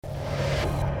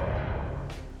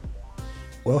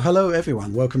Well, hello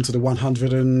everyone. Welcome to the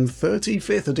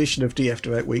 135th edition of DF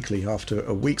Direct Weekly. After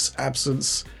a week's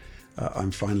absence, I'm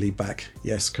finally back.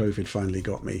 Yes, COVID finally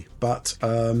got me. But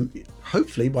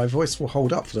hopefully my voice will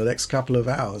hold up for the next couple of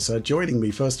hours. Joining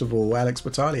me, first of all, Alex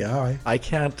Battaglia. Hi. I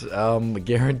can't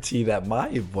guarantee that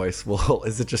my voice will,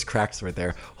 is it just cracks right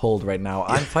there, hold right now.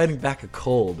 I'm fighting back a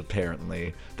cold,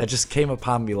 apparently. That just came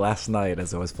upon me last night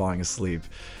as I was falling asleep.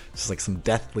 Just like some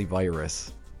deathly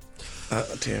virus.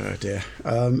 Oh dear.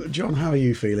 John, how are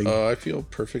you feeling? I feel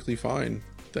perfectly fine,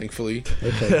 thankfully.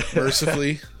 Okay.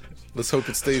 Mercifully. Let's hope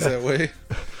it stays that way.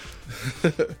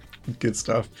 Good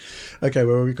stuff. Okay,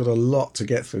 well, we've got a lot to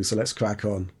get through, so let's crack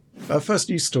on. First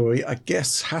news story, I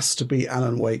guess, has to be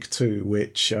Alan Wake 2,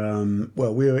 which,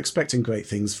 well, we were expecting great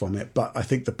things from it, but I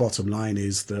think the bottom line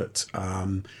is that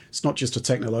it's not just a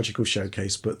technological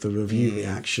showcase, but the review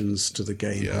reactions to the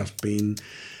game have been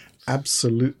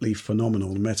absolutely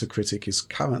phenomenal. Metacritic is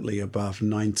currently above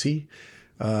 90.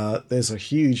 There's a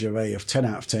huge array of 10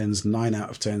 out of 10s, 9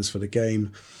 out of 10s for the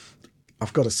game.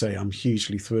 I've got to say, I'm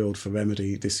hugely thrilled for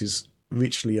Remedy. This is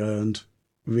richly earned,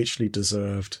 richly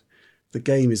deserved. The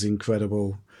game is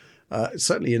incredible.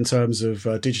 Certainly in terms of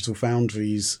Digital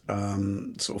Foundry's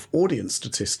sort of audience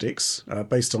statistics,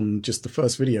 based on just the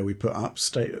first video we put up,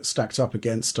 stacked up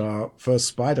against our first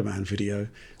Spider-Man video,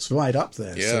 it's right up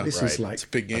there. Yeah, so this is like, it's a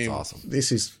big game. That's awesome.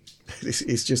 This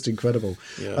is just incredible.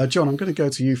 Yeah. John, I'm going to go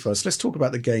to you first. Let's talk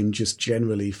about the game just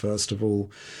generally, first of all.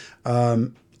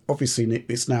 Obviously,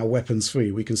 it's now weapons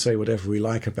free. We can say whatever we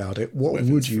like about it. What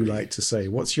would you like to say?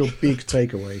 What's your big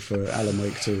takeaway for Alan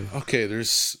Wake 2? Okay,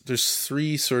 there's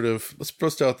three sort of, let's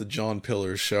bust out the John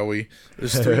pillars, shall we?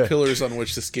 There's three pillars on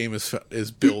which this game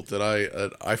is built that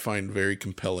I find very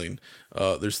compelling.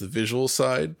 There's the visual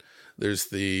side, there's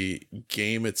the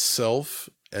game itself,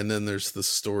 and then there's the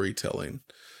storytelling,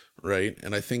 right?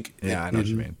 And I think Yeah, I know what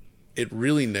you mean. it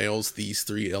really nails these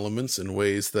three elements in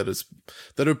ways that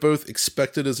are both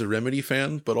expected as a Remedy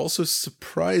fan, but also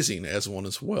surprising as one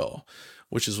as well,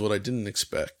 which is what I didn't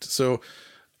expect. So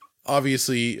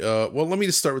obviously, well, let me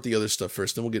just start with the other stuff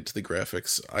first, then we'll get to the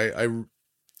graphics.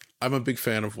 I'm a big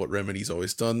fan of what Remedy's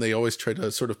always done. They always try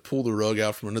to sort of pull the rug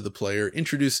out from under the player,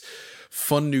 introduce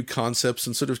fun new concepts,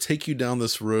 and sort of take you down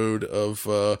this road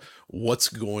of what's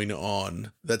going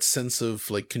on. That sense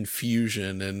of like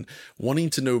confusion and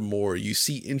wanting to know more. You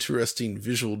see interesting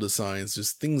visual designs.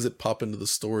 There's things that pop into the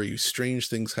story. Strange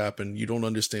things happen. You don't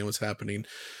understand what's happening.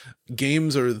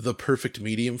 Games are the perfect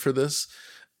medium for this.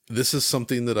 This is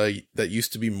something that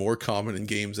used to be more common in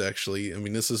games, actually. I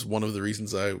mean, this is one of the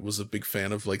reasons I was a big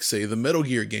fan of, like, say, the Metal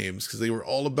Gear games, because they were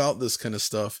all about this kind of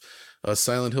stuff.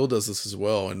 Silent Hill does this as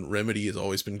well, and Remedy has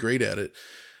always been great at it.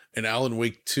 And Alan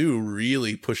Wake 2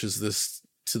 really pushes this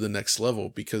to the next level,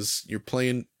 because you're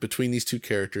playing between these two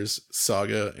characters,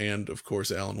 Saga and, of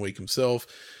course, Alan Wake himself.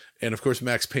 And, of course,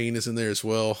 Max Payne is in there as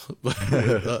well.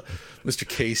 Mr.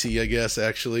 Casey, I guess,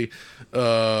 actually.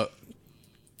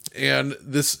 And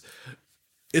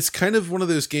it's kind of one of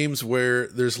those games where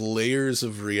there's layers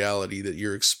of reality that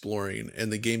you're exploring, and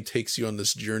the game takes you on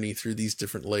this journey through these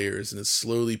different layers, and it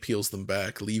slowly peels them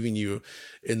back, leaving you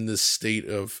in this state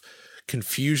of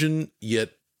confusion,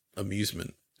 yet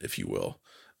amusement, if you will.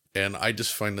 And I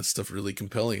just find that stuff really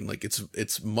compelling. Like,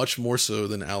 it's much more so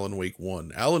than Alan Wake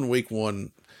 1. Alan Wake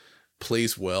 1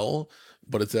 plays well,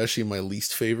 but it's actually my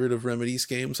least favorite of Remedy's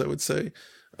games, I would say.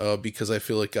 Because I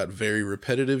feel it got very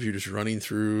repetitive. You're just running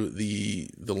through the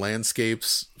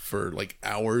landscapes for like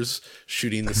hours,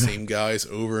 shooting the same guys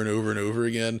over and over and over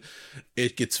again.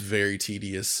 It gets very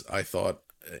tedious, I thought,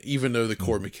 even though the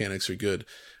core mechanics are good.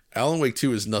 Alan Wake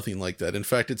 2 is nothing like that. In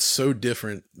fact, it's so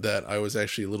different that I was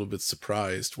actually a little bit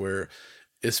surprised, where,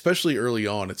 especially early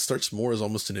on, it starts more as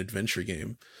almost an adventure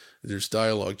game. There's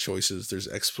dialogue choices, there's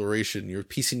exploration, you're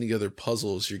piecing together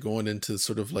puzzles, you're going into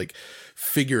sort of like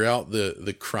figure out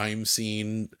the crime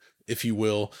scene, if you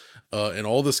will, and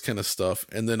all this kind of stuff.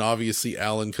 And then obviously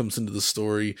Alan comes into the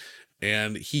story,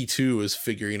 and he too is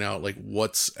figuring out like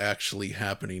what's actually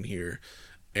happening here.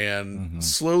 And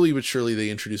slowly but surely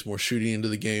they introduce more shooting into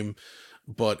the game,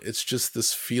 but it's just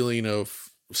this feeling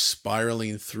of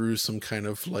spiraling through some kind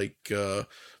of like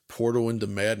portal into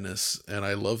madness, and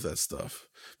I love that stuff.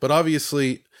 But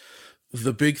obviously,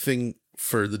 the big thing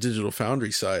for the Digital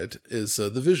Foundry side is the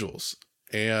visuals.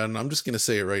 And I'm just going to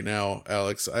say it right now,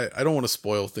 Alex. I don't want to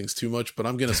spoil things too much, but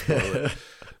I'm going to spoil it.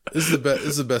 This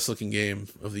is the best looking game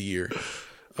of the year.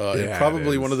 And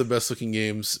probably one of the best looking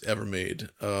games ever made.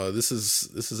 This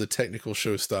is a technical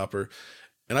showstopper.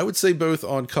 And I would say both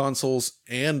on consoles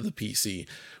and the PC,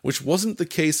 which wasn't the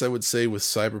case, I would say, with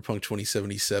Cyberpunk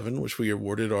 2077, which we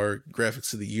awarded our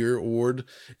Graphics of the Year award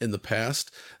in the past.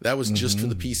 That was just for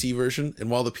the PC version. And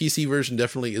while the PC version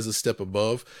definitely is a step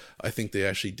above, I think they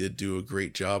actually did do a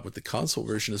great job with the console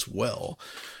version as well.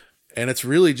 And it's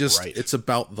really just, it's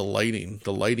about the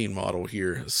lighting model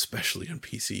here, especially on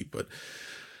PC. But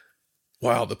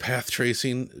wow, the path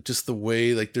tracing, just the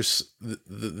way, like, there's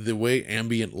the way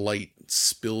ambient light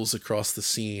spills across the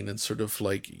scene, and sort of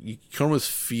like you can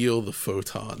almost feel the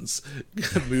photons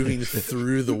moving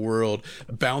through the world,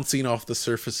 bouncing off the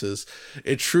surfaces.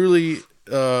 It truly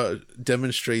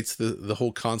demonstrates the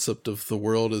whole concept of the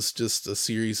world as just a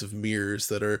series of mirrors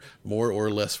that are more or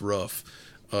less rough,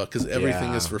 because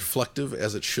everything is reflective,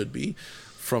 as it should be.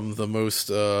 From the most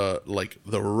like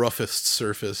the roughest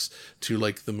surface to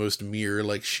like the most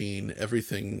mirror-like sheen,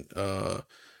 everything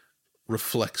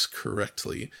reflects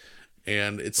correctly,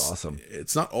 and it's awesome.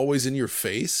 It's not always in your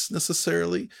face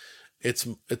necessarily.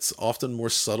 It's often more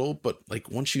subtle, but like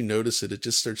once you notice it, it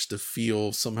just starts to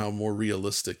feel somehow more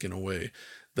realistic in a way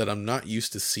that I'm not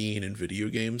used to seeing in video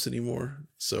games anymore.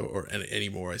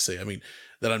 Anymore, I mean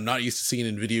that I'm not used to seeing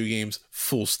in video games.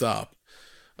 Full stop.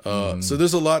 So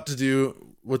there's a lot to do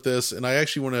with this, and I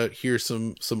actually want to hear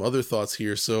some other thoughts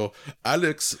here. So,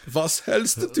 Alex, was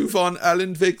hältst du von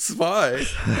Alan Wake 2?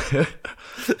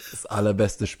 Das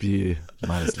allerbeste Spiel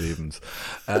meines Lebens.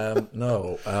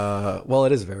 Well,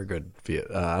 it is very good.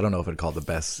 I don't know if I'd call it the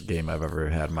best game I've ever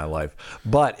had in my life,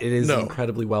 but it is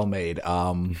incredibly well made in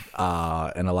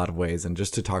a lot of ways. And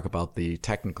just to talk about the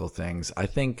technical things, I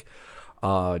think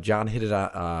John hit it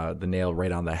the nail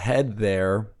right on the head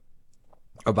there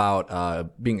about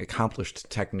being accomplished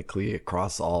technically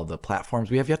across all the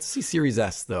platforms. We have yet to see Series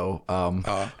S, though,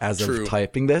 as of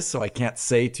typing this, so I can't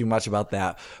say too much about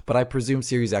that. But I presume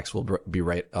Series X will be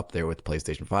right up there with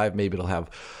PlayStation 5. Maybe it'll have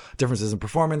differences in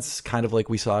performance, kind of like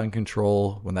we saw in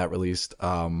Control when that released.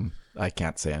 I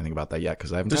can't say anything about that yet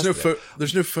because I haven't tested it.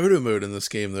 There's no photo mode in this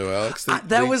game, though, Alex.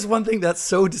 That was one thing that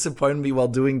so disappointed me while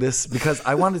doing this, because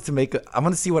I wanted to I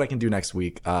want to see what I can do next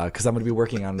week, because I'm going to be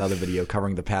working on another video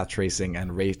covering the path tracing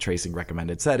and ray tracing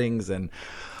recommended settings and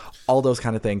all those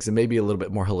kind of things, and maybe a little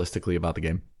bit more holistically about the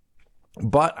game.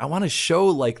 But I want to show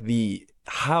like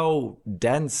how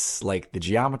dense like the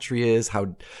geometry is,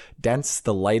 how dense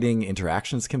the lighting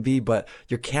interactions can be, but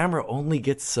your camera only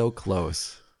gets so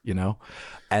close, you know?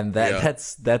 And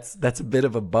that's a bit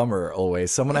of a bummer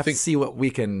always. So I'm gonna have to see what we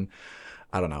can.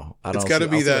 I don't know. It's got to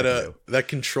be that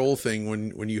Control thing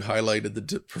when you highlighted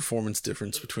the performance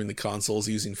difference between the consoles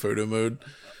using photo mode.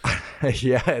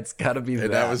 Yeah, it's got to be that.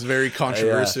 And that was very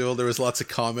controversial. Yeah. There was lots of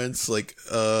comments like,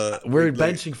 "We're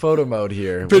benching photo mode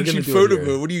here. Benching photo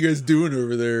mode. What are you guys doing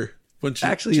over there? Bunch of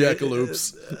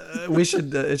jackalopes." We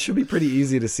should. It should be pretty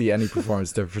easy to see any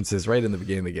performance differences right in the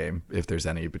beginning of the game, if there's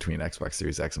any, between Xbox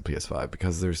Series X and PS5,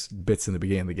 because there's bits in the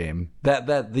beginning of the game that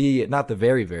not the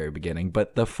very very beginning,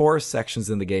 but the forest sections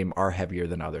in the game are heavier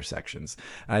than other sections,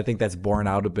 and I think that's borne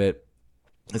out a bit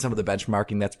in some of the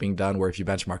benchmarking that's being done. Where if you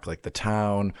benchmark like the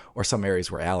town or some areas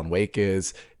where Alan Wake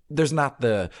is, there's not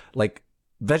the like.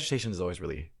 Vegetation is always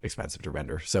really expensive to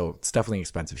render, so it's definitely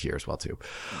expensive here as well too.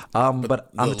 But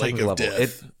on the technical level,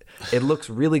 it looks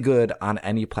really good on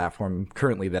any platform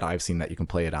currently that I've seen that you can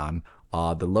play it on.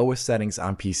 The lowest settings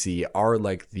on PC are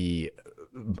like the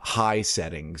high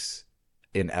settings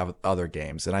in other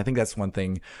games, and I think that's one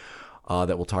thing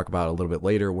that we'll talk about a little bit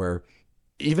later, where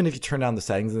even if you turn down the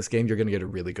settings in this game, you're going to get a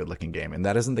really good looking game. And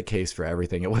that isn't the case for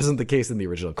everything. It wasn't the case in the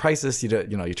original Crysis.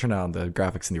 You turn on the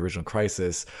graphics in the original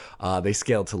Crysis, they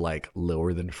scaled to like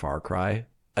lower than Far Cry.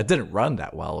 It didn't run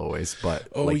that well always, but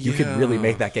you could really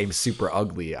make that game super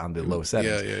ugly on the low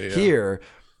settings. Yeah. Here,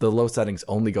 the low settings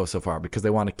only go so far because they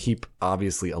want to keep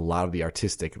obviously a lot of the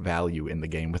artistic value in the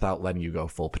game without letting you go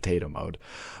full potato mode.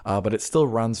 But it still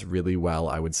runs really well,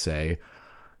 I would say,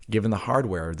 given the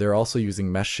hardware. They're also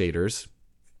using mesh shaders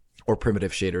or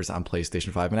primitive shaders on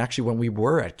PlayStation 5. And actually, when we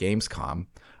were at Gamescom,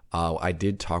 I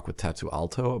did talk with Tatsu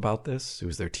Alto about this, who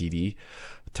was their TD,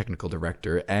 technical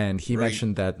director, and he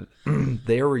mentioned that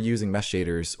they were using mesh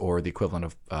shaders or the equivalent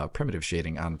of primitive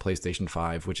shading on PlayStation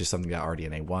 5, which is something that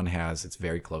RDNA 1 has. It's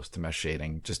very close to mesh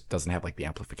shading, just doesn't have like the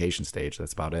amplification stage.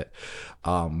 That's about it.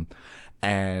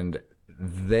 And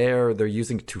they're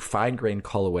using to fine-grain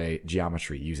colorway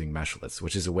geometry using meshlets,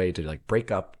 which is a way to like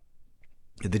break up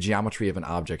the geometry of an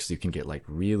object so you can get like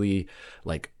really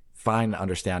like fine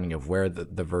understanding of where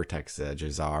the vertex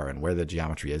edges are and where the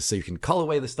geometry is, so you can cull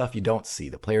away the stuff you don't see,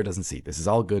 the player doesn't see. This is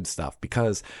all good stuff,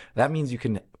 because that means you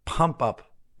can pump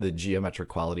up the geometric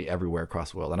quality everywhere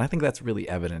across the world. And I think that's really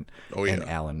evident Oh, yeah. in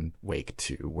Alan Wake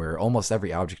 2, where almost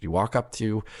every object you walk up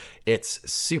to,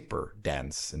 it's super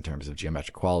dense in terms of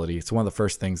geometric quality. It's one of the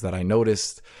first things that I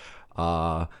noticed,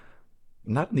 not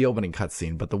in the opening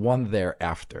cutscene, but the one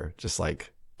thereafter, just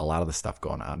like a lot of the stuff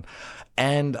going on.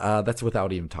 And that's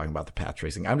without even talking about the path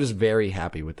tracing. I'm just very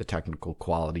happy with the technical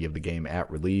quality of the game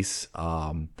at release.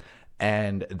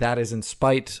 And that is in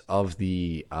spite of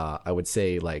the, I would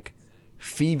say, like,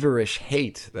 feverish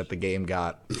hate that the game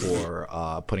got for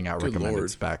putting out recommended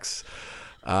Lord. specs.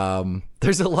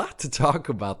 There's a lot to talk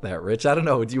about that, Rich. I don't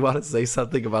know. Do you want to say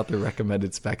something about the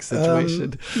recommended spec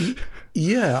situation?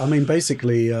 Yeah, I mean,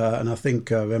 basically, and I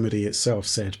think Remedy itself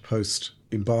said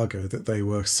post-embargo that they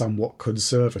were somewhat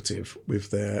conservative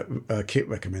with their kit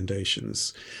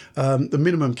recommendations. The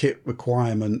minimum kit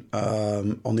requirement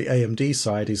on the AMD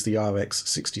side is the RX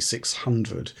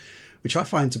 6600, which I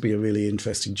find to be a really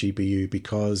interesting GPU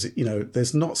because, you know,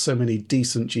 there's not so many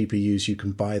decent GPUs you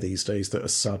can buy these days that are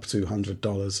sub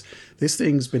 $200. This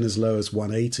thing's been as low as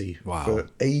 180 for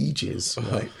ages,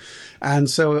 right? And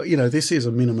so, you know, this is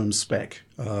a minimum spec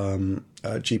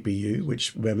GPU,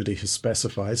 which Remedy has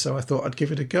specified. So I thought I'd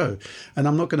give it a go. And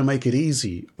I'm not going to make it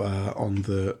easy on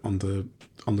the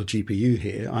GPU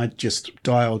here. I just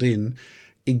dialed in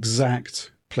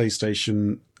exact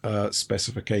PlayStation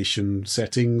specification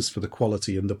settings for the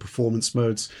quality and the performance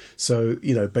modes. So,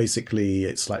 you know, basically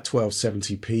it's like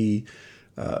 1270p,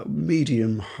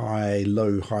 medium, high,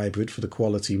 low hybrid for the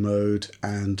quality mode,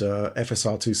 and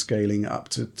FSR2 scaling up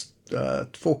to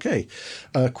 4K.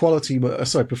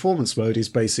 Performance mode is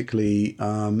basically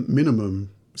minimum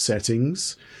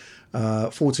settings.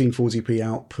 1440p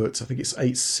output, I think it's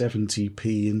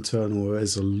 870p internal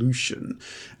resolution.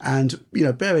 And, you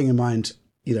know, bearing in mind,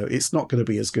 you know, it's not going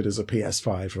to be as good as a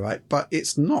PS5, right? But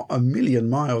it's not a million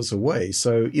miles away.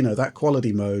 So, you know, that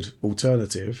quality mode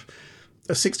alternative,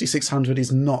 a 6600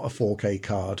 is not a 4K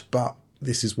card, but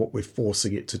this is what we're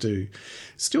forcing it to do.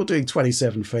 Still doing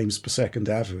 27 frames per second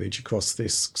average across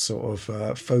this sort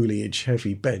of foliage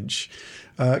heavy bench.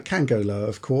 Can go lower,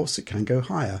 of course, it can go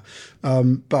higher.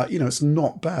 But, you know, it's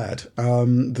not bad.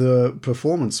 The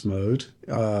performance mode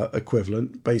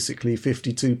equivalent, basically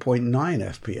 52.9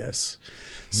 FPS.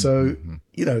 So,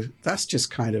 you know, that's just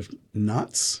kind of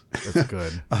nuts. That's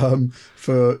good.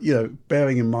 For, you know,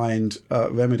 bearing in mind,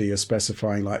 Remedy are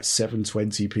specifying like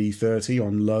 720p 30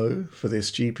 on low for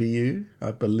this GPU,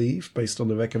 I believe, based on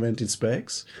the recommended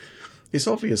specs. It's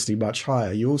obviously much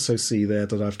higher. You also see there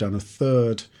that I've done a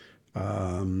third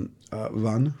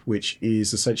run, which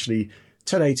is essentially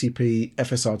 1080p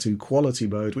FSR2 quality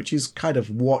mode, which is kind of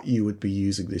what you would be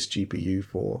using this GPU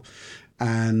for.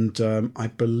 And I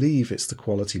believe it's the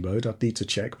quality mode. I'd need to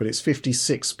check, but it's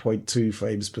 56.2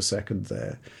 frames per second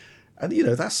there. And, you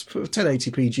know, that's for a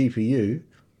 1080p GPU.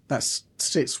 That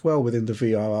sits well within the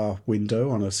VRR window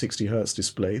on a 60 hertz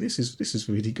display. This is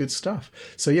really good stuff.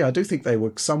 So, yeah, I do think they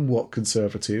were somewhat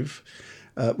conservative,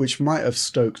 which might have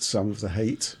stoked some of the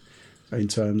hate in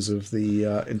terms of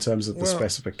the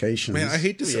specifications. Man, I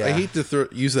hate to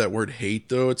use that word hate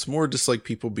though. It's more just like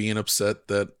people being upset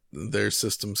that their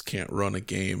systems can't run a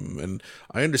game, and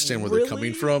I understand where they're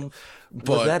coming from. But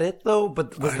was that it though?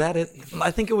 But was that it? I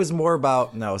think it was more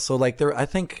about no. So like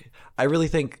I really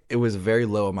think it was a very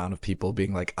low amount of people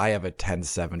being like, I have a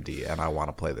 1070 and I want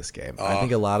to play this game. I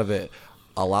think a lot of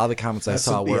the comments I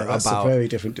saw were that's about a very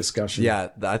different discussion. Yeah,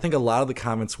 I think a lot of the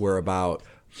comments were about,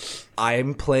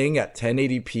 I'm playing at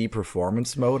 1080p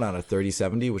performance mode on a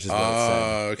 3070, which is what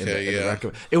it said.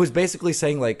 Okay, it was basically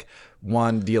saying like,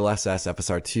 one, DLSS,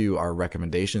 FSR2 are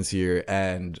recommendations here,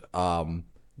 and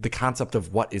the concept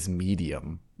of what is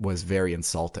medium was very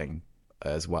insulting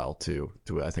as well to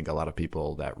I think a lot of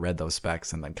people that read those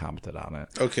specs and then commented on it.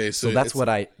 Okay, so that's what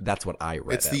I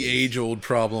read. It's the age-old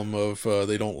problem of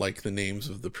they don't like the names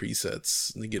of the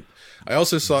presets. And they get. I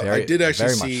also saw. I did actually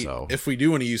see. So. If we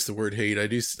do want to use the word hate, I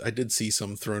did see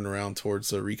some thrown around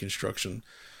towards reconstruction.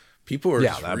 People are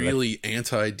just really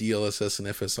anti DLSS and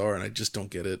FSR, and I just don't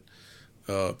get it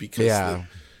because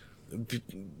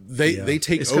they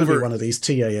take it's over. It's going to be one of these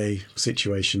TAA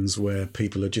situations where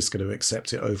people are just going to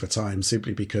accept it over time,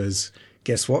 simply because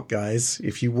guess what, guys?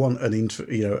 If you want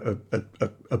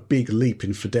a big leap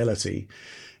in fidelity,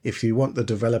 if you want the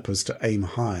developers to aim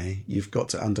high, you've got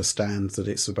to understand that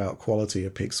it's about quality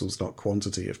of pixels, not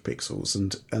quantity of pixels.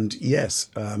 And yes,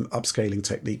 upscaling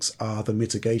techniques are the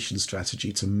mitigation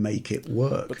strategy to make it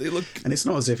work. But they look, and it's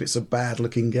not as if it's a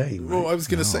bad-looking game. Right? Well, I was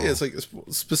going to say, it's like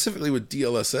specifically with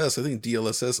DLSS. I think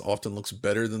DLSS often looks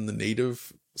better than the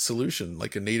native solution,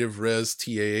 like a native res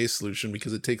TAA solution,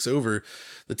 because it takes over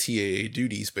the TAA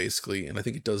duties basically. And I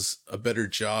think it does a better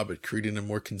job at creating a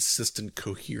more consistent,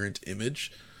 coherent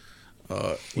image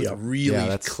with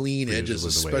really clean edges,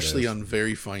 especially on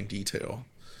very fine detail.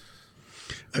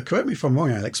 Correct me if I'm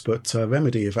wrong, Alex, but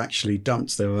Remedy have actually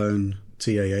dumped their own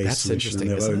TAA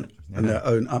solution and their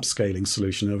own upscaling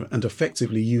solution, and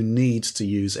effectively you need to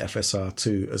use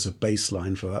FSR2 as a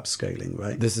baseline for upscaling,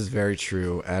 right? This is very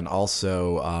true. And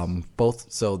also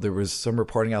so there was some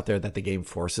reporting out there that the game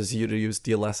forces you to use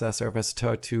DLSS or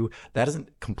FSR2. That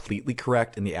isn't completely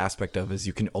correct in the aspect of is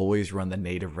you can always run the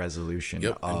native resolution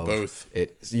of both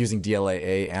it using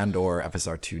DLAA and or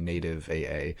FSR2 native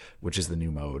AA, which is the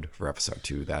new mode for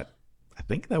FSR2 that I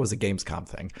think that was a Gamescom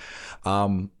thing.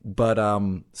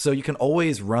 So you can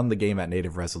always run the game at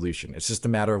native resolution. It's just a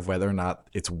matter of whether or not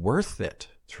it's worth it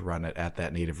to run it at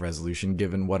that native resolution,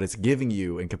 given what it's giving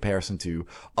you in comparison to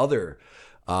other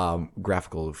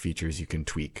graphical features you can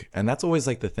tweak. And that's always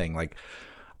like the thing. Like,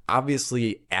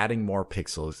 obviously, adding more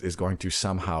pixels is going to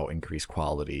somehow increase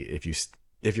quality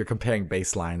if you're comparing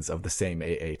baselines of the same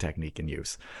AA technique in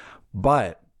use.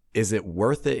 But is it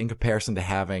worth it in comparison to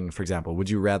having, for example, would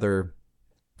you rather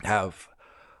have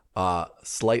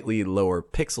slightly lower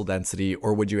pixel density,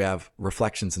 or would you have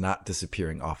reflections not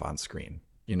disappearing off on screen?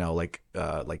 You know, like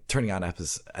turning on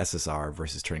SSR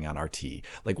versus turning on RT.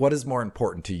 Like, what is more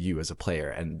important to you as a player?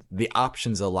 And the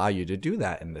options allow you to do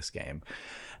that in this game.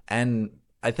 And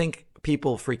I think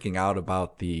people freaking out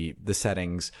about the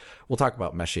settings, we'll talk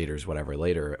about mesh shaders, whatever,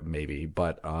 later maybe,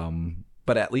 but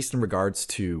at least in regards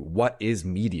to what is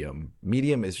medium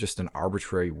is just an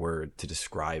arbitrary word to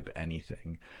describe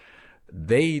anything.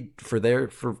 They, for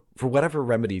whatever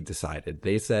Remedy decided,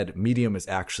 they said medium is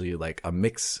actually like a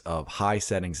mix of high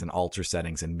settings and ultra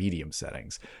settings and medium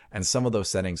settings. And some of those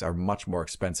settings are much more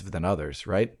expensive than others,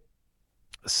 right?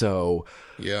 So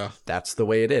yeah, that's the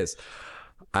way it is.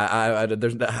 I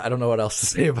don't know what else to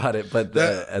say about it, but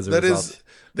as a result,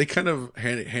 they kind of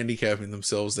handicapping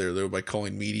themselves there though by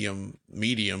calling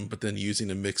medium, but then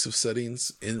using a mix of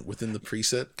settings within the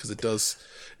preset, because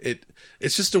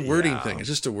it's just a wording thing. It's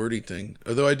just a wording thing.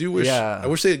 Although I do wish I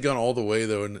wish they had gone all the way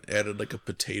though and added like a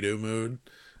potato mode.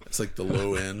 It's like the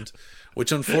low end,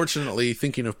 which unfortunately,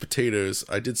 thinking of potatoes,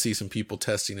 I did see some people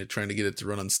testing it, trying to get it to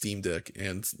run on Steam Deck,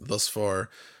 and thus far,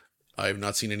 I have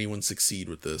not seen anyone succeed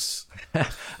with this.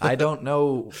 I don't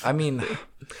know. I mean,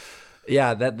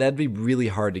 yeah, that'd be really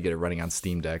hard to get it running on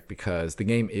Steam Deck because the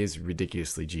game is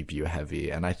ridiculously GPU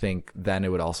heavy. And I think then it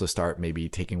would also start maybe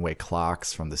taking away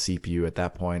clocks from the CPU at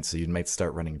that point. So you might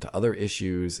start running into other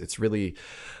issues. It's really,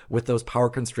 with those power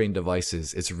constrained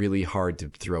devices, it's really hard to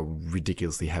throw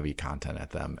ridiculously heavy content at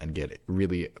them and get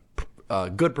really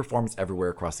good performance everywhere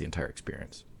across the entire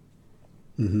experience.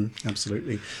 Mm-hmm,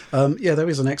 absolutely. There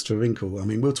is an extra wrinkle. I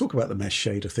mean, we'll talk about the mesh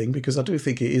shader thing because I do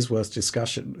think it is worth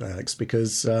discussion, Alex,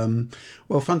 because,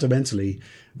 fundamentally,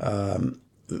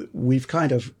 we've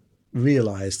kind of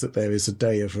realized that there is a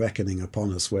day of reckoning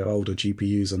upon us where older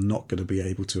GPUs are not going to be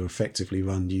able to effectively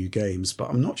run new games. But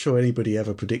I'm not sure anybody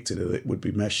ever predicted that it would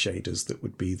be mesh shaders that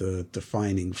would be the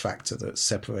defining factor that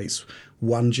separates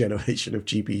one generation of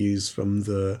GPUs from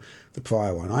the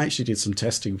prior one. I actually did some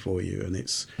testing for you, and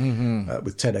it's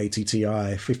with 1080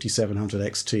 Ti, 5700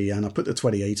 XT, and I put the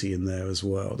 2080 in there as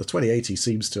well. The 2080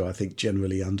 seems to, I think,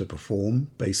 generally underperform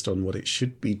based on what it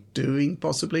should be doing,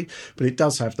 possibly, but it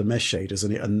does have the mesh shaders,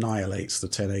 and it annihilates the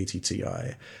 1080 Ti.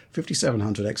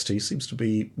 5700 XT seems to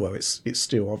be, well, it's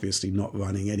still obviously not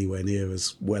running anywhere near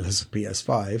as well as a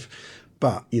PS5,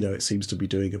 but, it seems to be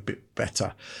doing a bit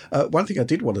better. One thing I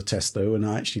did want to test, though, and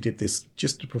I actually did this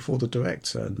just before the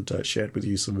Direct and shared with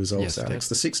you some results, Alex.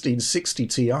 The 1660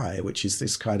 Ti, which is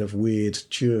this kind of weird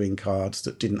Turing card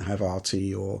that didn't have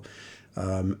RT or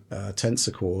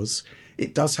tensor cores,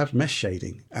 it does have mesh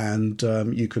shading. And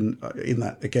you can, in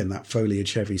that, again, that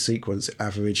foliage-heavy sequence, it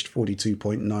averaged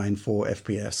 42.94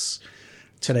 FPS,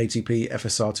 1080p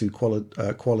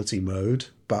FSR2 quality mode,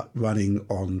 but running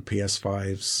on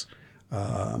PS5's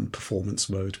performance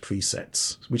mode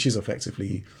presets, which is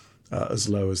effectively as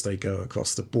low as they go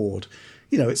across the board.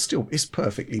 It's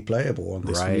perfectly playable on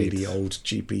this really old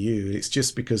GPU. It's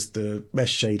just because the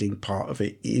mesh shading part of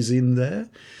it is in there,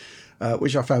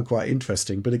 which I found quite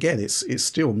interesting. But again, it's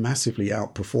still massively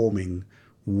outperforming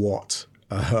what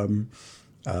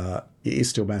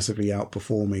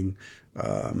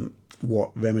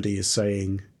what Remedy is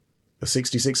saying a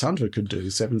 6600 could do,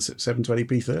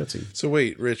 720p 30. So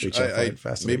wait, Rich, I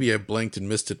maybe I blanked and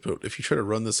missed it, but if you try to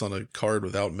run this on a card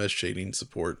without mesh shading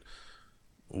support,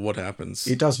 what happens?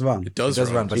 It does run. It does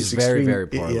run, but it's very, very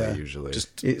poorly usually.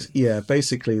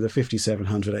 Basically the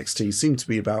 5700 XT seemed to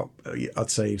be about, I'd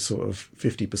say, sort of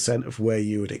 50% of where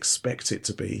you would expect it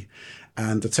to be.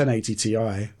 And the 1080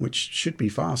 Ti, which should be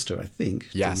faster, I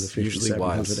think, than the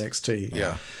 5700 XT.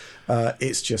 Yeah.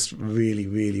 It's just really,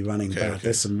 really running bad. Okay.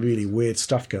 There's some really weird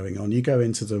stuff going on. You go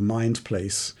into the mind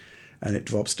place and it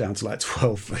drops down to like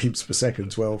 12 frames per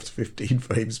second, 12 to 15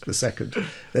 frames per second.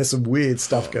 There's some weird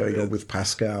stuff going on with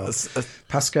Pascal.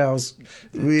 Pascal's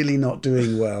really not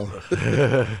doing well.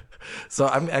 So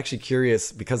I'm actually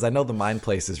curious, because I know the mind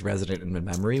place is resident in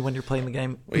memory when you're playing the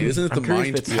game. Wait, isn't it the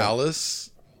mind palace?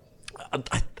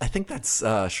 I think that's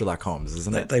Sherlock Holmes,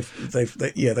 isn't it?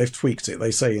 They've tweaked it.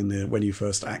 They say when you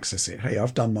first access it, hey,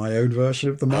 I've done my own version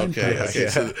of the mind palace.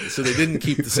 Okay. So they didn't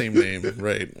keep the same name,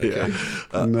 right? Okay.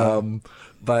 Yeah. No.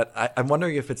 But I'm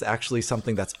wondering if it's actually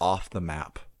something that's off the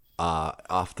map,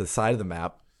 off the side of the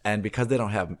map. And because they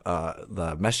don't have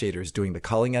the mesh shaders doing the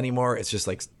culling anymore, it's just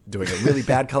like doing a really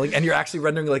bad culling, and you're actually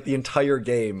rendering like the entire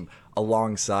game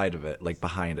alongside of it, like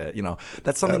behind it. You know,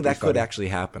 that's something that could actually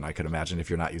happen, I could imagine, if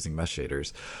you're not using mesh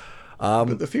shaders.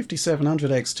 But the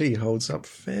 5700 XT holds up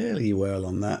fairly well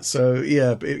on that. So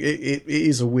yeah, it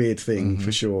is a weird thing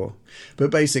for sure.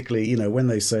 But basically, you know, when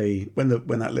they say when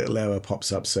that little error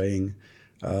pops up saying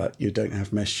you don't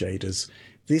have mesh shaders,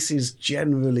 this is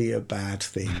generally a bad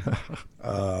thing.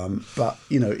 But,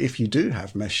 you know, if you do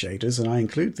have mesh shaders, and I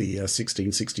include the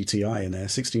 1660 Ti in there,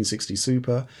 1660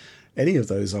 Super, any of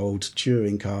those old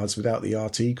Turing cards without the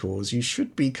RT cores, you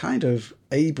should be kind of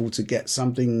able to get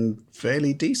something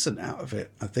fairly decent out of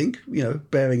it, I think, you know,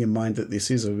 bearing in mind that this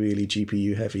is a really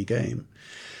GPU-heavy game.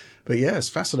 But yeah, it's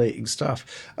fascinating stuff.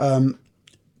 Do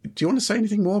you want to say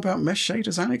anything more about mesh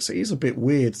shaders, Alex? It is a bit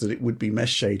weird that it would be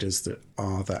mesh shaders that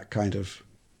are that kind of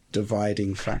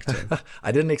dividing factor.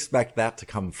 I didn't expect that to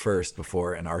come first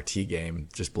before an RT game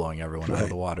just blowing everyone out of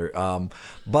the water.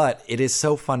 But it is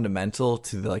so fundamental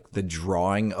to the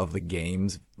drawing of the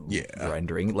game's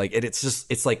rendering. Like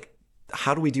it's like,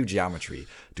 how do we do geometry?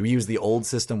 Do we use the old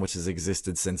system, which has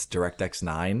existed since DirectX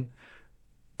 9?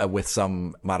 With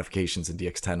some modifications in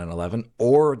DX10 and 11,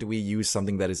 or do we use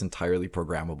something that is entirely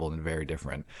programmable and very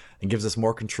different and gives us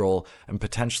more control and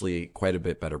potentially quite a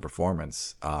bit better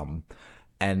performance?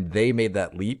 And they made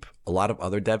that leap. A lot of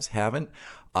other devs haven't.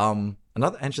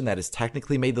 Another engine that has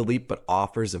technically made the leap but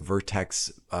offers a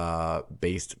vertex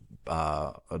based, they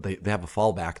have a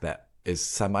fallback that is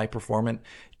semi-performant,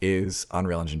 is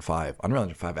Unreal Engine 5. Unreal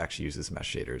Engine 5 actually uses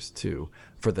mesh shaders too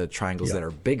for the triangles that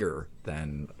are bigger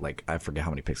than, like, I forget how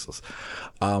many pixels.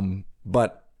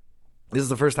 But this is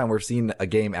the first time we've seen a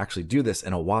game actually do this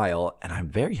in a while, and I'm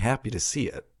very happy to see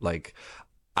it. Like,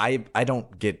 I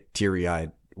don't get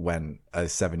teary-eyed when a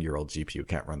 7-year-old GPU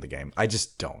can't run the game. I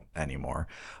just don't anymore.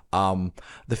 The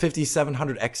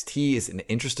 5700 XT is an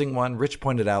interesting one. Rich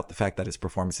pointed out the fact that its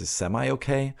performance is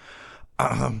semi-okay,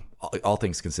 all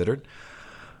things considered.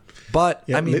 But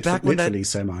I mean, back when literally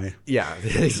semi. Yeah,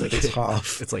 it's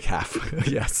half. It's like half.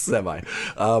 Yes, semi.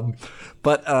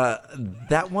 But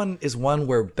that one is one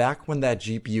where back when that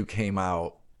GPU came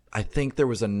out, I think there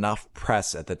was enough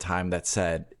press at the time that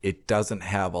said it doesn't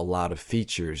have a lot of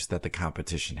features that the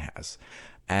competition has.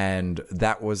 And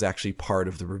that was actually part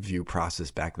of the review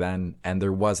process back then. And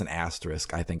there was an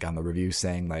asterisk, I think, on the review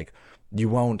saying, like, you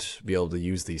won't be able to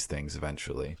use these things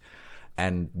eventually.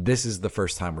 And this is the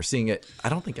first time we're seeing it. I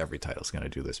don't think every title's going to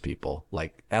do this, people.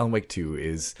 Like, Alan Wake 2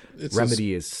 is...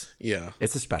 Remedy is... Yeah.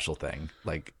 It's a special thing.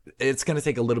 Like, it's going to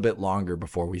take a little bit longer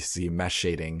before we see mesh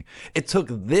shading. It took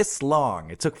this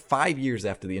long. It took 5 years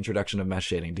after the introduction of mesh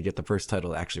shading to get the first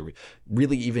title to actually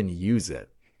really even use it.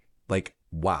 Like,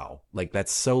 wow. Like,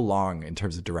 that's so long in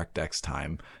terms of DirectX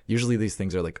time. Usually these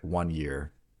things are like 1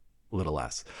 year, a little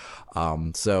less.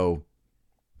 So...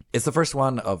 it's the first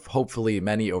one of hopefully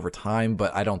many over time,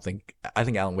 but I think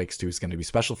Alan Wake 2 is going to be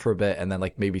special for a bit, and then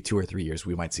like maybe 2 or 3 years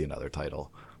we might see another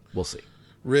title. We'll see.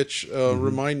 Rich,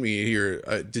 remind me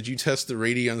here, did you test the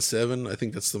Radeon 7? I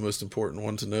think that's the most important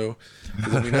one to know.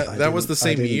 I mean, that was the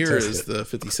same year as the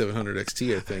 5700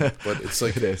 XT, I think, but it's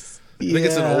like, it is. I think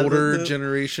it's an older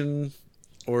generation,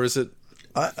 or is it?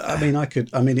 I mean,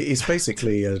 it's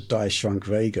basically a die shrunk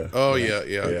Vega. Oh, right?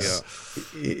 yeah.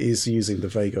 It is using the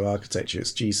Vega architecture.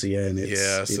 It's GCN.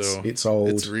 It's old.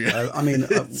 It's real. I mean,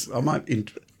 I might,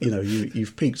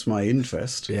 you've piqued my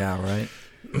interest. Yeah, right.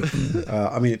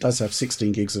 I mean, it does have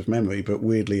 16 gigs of memory, but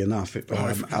weirdly enough,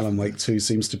 Alan Wake 2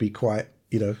 seems to be quite,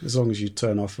 as long as you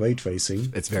turn off ray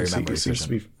tracing, it's very memory efficient. Seems to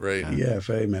be, right. Yeah,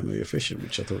 very memory efficient,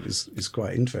 which I thought is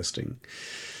quite interesting.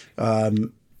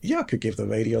 Yeah, I could give the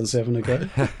Radeon 7 a go.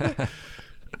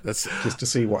 That's just to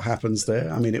see what happens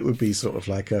there. I mean, it would be sort of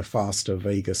like a faster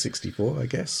Vega 64, I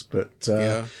guess. But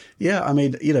yeah, I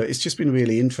mean, it's just been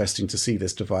really interesting to see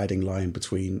this dividing line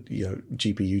between,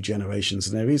 GPU generations.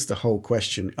 And there is the whole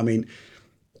question. I mean,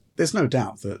 there's no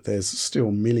doubt that there's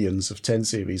still millions of 10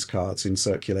 series cards in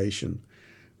circulation.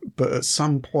 But at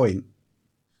some point,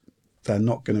 they're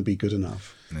not going to be good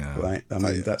enough. Yeah. Right. I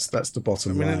mean, that's the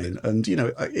bottom line. And,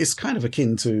 it's kind of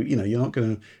akin to, you're not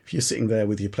going to, if you're sitting there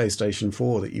with your PlayStation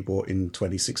 4 that you bought in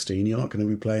 2016, you're not going to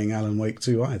be playing Alan Wake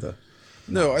 2 either.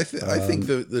 No, I think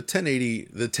the 1080,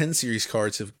 the 10 series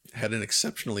cards have had an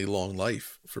exceptionally long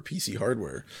life for PC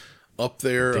hardware. Up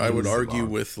there, I would argue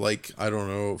with, like, I don't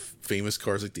know, famous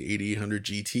cards like the 8800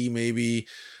 GT maybe,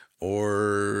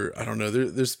 or I don't know,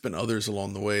 there's been others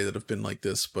along the way that have been like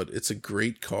this, but it's a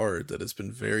great card that has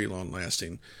been very long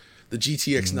lasting. The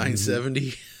GTX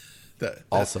 970 that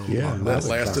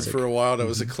lasted for a while. That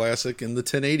was a classic. And the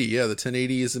 1080, the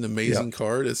 1080 is an amazing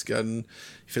card. It's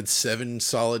had 7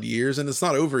 solid years, and it's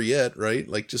not over yet, right?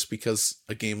 Like, just because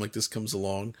a game like this comes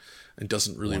along and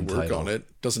doesn't really work on it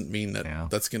doesn't mean that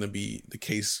that's going to be the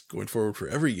case going forward for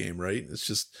every game, right? It's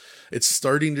just, it's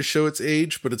starting to show its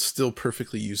age, but it's still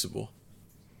perfectly usable.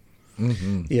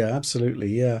 Mm-hmm. Yeah, absolutely.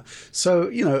 Yeah.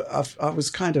 So, I was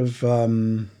kind of,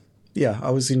 I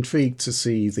was intrigued to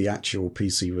see the actual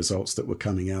PC results that were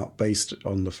coming out based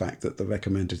on the fact that the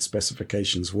recommended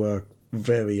specifications were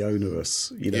very onerous,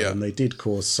 and they did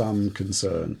cause some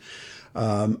concern.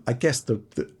 I guess the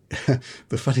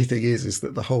funny thing is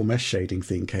that the whole mesh shading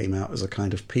thing came out as a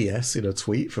kind of PS in a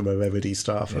tweet from a Remedy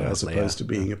staffer, as opposed to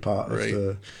being a part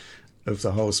of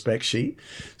the whole spec sheet.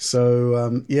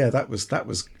 So that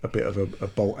was a bit of a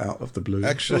bolt out of the blue.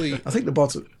 Actually, I think the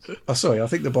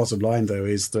bottom line though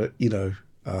is that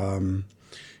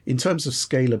in terms of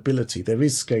scalability, there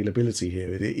is scalability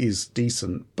here. It is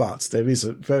decent, but there is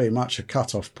very much a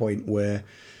cutoff point where,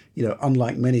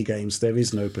 unlike many games, there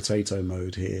is no potato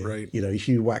mode here. Right. If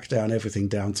you whack down everything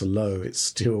down to low, it's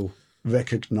still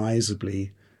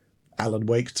recognizably Alan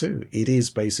Wake 2. It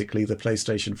is basically the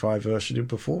PlayStation 5 version in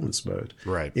performance mode.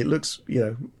 Right. It looks,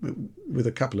 with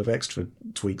a couple of extra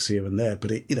tweaks here and there, but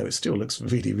it still looks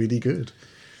really, really good.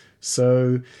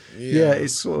 So,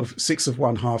 it's sort of 6 of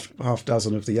one, half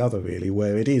dozen of the other, really,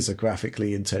 where it is a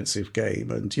graphically intensive game.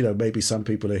 And, maybe some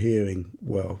people are hearing,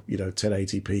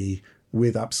 1080p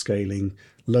with upscaling,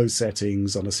 low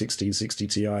settings on a 1660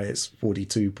 Ti, it's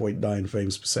 42.9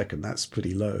 frames per second. That's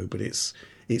pretty low, but it's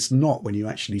not when you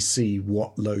actually see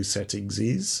what low settings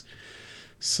is.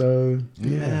 So,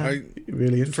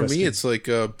 really interesting. For me, it's like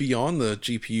beyond the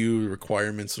GPU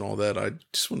requirements and all that, I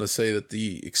just want to say that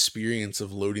the experience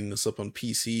of loading this up on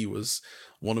PC was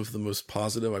one of the most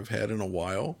positive I've had in a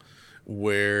while,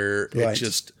 where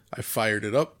I fired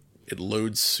it up, it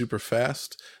loads super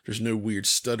fast. There's no weird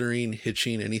stuttering,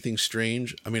 hitching, anything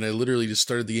strange. I mean, I literally just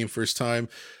started the game first time.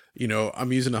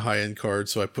 I'm using a high-end card,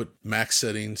 so I put max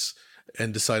settings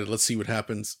and decided, let's see what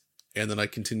happens. And then I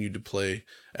continued to play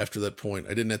after that point. I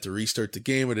didn't have to restart the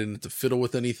game. I didn't have to fiddle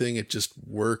with anything. It just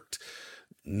worked.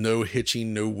 No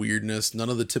hitching, no weirdness, none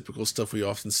of the typical stuff we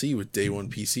often see with day one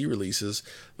PC releases.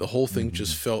 The whole thing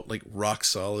just felt like rock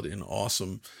solid and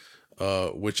awesome,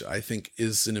 which I think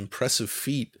is an impressive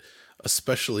feat,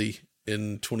 especially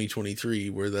in 2023,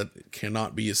 where that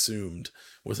cannot be assumed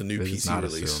with a new PC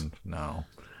release. Assumed, no.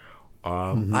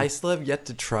 I still have yet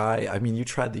to try. I mean, you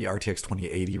tried the RTX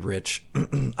 2080, Rich.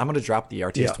 I'm going to drop the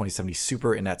RTX 2070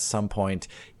 Super in at some point.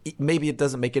 Maybe it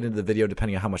doesn't make it into the video,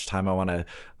 depending on how much time I want to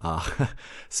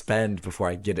spend before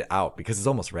I get it out, because it's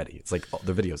almost ready. It's like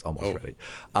the video is almost ready.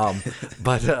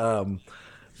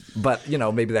 But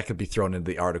maybe that could be thrown into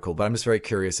the article. But I'm just very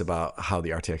curious about how the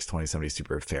RTX 2070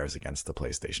 Super fares against the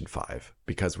PlayStation 5,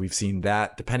 because we've seen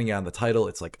that, depending on the title,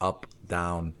 it's like up,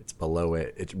 down, it's below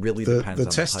it. It really depends on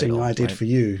the testing title, I did for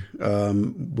you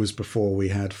was before we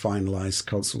had finalized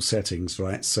console settings,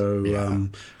 right? So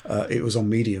it was on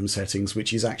medium settings,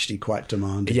 which is actually quite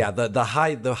demanding. Yeah, the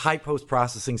high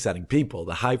post-processing setting,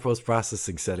 the high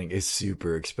post-processing setting is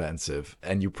super expensive,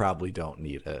 and you probably don't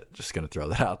need it. Just going to throw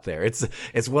that out there.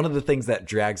 It's one of the things that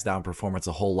drags down performance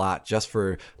a whole lot, just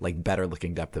for like better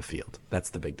looking depth of field. That's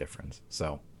the big difference.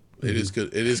 So it is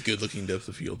good. It is good looking depth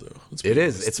of field, though. It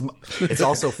is. It's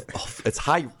also it's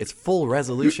high. It's full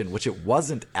resolution, which it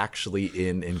wasn't actually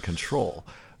in Control.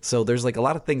 So there's like a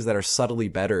lot of things that are subtly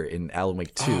better in Alan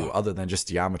Wake 2, other than just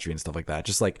geometry and stuff like that.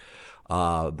 Just like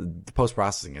the post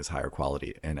processing is higher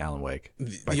quality in Alan Wake.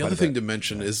 The other thing to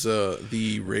mention is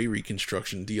the ray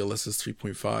reconstruction, DLSS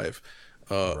 3.5.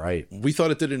 Right. We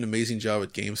thought it did an amazing job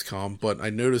at Gamescom, but I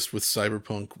noticed with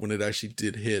Cyberpunk, when it actually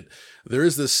did hit, there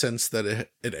is this sense that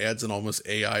it adds an almost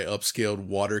AI upscaled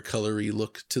watercolory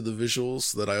look to the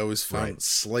visuals that I always found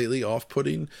slightly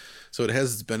off-putting. So it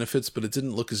has its benefits, but it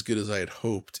didn't look as good as I had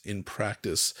hoped in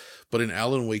practice. But in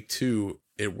Alan Wake 2,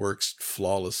 it works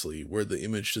flawlessly, where the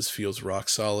image just feels rock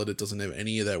solid. It doesn't have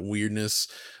any of that weirdness.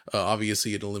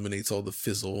 Obviously, it eliminates all the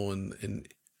fizzle and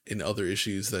other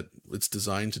issues that it's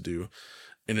designed to do.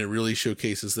 And it really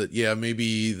showcases that, yeah,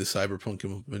 maybe the Cyberpunk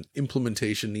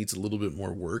implementation needs a little bit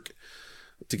more work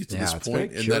to get to this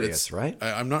point. And that it's right.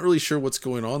 I'm not really sure what's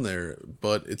going on there,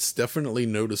 but it's definitely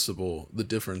noticeable, the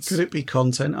difference. Could it be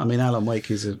content? I mean, Alan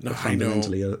Wake is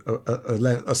fundamentally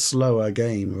a slower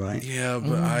game, right? Yeah,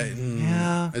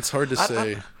 but it's hard to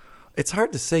say. It's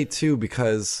hard to say too,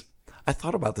 because I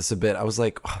thought about this a bit. I was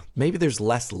like, maybe there's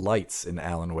less lights in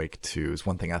Alan Wake 2 is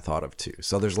one thing I thought of too.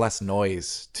 So there's less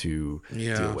noise to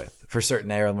deal with for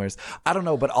certain areas. I don't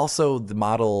know, but also the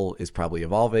model is probably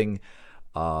evolving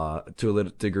to a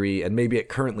little degree, and maybe it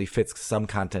currently fits some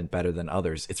content better than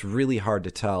others. It's really hard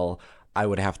to tell. I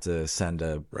would have to send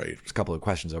a couple of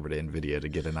questions over to NVIDIA to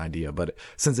get an idea. But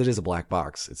since it is a black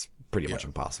box, it's pretty much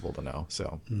impossible to know.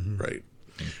 So Right.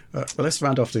 Well, let's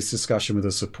round off this discussion with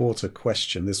a supporter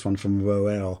question. This one from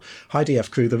Roel. Hi, DF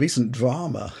crew. The recent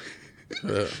drama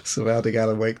surrounding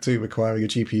Alan Wake 2 requiring a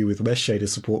GPU with mesh shader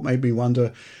support made me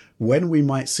wonder when we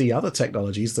might see other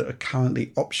technologies that are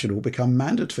currently optional become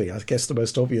mandatory. I guess the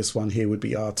most obvious one here would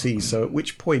be RT. So at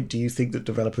which point do you think that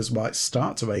developers might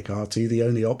start to make RT the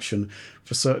only option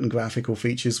for certain graphical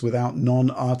features without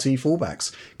non-RT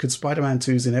fallbacks? Could Spider-Man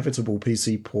 2's inevitable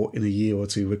PC port in a year or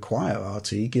two require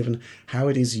RT, given how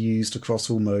it is used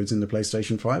across all modes in the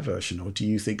PlayStation 5 version? Or do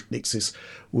you think Nixis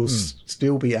will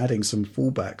still be adding some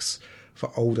fallbacks for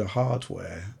older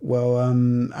hardware? Well,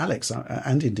 Alex,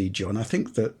 and indeed John, I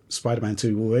think that Spider-Man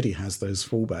 2 already has those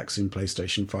fallbacks in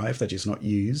PlayStation 5. They're just not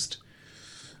used.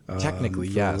 Technically,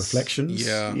 yes. Reflections.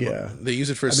 Yeah. They use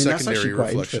it for secondary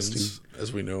reflections,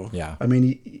 as we know. Yeah. I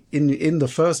mean, in the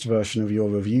first version of your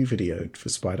review video for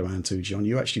Spider-Man 2, John,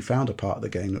 you actually found a part of the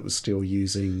game that was still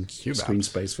using screen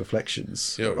space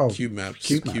reflections. Yeah, cube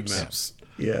maps.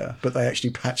 Yeah, but they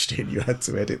actually patched it. You had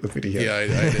to edit the video. Yeah, I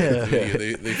edited the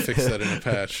video. They fixed that in a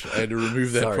patch. I had to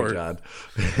remove that part. John.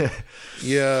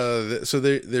 Yeah, so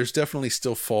there's definitely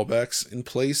still fallbacks in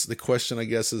place. The question, I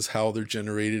guess, is how they're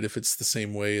generated, if it's the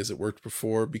same way as it worked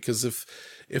before. Because if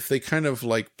they kind of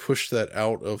like push that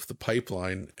out of the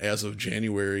pipeline as of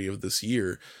January of this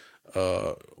year,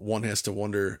 one has to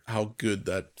wonder how good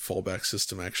that fallback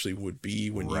system actually would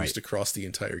be when used across the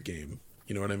entire game.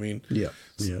 You know what I mean? Yeah,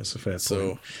 it's a fair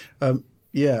point.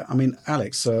 Yeah, I mean,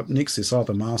 Alex, Nixis are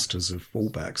the masters of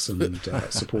fallbacks and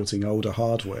supporting older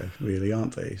hardware, really,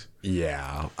 aren't they?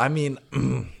 Yeah, I mean,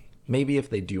 maybe if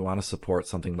they do want to support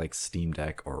something like Steam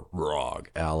Deck or ROG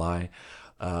Ally,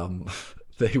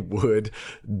 they would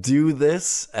do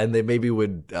this, and they maybe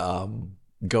would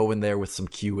go in there with some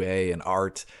QA and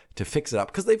art to fix it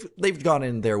up, because they've gone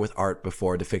in there with art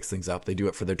before to fix things up. They do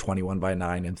it for their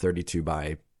 21:9 and 32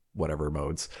 whatever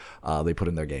modes they put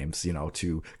in their games,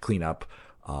 to clean up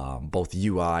both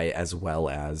UI as well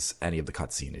as any of the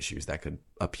cutscene issues that could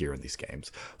appear in these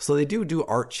games. So they do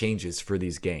art changes for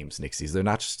these games, Nixies. They're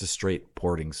not just a straight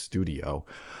porting studio.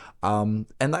 And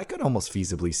I could almost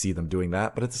feasibly see them doing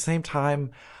that. But at the same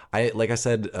time, like I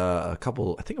said, I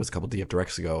think it was a couple DF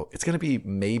Directs ago, it's going to be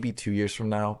maybe 2 years from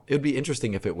now. It would be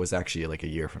interesting if it was actually like a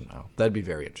year from now. That'd be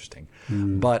very interesting.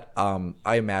 But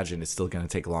I imagine it's still going to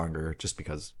take longer just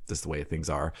because this is the way things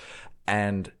are.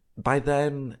 And by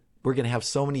then, we're going to have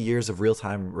so many years of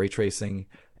real-time ray tracing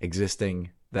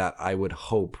existing that I would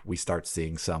hope we start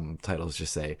seeing some titles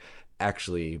just say,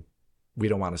 actually, we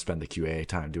don't want to spend the QA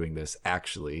time doing this.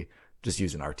 Actually, just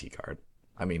use an RT card.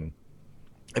 I mean,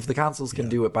 if the consoles can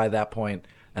do it by that point,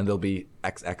 and they'll be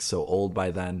XX so old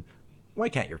by then, why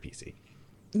can't your PC?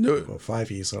 No, well,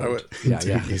 5 years old.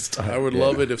 I would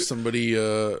love it if somebody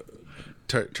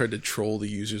tried to troll the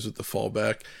users with the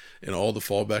fallback, and all the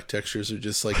fallback textures are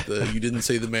just like you didn't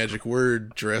say the magic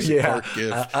word Jurassic Park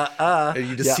gif, and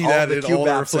you just see that in all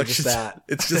the reflections.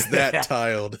 It's just that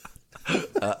tiled.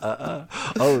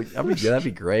 Oh, I mean, that'd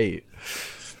be great.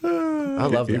 I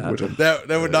love that.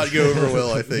 That would not go over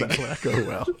well, I think. That would not go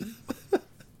well.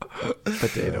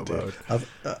 Potato mode.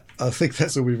 I think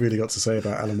that's all we've really got to say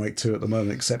about Alan Wake 2 at the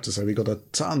moment, except to say we've got a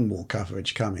ton more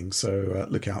coverage coming. So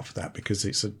look out for that, because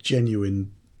it's a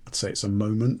genuine, I'd say it's a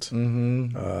moment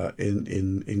in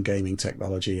gaming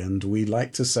technology, and we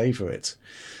like to savor it.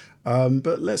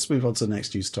 But let's move on to the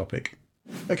next news topic.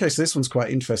 Okay, so this one's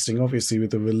quite interesting. Obviously,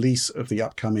 with the release of the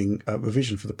upcoming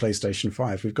revision for the PlayStation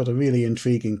 5, we've got a really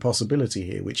intriguing possibility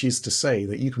here, which is to say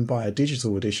that you can buy a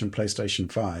digital edition PlayStation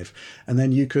 5 and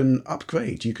then you can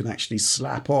upgrade. You can actually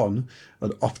slap on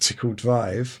an optical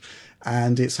drive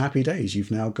and it's happy days. You've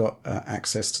now got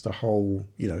access to the whole,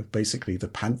 basically the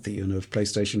pantheon of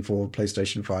PlayStation 4,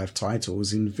 PlayStation 5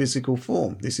 titles in physical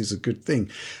form. This is a good thing.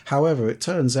 However, it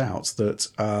turns out that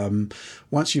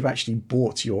once you've actually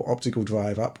bought your optical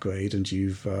drive upgrade and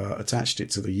you've attached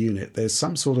it to the unit, there's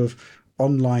some sort of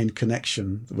online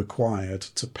connection required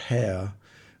to pair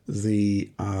the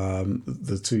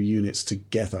two units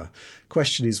together.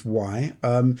 Question is why?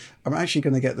 I'm actually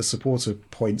going to get the supporter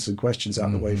points and questions out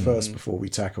of the way first before we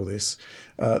tackle this.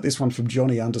 This one from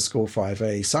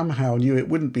Johnny_5A. Somehow knew it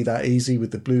wouldn't be that easy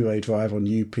with the Blu-ray drive on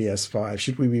new PS5.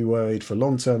 Should we be worried for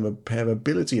long-term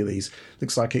repairability of these?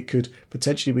 Looks like it could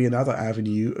potentially be another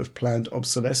avenue of planned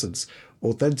obsolescence.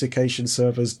 Authentication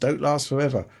servers don't last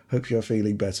forever. Hope you're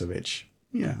feeling better, Rich.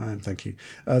 Yeah, I am, thank you.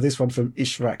 This one from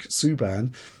Ishrak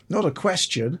Suban. Not a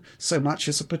question, so much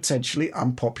as a potentially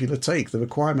unpopular take. The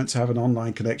requirement to have an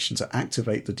online connection to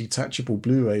activate the detachable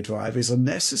Blu-ray drive is a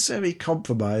necessary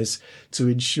compromise to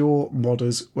ensure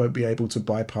modders won't be able to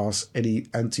bypass any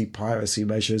anti-piracy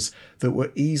measures that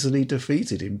were easily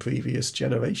defeated in previous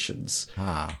generations.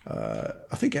 I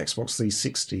think Xbox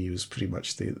 360 was pretty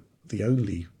much the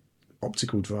only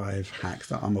optical drive hack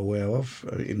that I'm aware of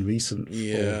in recent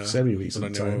or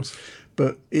semi-recent times.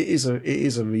 But it is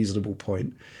a reasonable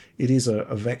point. It is a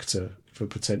vector for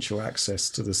potential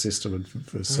access to the system and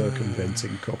for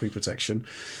circumventing copy protection.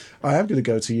 I am going to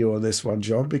go to you on this one,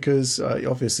 John, because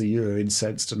obviously you were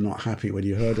incensed and not happy when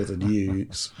you heard of the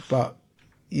news. But,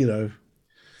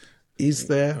 is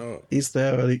there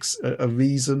a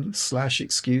reason /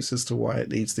 excuse as to why it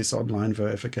needs this online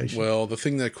verification? Well, the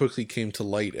thing that quickly came to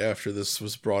light after this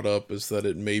was brought up is that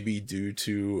it may be due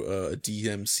to a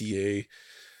DMCA,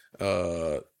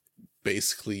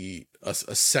 basically a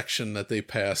section that they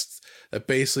passed that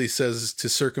basically says to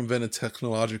circumvent a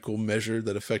technological measure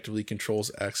that effectively controls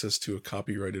access to a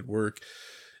copyrighted work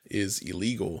is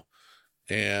illegal.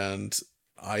 And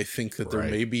I think that there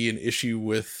may be an issue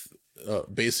with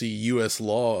basically U.S.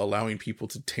 law allowing people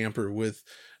to tamper with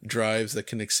drives that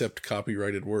can accept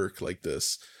copyrighted work like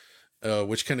this,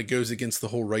 which kind of goes against the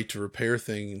whole right to repair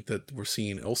thing that we're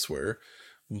seeing elsewhere.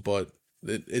 But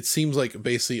it seems like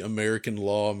basically American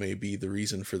law may be the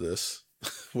reason for this,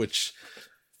 which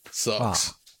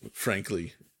sucks,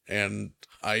 frankly. And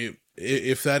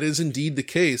if that is indeed the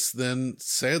case, then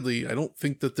sadly, I don't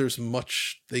think that there's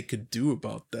much they could do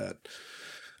about that.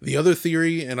 The other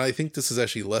theory, and I think this is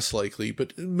actually less likely,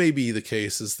 but it may be the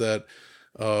case, is that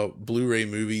Blu-ray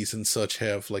movies and such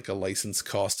have like a license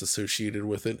cost associated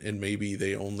with it, and maybe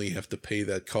they only have to pay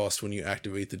that cost when you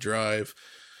activate the drive.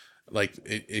 Like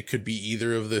it could be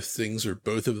either of those things or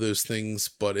both of those things,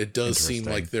 but it does seem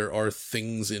like there are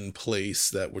things in place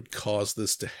that would cause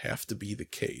this to have to be the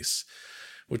case,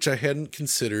 which I hadn't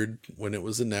considered when it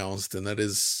was announced, and that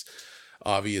is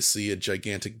obviously a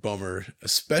gigantic bummer,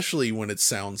 especially when it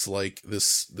sounds like the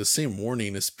same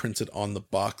warning is printed on the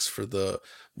box for the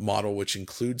model which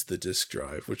includes the disk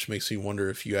drive, which makes me wonder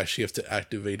if you actually have to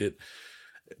activate it.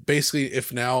 Basically,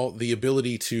 if now the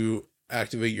ability to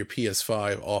activate your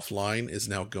PS5 offline is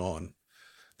now gone.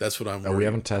 That's what I'm worried. We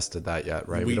haven't tested that yet,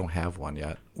 right? We don't have one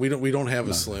yet. We don't have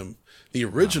a Slim. The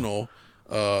original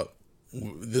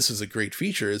this is a great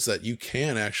feature, is that you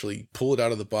can actually pull it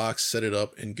out of the box, set it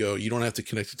up, and go. You don't have to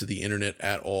connect it to the internet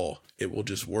at all. It will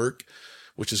just work,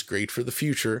 which is great for the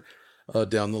future,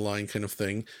 down the line kind of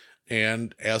thing.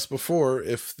 And as before,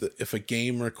 if a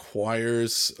game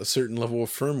requires a certain level of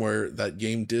firmware, that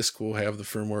game disc will have the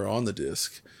firmware on the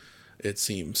disc, it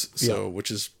seems. So,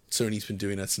 which is Sony's been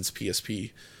doing that since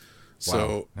PSP.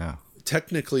 So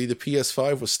technically, the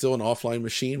PS5 was still an offline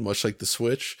machine, much like the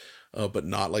Switch. But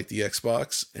not like the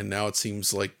Xbox, and now it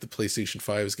seems like the PlayStation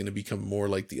 5 is going to become more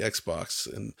like the Xbox,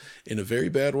 and in a very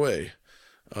bad way.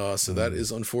 So that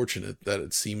is unfortunate that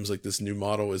it seems like this new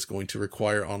model is going to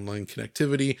require online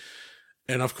connectivity.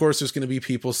 And of course, there's going to be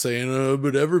people saying, "Oh,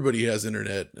 but everybody has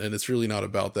internet," and it's really not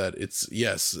about that.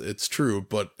 It's true,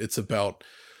 but it's about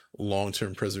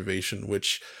long-term preservation,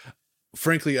 which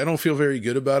frankly, I don't feel very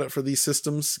good about it for these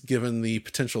systems, given the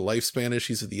potential lifespan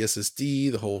issues of the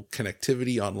SSD, the whole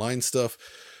connectivity, online stuff.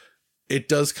 It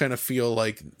does kind of feel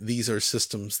like these are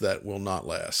systems that will not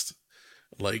last.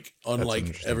 Like,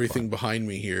 unlike everything behind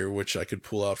me here, which I could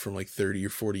pull out from like 30 or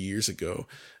 40 years ago,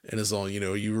 and as long,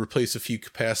 you replace a few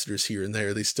capacitors here and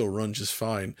there, they still run just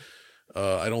fine.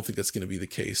 I don't think that's going to be the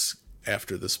case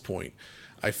after this point.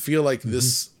 I feel like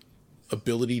this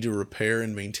ability to repair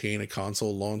and maintain a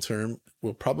console long term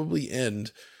will probably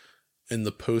end in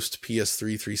the post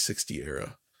PS3 360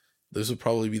 era. Those would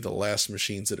probably be the last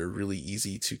machines that are really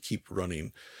easy to keep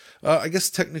running. I guess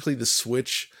technically the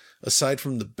Switch, aside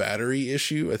from the battery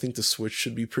issue, I think the Switch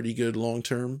should be pretty good long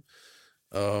term.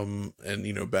 And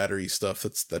you know, battery stuff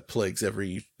that plagues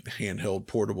every handheld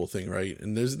portable thing, right?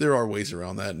 And there are ways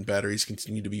around that, and batteries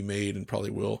continue to be made and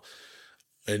probably will.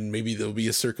 And maybe there'll be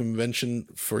a circumvention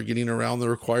for getting around the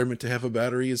requirement to have a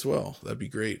battery as well. That'd be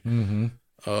great. Mm-hmm.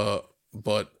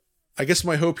 But I guess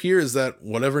my hope here is that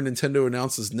whatever Nintendo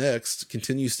announces next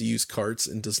continues to use carts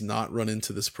and does not run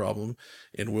into this problem,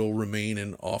 and will remain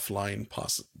an offline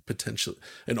potential,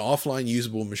 an offline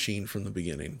usable machine from the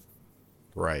beginning.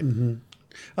 Right. Mm-hmm.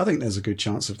 I think there's a good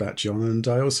chance of that, John. And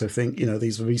I also think, you know,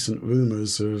 these recent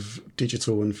rumors of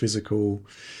digital and physical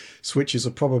switches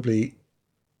are probably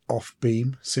off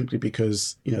beam, simply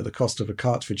because, you know, the cost of a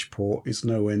cartridge port is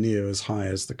nowhere near as high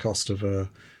as the cost of an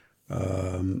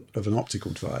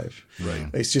optical drive. Right.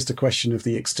 It's just a question of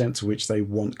the extent to which they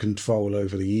want control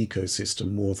over the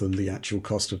ecosystem more than the actual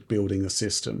cost of building a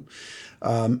system.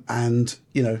 And,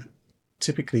 you know,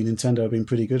 typically Nintendo have been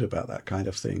pretty good about that kind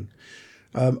of thing.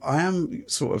 I am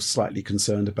sort of slightly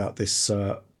concerned about this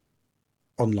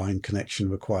online connection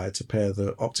required to pair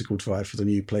the optical drive for the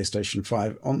new PlayStation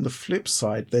 5. On the flip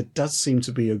side, there does seem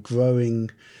to be a growing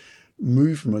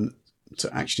movement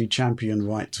to actually champion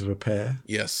right to repair.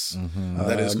 Yes,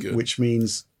 that is good. Which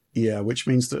means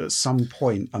that at some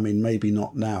point, I mean, maybe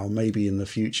not now, maybe in the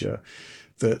future,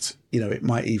 that, you know, it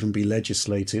might even be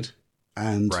legislated.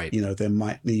 And, right. you know, there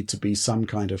might need to be some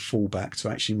kind of fallback to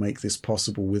actually make this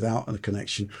possible without a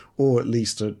connection, or at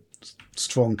least a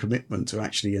strong commitment to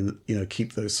actually, you know,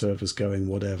 keep those servers going,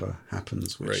 whatever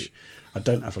happens, which right. I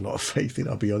don't have a lot of faith in,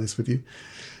 I'll be honest with you.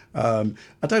 I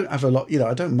don't have a lot, you know,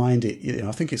 I don't mind it. You know,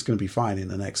 I think it's going to be fine in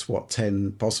the next,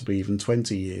 10, possibly even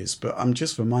 20 years. But I'm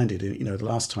just reminded, you know, the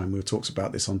last time we talked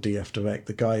about this on DF Direct,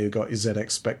 the guy who got his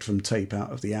ZX Spectrum tape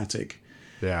out of the attic.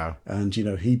 Yeah. And, you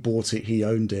know, he bought it, he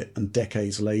owned it, and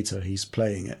decades later he's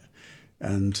playing it.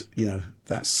 And, you know,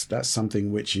 that's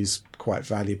something which is quite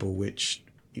valuable, which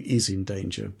is in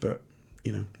danger. But,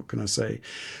 you know, what can I say?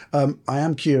 I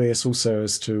am curious also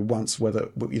as to once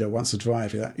a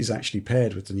drive is actually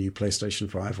paired with the new PlayStation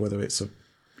 5, whether it's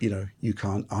you know, you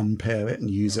can't unpair it and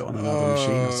use it on another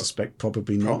machine. I suspect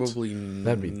probably not.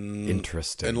 That'd be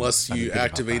interesting. Unless you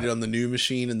activate it on the new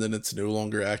machine and then it's no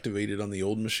longer activated on the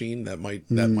old machine. That might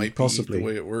possibly be the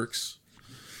way it works.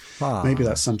 Huh. Maybe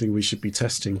that's something we should be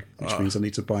testing, which means I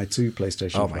need to buy 2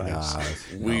 PlayStation 5s. Oh my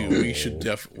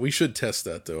god. We should test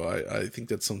that though. I think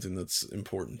that's something that's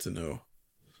important to know.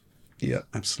 Yeah,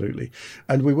 absolutely.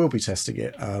 And we will be testing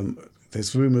it.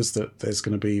 There's rumours that there's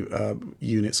going to be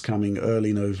units coming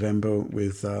early November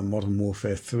with Modern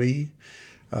Warfare 3.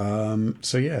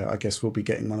 So yeah, I guess we'll be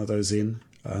getting one of those in.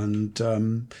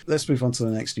 And let's move on to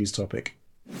the next news topic.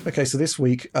 Okay, so this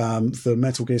week the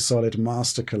Metal Gear Solid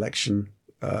Master Collection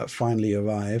finally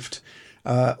arrived.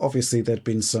 Obviously, there'd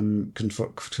been some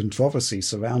controversy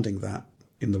surrounding that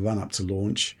in the run-up to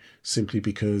launch, simply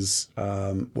because,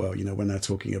 well, you know, when they're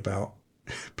talking about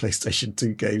PlayStation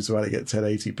 2 games running at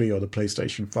 1080p on a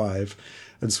PlayStation 5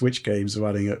 and Switch games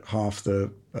running at half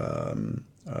the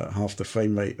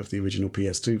frame rate of the original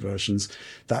PS2 versions,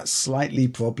 that's slightly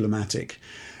problematic.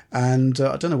 And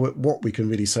I don't know what we can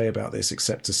really say about this,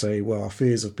 except to say, well, our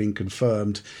fears have been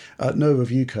confirmed. No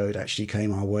review code actually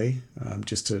came our way,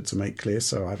 just to make clear.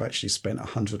 So I've actually spent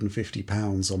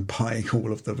 £150 on buying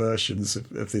all of the versions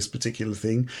of this particular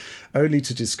thing, only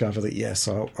to discover that, yes,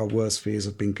 our worst fears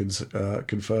have been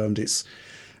confirmed. It's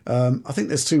I think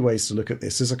there's 2 ways to look at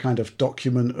this. There's a kind of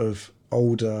document of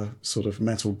older sort of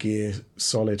Metal Gear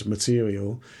Solid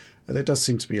material. There does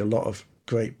seem to be a lot of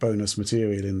great bonus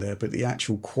material in there, but the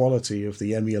actual quality of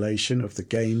the emulation of the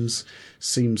games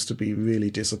seems to be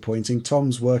really disappointing.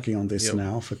 Tom's working on this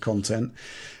now for content,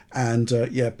 and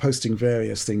posting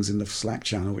various things in the Slack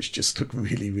channel which just look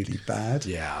really, really bad.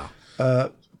 Yeah.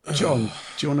 John,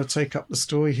 do you want to take up the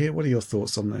story here? What are your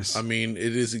thoughts on this? I mean,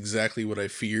 it is exactly what I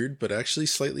feared, but actually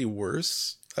slightly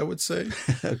worse, I would say.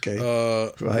 Okay.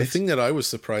 Right. The thing that I was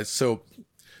surprised, so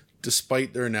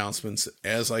despite their announcements,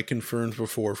 as I confirmed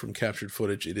before from captured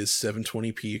footage, it is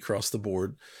 720p across the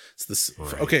board. It's this.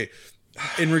 Right. Okay,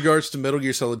 in regards to Metal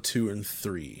Gear Solid 2 and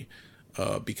 3,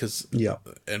 because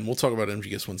and we'll talk about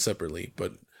MGS 1 separately,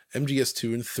 but MGS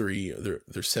 2 and 3, they're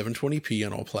 720p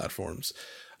on all platforms.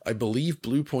 I believe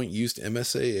Bluepoint used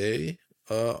MSAA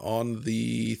on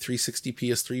the 360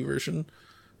 PS3 version.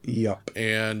 Yup.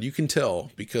 And you can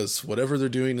tell because whatever they're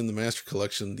doing in the Master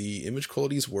Collection, the image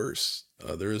quality is worse.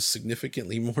 There is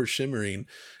significantly more shimmering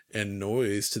and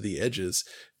noise to the edges.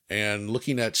 And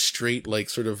looking at straight, like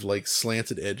sort of like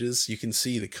slanted edges, you can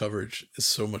see the coverage is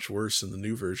so much worse in the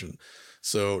new version.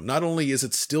 So not only is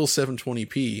it still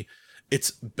 720p,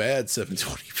 it's bad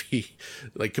 720p,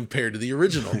 like compared to the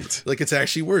original. Right. Like it's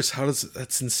actually worse.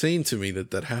 That's insane to me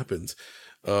that happens.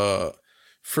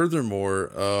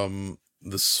 Furthermore,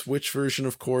 the Switch version,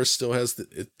 of course, still has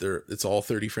it's all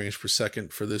 30 frames per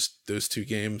second for those two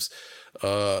games.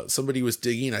 Somebody was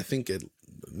digging, I think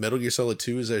Metal Gear Solid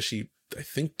 2 is actually, I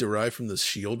think, derived from the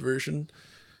Shield version,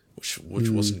 which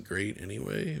wasn't great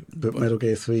anyway. But Metal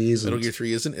Gear 3 isn't. Metal Gear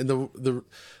 3 isn't. And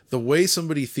the way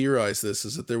somebody theorized this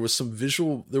is that there was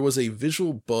a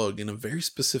visual bug in a very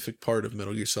specific part of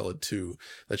Metal Gear Solid 2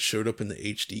 that showed up in the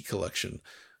HD collection.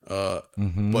 But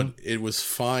it was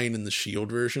fine in the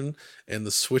Shield version, and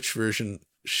the Switch version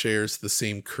shares the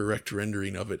same correct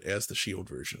rendering of it as the Shield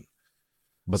version.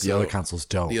 But the other consoles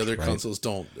don't. The other consoles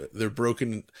don't. They're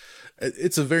broken.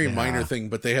 It's a very minor thing,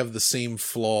 but they have the same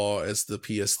flaw as the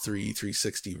PS3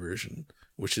 360 version,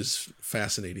 which is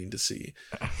fascinating to see.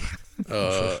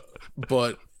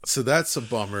 But so that's a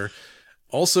bummer.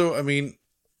 Also, I mean,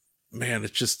 man,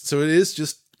 it is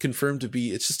just confirmed to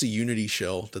be, it's just a Unity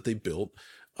shell that they built.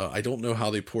 I don't know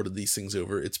how they ported these things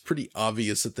over. It's pretty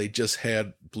obvious that they just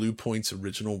had Blue Point's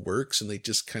original works and they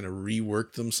just kind of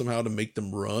reworked them somehow to make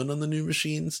them run on the new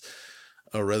machines,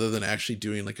 rather than actually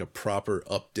doing like a proper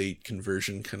update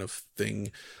conversion kind of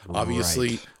thing.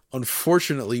 Obviously,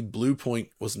 unfortunately, Blue Point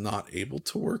was not able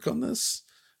to work on this.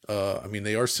 I mean,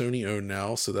 they are Sony owned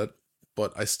now,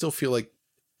 but I still feel like,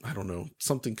 I don't know,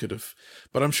 something could have,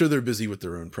 but I'm sure they're busy with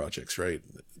their own projects, right?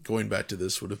 Going back to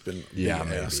this would have been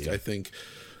asked, I think.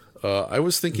 I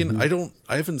was thinking,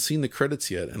 I haven't seen the credits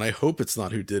yet, and I hope it's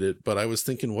not who did it, but I was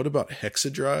thinking, what about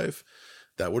Hexadrive?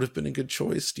 That would have been a good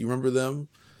choice. Do you remember them?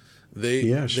 They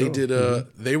did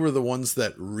they were the ones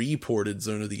that reported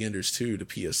Zone of the Enders 2 to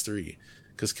PS3,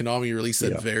 because Konami released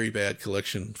that very bad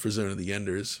collection for Zone of the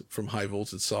Enders from High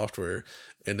Voltage Software,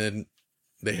 and then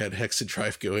they had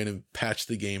Hexadrive go in and patch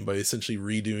the game by essentially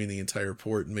redoing the entire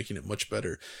port and making it much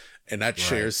better. And that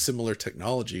shares similar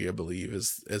technology, I believe,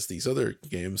 as these other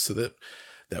games. So that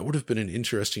would have been an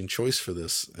interesting choice for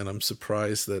this. And I'm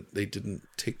surprised that they didn't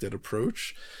take that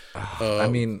approach. I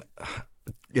mean,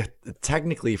 yeah,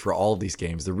 technically for all of these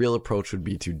games, the real approach would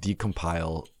be to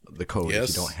decompile the code if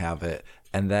you don't have it,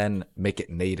 and then make it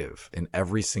native in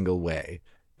every single way.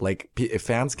 Like, if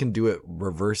fans can do it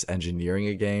reverse engineering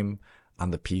a game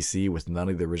on the PC with none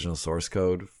of the original source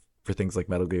code for things like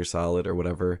Metal Gear Solid or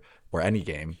whatever, or any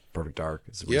game, Perfect Dark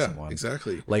is a recent one.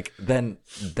 Exactly. Like, then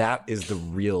that is the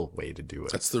real way to do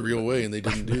it. That's the real way, and they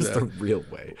didn't do that. That's the real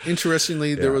way.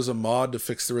 Interestingly, there was a mod to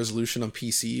fix the resolution on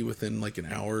PC within like an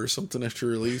hour or something after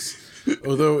release.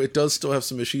 Although it does still have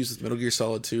some issues with Metal Gear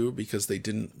Solid 2 because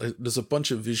there's a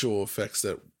bunch of visual effects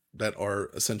that are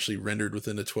essentially rendered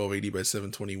within a 1280 by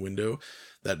 720 window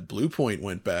that Blue Point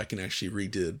went back and actually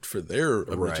redid for their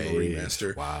original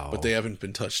remaster. Wow. But they haven't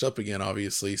been touched up again,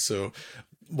 obviously. So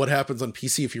what happens on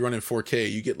PC, if you run in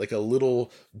 4K, you get like a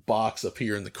little box up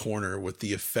here in the corner with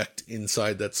the effect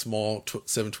inside that small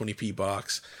 720p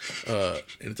box. And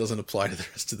it doesn't apply to the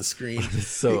rest of the screen. It's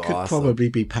so it could awesome. probably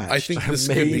be patched. I think this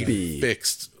could be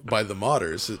fixed by the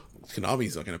modders.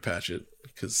 Konami's not going to patch it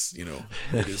because,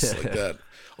 it is like that.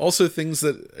 Also, things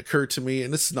that occurred to me,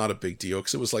 and this is not a big deal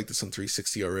because it was like this on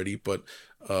 360 already, but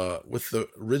with the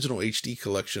original HD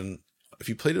collection, if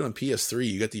you played it on PS3,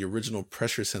 you got the original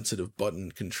pressure-sensitive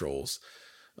button controls,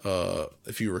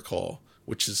 if you recall,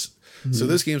 which is... So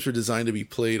those games were designed to be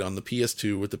played on the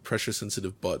PS2 with the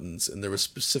pressure-sensitive buttons, and there were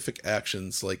specific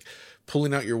actions like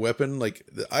pulling out your weapon. Like,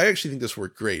 I actually think this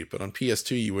worked great, but on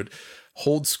PS2, you would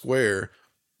hold square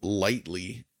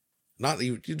lightly.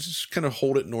 You just kind of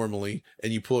hold it normally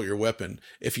and you pull out your weapon.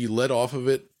 If you let off of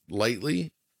it lightly,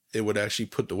 it would actually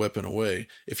put the weapon away.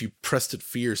 If you pressed it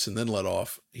fierce and then let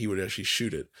off, he would actually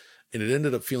shoot it. And it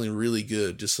ended up feeling really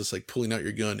good, just as like pulling out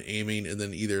your gun, aiming, and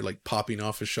then either like popping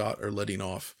off a shot or letting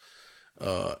off.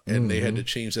 And they had to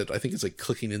change that. I think it's like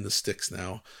clicking in the sticks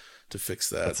now to fix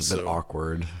that. That's a bit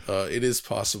awkward. It is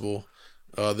possible.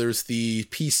 There's the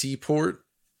PC port,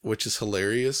 which is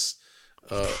hilarious.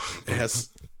 It has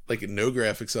like no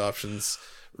graphics options,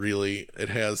 really. It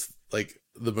has like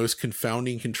the most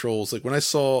confounding controls. Like when I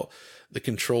saw the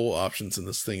control options in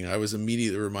this thing, I was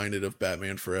immediately reminded of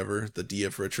Batman Forever, the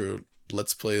DF Retro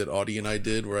Let's Play that Audie and I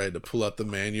did, where I had to pull out the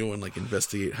manual and like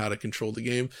investigate how to control the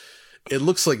game. It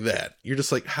looks like that. You're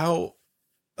just like, how?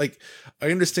 Like,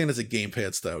 I understand it's a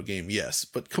gamepad style game, yes,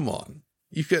 but come on.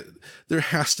 You get there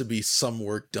has to be some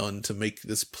work done to make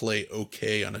this play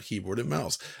okay on a keyboard and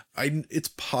mouse. It's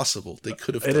possible they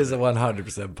could have. It is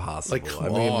 100% possible. Like, come I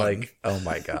mean, on. like, oh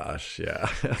my gosh, yeah.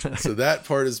 So that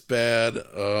part is bad.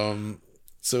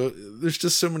 So there's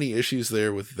just so many issues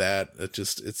there with that. It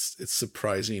just it's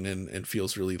surprising and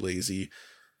feels really lazy.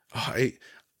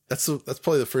 That's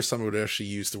probably the first time I would actually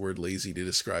use the word lazy to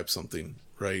describe something,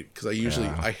 right? Because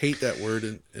I hate that word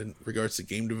in regards to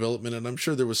game development, and I'm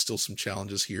sure there was still some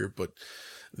challenges here, but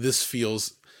this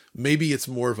feels, maybe it's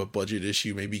more of a budget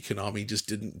issue. Maybe Konami just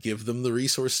didn't give them the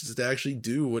resources to actually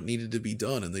do what needed to be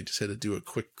done, and they just had to do a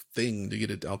quick thing to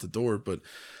get it out the door, but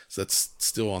so that's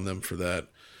still on them for that.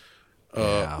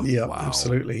 Yeah, wow.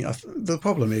 Absolutely. The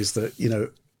problem is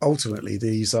that, ultimately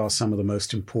these are some of the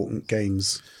most important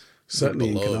games, certainly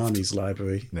in Konami's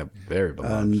library. Yeah, very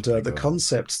beloved. And the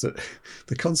concept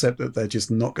that they're just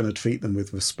not going to treat them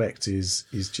with respect is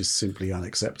just simply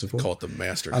unacceptable. Call it the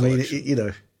master I collection.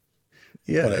 mean,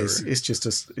 it's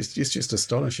just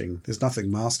astonishing. There's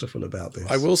nothing masterful about this.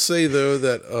 I will say though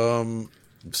that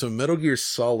so Metal Gear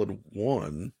Solid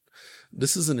 1,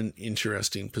 this is in an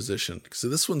interesting position. So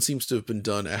this one seems to have been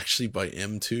done actually by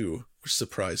M2, which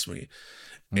surprised me.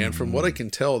 And from what I can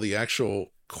tell, the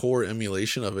actual core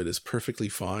emulation of it is perfectly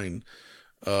fine.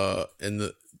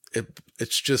 And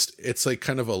it's like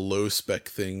kind of a low spec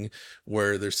thing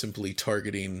where they're simply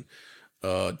targeting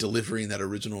delivering that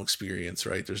original experience,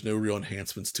 right? There's no real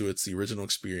enhancements to it. It's the original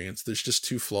experience. There's just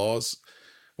two flaws.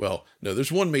 Well, no,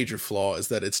 there's one major flaw, is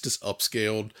that it's just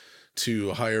upscaled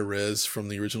to a higher res from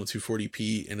the original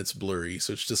 240p, and it's blurry.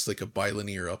 So it's just like a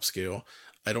bilinear upscale.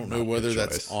 I don't know whether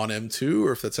that's on M2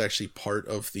 or if that's actually part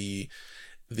of the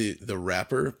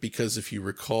wrapper, because if you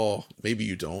recall, maybe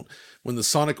you don't, when the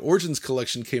Sonic Origins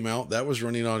collection came out, that was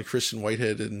running on Christian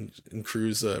Whitehead and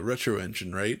Crew's retro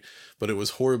engine, right? But it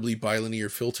was horribly bilinear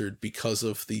filtered because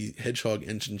of the Hedgehog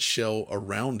engine shell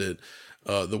around it.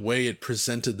 The way it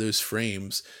presented those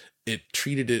frames, it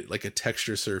treated it like a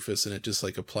texture surface, and it just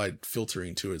like applied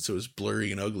filtering to it. So it was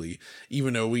blurry and ugly,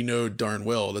 even though we know darn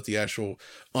well that the actual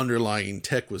underlying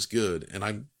tech was good. And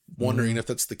I'm wondering if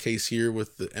that's the case here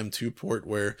with the M2 port,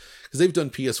 where, because they've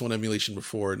done PS1 emulation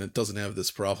before and it doesn't have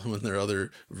this problem in their other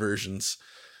versions.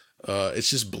 It's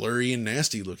just blurry and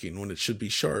nasty looking when it should be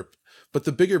sharp. But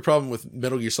the bigger problem with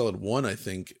Metal Gear Solid 1, I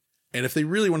think, and if they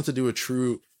really wanted to do a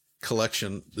true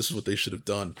collection, this is what they should have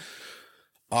done.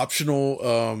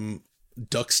 Optional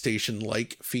Duck Station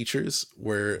like features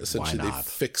where essentially they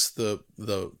fix the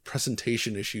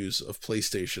presentation issues of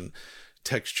PlayStation.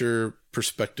 Texture,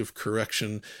 perspective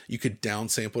correction. You could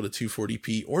downsample to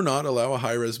 240p or not, allow a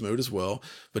high res mode as well,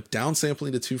 but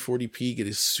downsampling to 240p, get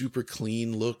a super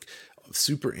clean look,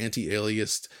 super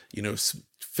anti-aliased,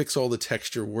 fix all the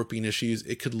texture warping issues.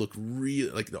 It could look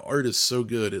real, like the art is so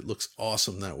good. It looks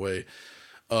awesome that way.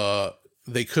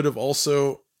 They could have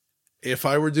also, if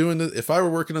I were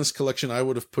working on this collection, I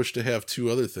would have pushed to have two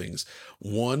other things.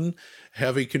 One,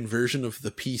 have a conversion of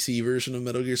the PC version of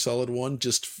Metal Gear Solid 1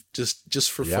 just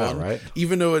for fun. Right.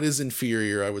 Even though it is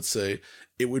inferior, I would say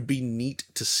it would be neat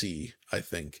to see, I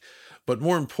think. But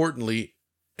more importantly,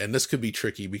 and this could be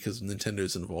tricky because of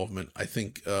Nintendo's involvement, I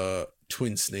think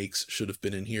Twin Snakes should have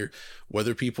been in here.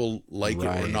 Whether people like it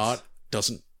or not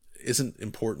isn't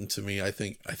important to me. I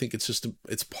think it's just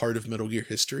it's part of Metal Gear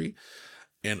history.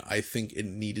 And I think it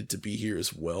needed to be here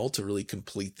as well to really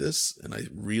complete this. And I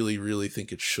really, really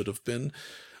think it should have been.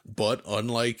 But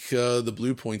unlike the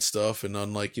Blue Point stuff and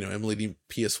unlike, emulating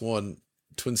PS1,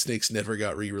 Twin Snakes never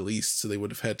got re-released. So they would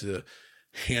have had to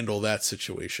handle that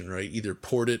situation, right? Either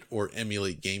port it or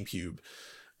emulate GameCube.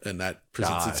 And that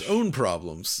presents its own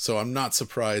problems. So I'm not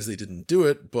surprised they didn't do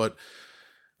it. But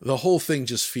the whole thing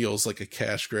just feels like a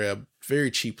cash grab,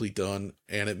 very cheaply done.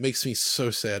 And it makes me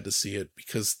so sad to see it,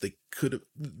 because they could have,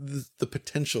 the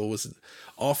potential was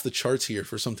off the charts here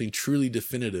for something truly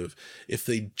definitive if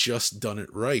they just done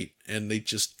it right. And they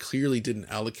just clearly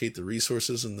didn't allocate the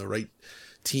resources and the right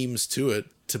teams to it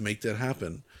to make that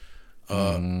happen.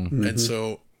 And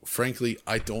so frankly,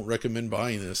 I don't recommend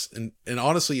buying this. And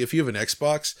honestly, if you have an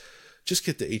Xbox, just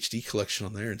get the HD collection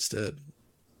on there instead.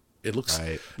 It looks,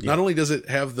 not only does it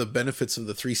have the benefits of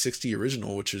the 360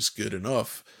 original, which is good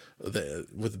enough,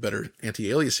 with better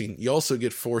anti-aliasing, you also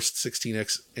get forced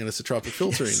 16x anisotropic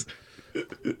filtering.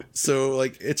 So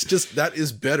like, it's just, that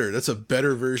is better. That's a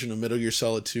better version of Metal Gear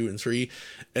Solid 2 and 3.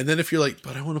 And then if you're like,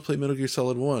 but I want to play Metal Gear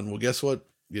Solid 1, well, guess what?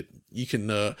 You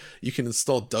can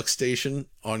install Duck Station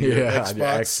on your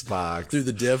Xbox through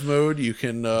the dev mode. You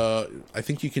can, I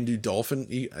think you can do Dolphin.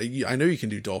 I know you can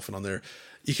do Dolphin on there.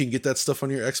 You can get that stuff on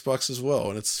your Xbox as well,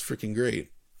 and it's freaking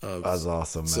great. That's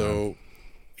awesome, man. So,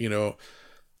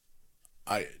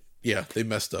 Yeah, they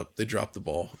messed up. They dropped the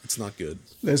ball. It's not good.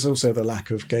 There's also the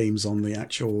lack of games on the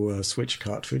actual Switch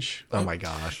cartridge. Oh my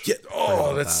gosh. Yeah.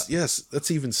 Oh,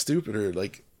 that's even stupider.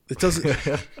 Like it doesn't.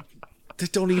 They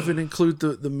don't even include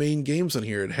the main games on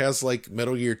here. It has like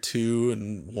Metal Gear 2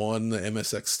 and 1, the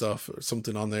MSX stuff or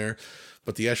something on there.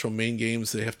 But the actual main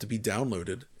games, they have to be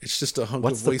downloaded. It's just a hunk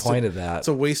What's of the waste. point of that? It's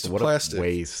a waste of plastic.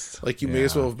 Waste. Like you may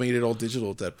as well have made it all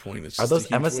digital at that point. It's Are just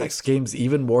those a huge MSX waste. games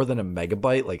even more than a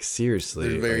megabyte? Like seriously.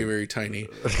 They're very, very tiny.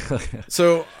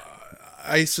 So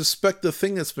I suspect the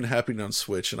thing that's been happening on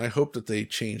Switch, and I hope that they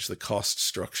change the cost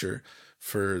structure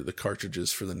for the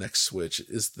cartridges for the next Switch,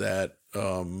 is that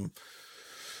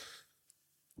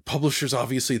publishers,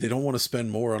 obviously, they don't want to spend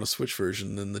more on a Switch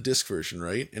version than the disc version,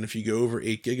 right? And if you go over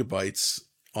 8 gigabytes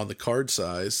on the card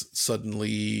size,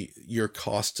 suddenly your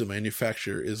cost to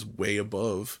manufacture is way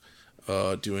above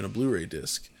doing a Blu-ray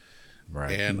disc.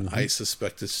 Right. And I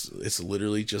suspect it's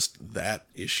literally just that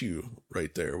issue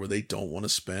right there, where they don't want to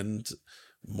spend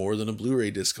more than a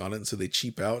Blu-ray disc on it, and so they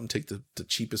cheap out and take the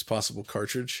cheapest possible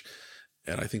cartridge.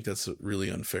 And I think that's really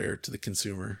unfair to the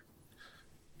consumer.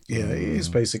 Yeah, it is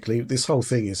basically, this whole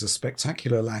thing is a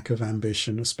spectacular lack of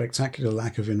ambition, a spectacular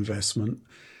lack of investment,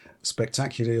 a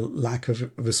spectacular lack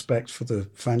of respect for the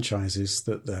franchises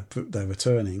that they're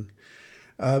returning.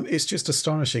 It's just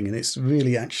astonishing, and it's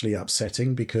really actually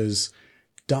upsetting because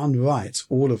done right,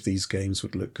 all of these games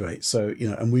would look great. So,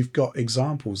 and we've got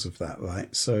examples of that,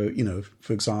 right? So,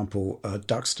 for example,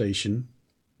 DuckStation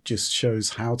just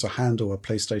shows how to handle a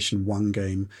PlayStation 1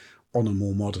 game on a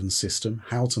more modern system,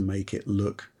 how to make it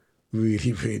look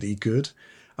really, really good.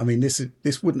 I mean, this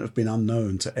wouldn't have been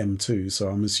unknown to M2, so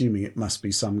I'm assuming it must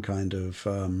be some kind of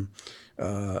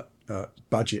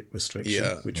budget restriction.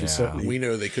 Yeah, which is certainly, we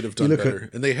know they could have done better,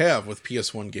 and they have with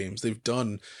PS1 games. They've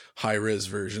done high-res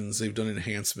versions, they've done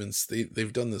enhancements,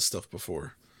 they've done this stuff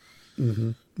before.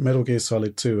 Mm-hmm. Metal Gear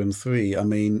Solid 2 and 3. I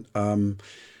mean, the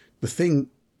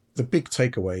big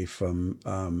takeaway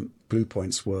from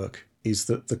Bluepoint's work is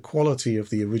that the quality of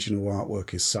the original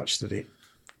artwork is such that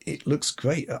it looks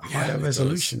great at higher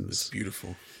resolutions. It's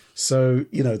beautiful. So,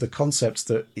 the concept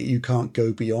that you can't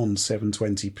go beyond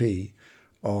 720p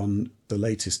on the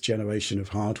latest generation of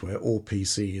hardware or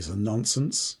PC is a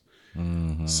nonsense.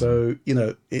 Mm-hmm. So,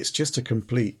 it's just a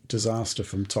complete disaster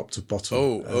from top to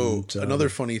bottom. Another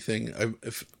funny thing.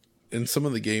 In some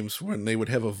of the games, when they would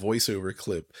have a voiceover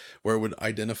clip where it would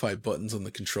identify buttons on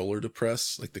the controller to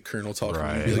press, like the kernel talking,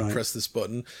 would be like, press this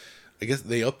button. I guess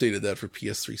they updated that for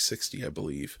PS360, I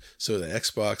believe. So the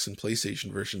Xbox and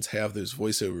PlayStation versions have those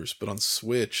voiceovers, but on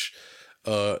Switch,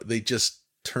 they just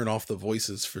turn off the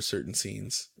voices for certain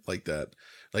scenes like that.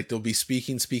 Like they'll be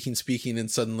speaking, and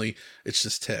suddenly it's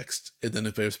just text, and then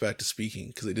it goes back to speaking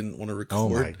because they didn't want to record. Oh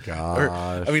my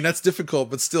gosh! I mean, that's difficult,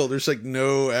 but still, there's like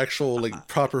no actual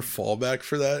proper fallback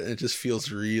for that, and it just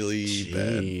feels really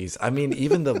bad. I mean,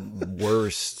 even the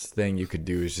worst thing you could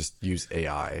do is just use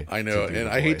AI. I know, and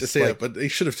I hate to say it, but they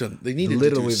should have done. They needed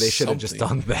literally. To do they should have just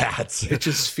done that. It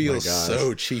just feels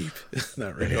so cheap in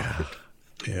that regard.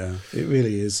 Yeah, it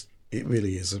really is. It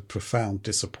really is a profound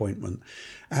disappointment.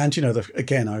 And,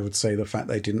 again, I would say the fact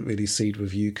they didn't really seed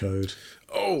review code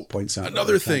points out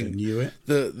another thing. Knew it.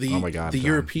 The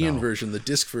European version, the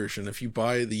disc version, if you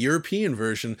buy the European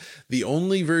version, the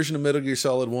only version of Metal Gear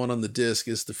Solid 1 on the disc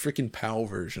is the freaking PAL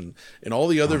version. And all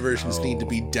the other versions need to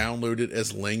be downloaded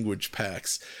as language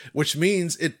packs, which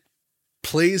means it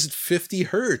plays at 50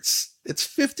 hertz. It's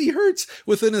 50 hertz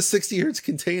within a 60 hertz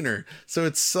container. So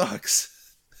it sucks.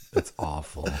 That's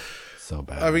awful. So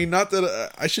bad. I mean, not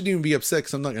that I shouldn't even be upset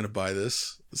because I'm not going to buy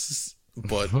this.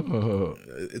 But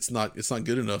it's not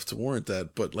good enough to warrant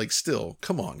that. But like, still,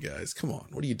 come on, guys, come on.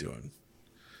 What are you doing?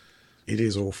 It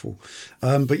is awful.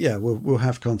 But yeah, we'll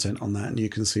have content on that, and you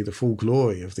can see the full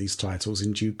glory of these titles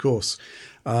in due course.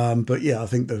 But yeah, I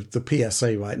think the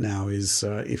PSA right now is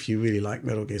if you really like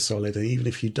Metal Gear Solid, and even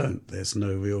if you don't, there's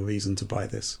no real reason to buy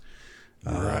this.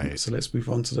 Right. So let's move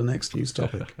on to the next news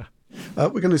topic. We're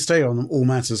going to stay on all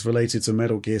matters related to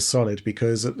Metal Gear Solid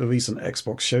because at the recent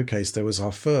Xbox showcase there was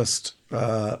our first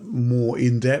more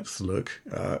in-depth look,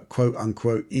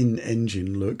 quote-unquote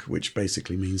in-engine look, which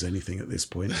basically means anything at this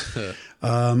point,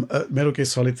 at Metal Gear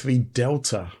Solid 3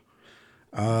 Delta.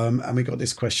 And we got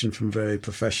this question from very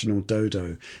professional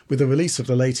Dodo. With the release of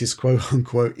the latest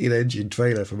quote-unquote in-engine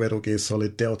trailer for Metal Gear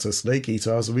Solid Delta Snake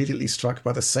Eater, I was immediately struck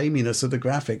by the sameness of the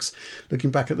graphics.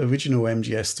 Looking back at the original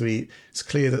MGS 3, it's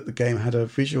clear that the game had a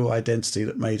visual identity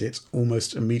that made it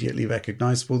almost immediately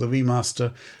recognisable. The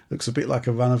remaster looks a bit like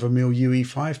a run-of-the-mill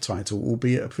UE5 title,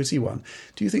 albeit a pretty one.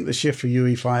 Do you think the shift for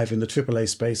UE5 in the AAA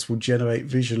space will generate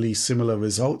visually similar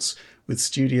results? with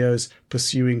studios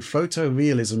pursuing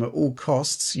photorealism at all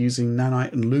costs using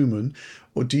nanite and lumen,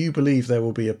 or do you believe there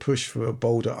will be a push for a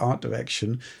bolder art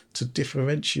direction to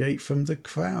differentiate from the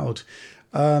crowd?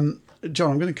 John,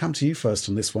 I'm going to come to you first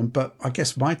on this one, but I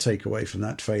guess my takeaway from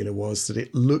that trailer was that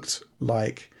it looked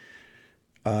like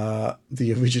the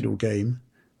original game,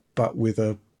 but with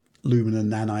a lumen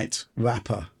and nanite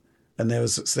wrapper. And there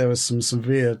was some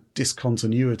severe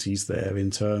discontinuities there in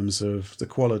terms of the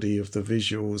quality of the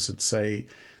visuals and, say,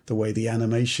 the way the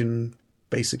animation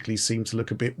basically seemed to look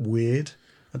a bit weird.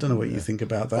 I don't know what you think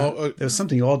about that. Well, there was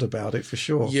something odd about it, for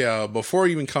sure. Yeah, before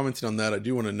even commenting on that, I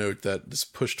do want to note that this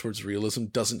push towards realism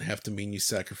doesn't have to mean you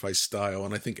sacrifice style.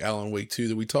 And I think Alan Wake 2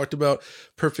 that we talked about,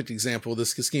 perfect example.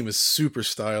 This game is super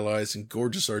stylized and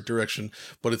gorgeous art direction,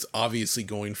 but it's obviously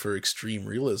going for extreme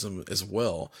realism as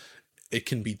well. It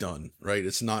can be done, right?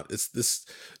 It's this,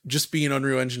 just being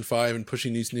Unreal Engine 5 and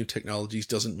pushing these new technologies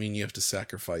doesn't mean you have to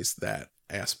sacrifice that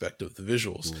aspect of the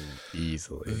visuals.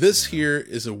 Easily. This here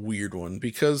is a weird one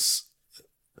because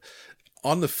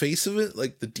on the face of it,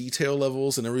 like the detail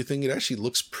levels and everything, it actually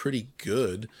looks pretty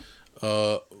good.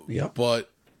 But,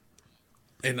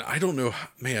 and I don't know,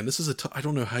 man, this is I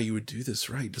don't know how you would do this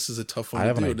right. This is a tough one I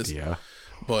have to do. an idea.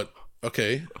 But,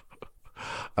 okay.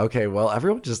 Okay, well,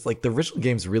 everyone just, like, the original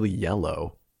game's really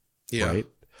yellow, right?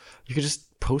 You could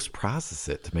just post-process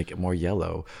it to make it more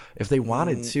yellow. If they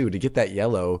wanted to get that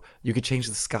yellow, you could change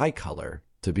the sky color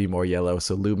to be more yellow,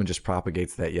 so Lumen just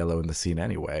propagates that yellow in the scene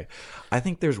anyway. I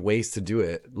think there's ways to do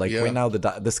it. Like, right now,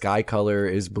 the sky color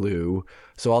is blue,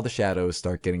 so all the shadows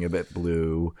start getting a bit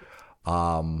blue.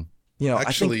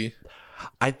 Actually...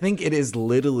 I think it is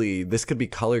literally, this could be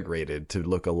color graded to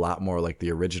look a lot more like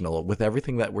the original with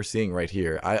everything that we're seeing right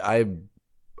here. I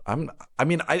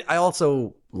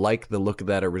also like the look of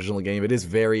that original game. It is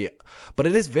very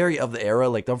of the era.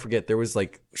 Like, don't forget, there was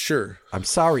like, sure. I'm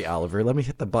sorry, Oliver. Let me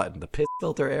hit the button. The piss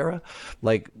filter era.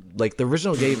 Like the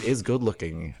original game is good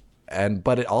looking,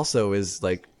 but it also is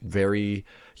like very,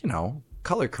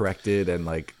 color corrected and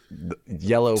like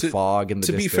yellow fog in the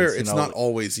distance. To be fair, it's not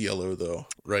always yellow though,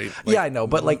 right? Like, yeah, I know,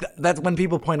 but like that's when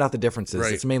people point out the differences.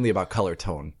 Right. It's mainly about color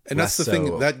tone. And that's the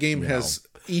thing. That game has,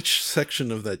 each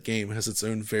section of that game has its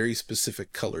own very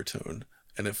specific color tone.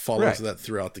 And it follows that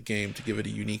throughout the game to give it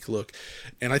a unique look.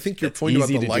 And I think your point about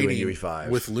the lighting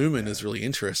with Lumen is really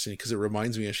interesting because it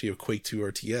reminds me actually of Quake 2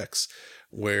 RTX,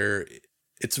 where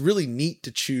it's really neat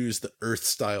to choose the Earth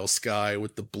style sky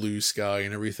with the blue sky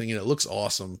and everything, and it looks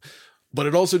awesome. But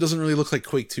it also doesn't really look like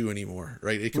Quake 2 anymore,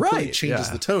 right? It completely changes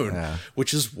the tone,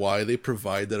 which is why they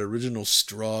provide that original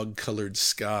Strog colored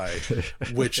sky,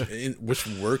 which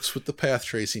works with the path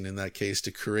tracing in that case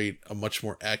to create a much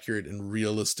more accurate and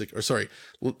realistic,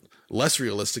 less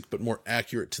realistic, but more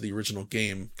accurate to the original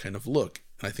game kind of look.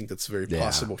 And I think that's very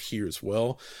possible here as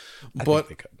well. But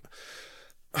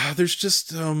there's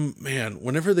just,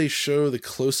 whenever they show the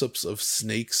close-ups of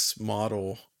Snake's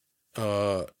model,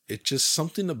 it just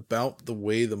something about the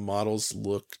way the models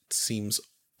look seems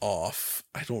off.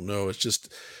 I don't know. It's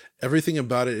just everything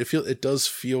about it. It does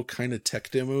feel kind of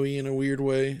tech demo-y in a weird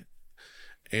way.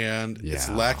 And it's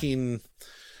lacking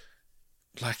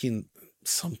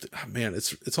something. Man,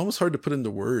 it's almost hard to put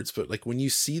into words, but like when you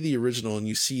see the original and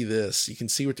you see this, you can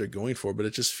see what they're going for, but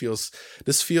it just feels,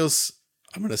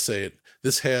 I'm going to say it,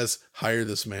 this has hire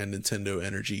this man Nintendo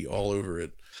energy all over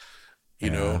it. You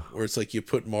know, where it's like you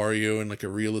put Mario in like a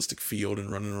realistic field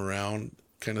and running around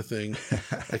kind of thing.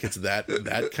 Like it's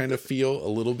that kind of feel, a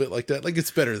little bit like that. Like it's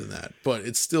better than that, but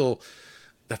it's still,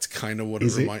 that's kind of what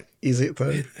it reminds. Is it though?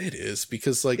 It is,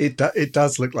 because like it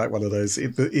does look like one of those.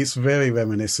 It's very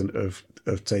reminiscent of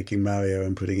taking Mario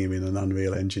and putting him in an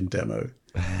Unreal Engine demo.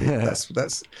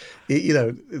 That's you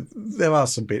know, there are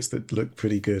some bits that look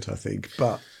pretty good, I think,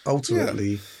 but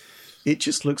ultimately it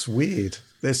just looks weird.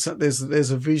 There's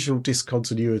a visual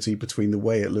discontinuity between the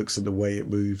way it looks and the way it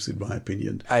moves, in my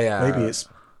opinion.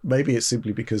 Maybe it's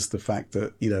simply because the fact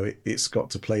that, you know, it's got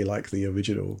to play like the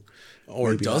original,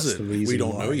 or does it? We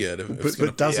don't know yet.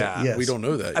 But does it? Yes. We don't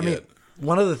know that yet. I mean,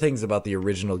 one of the things about the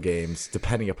original games,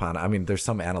 depending upon, I mean, there's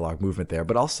some analog movement there,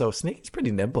 but also Snake is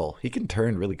pretty nimble. He can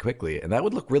turn really quickly, and that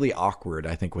would look really awkward,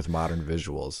 I think, with modern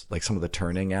visuals, like some of the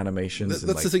turning animations.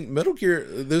 That's the thing.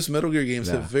 Those Metal Gear games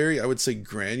have very, I would say,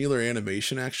 granular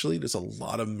animation, actually. There's a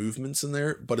lot of movements in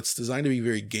there, but it's designed to be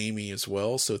very gamey as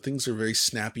well, so things are very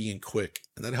snappy and quick,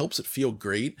 and that helps it feel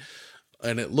great,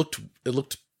 and it looked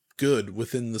good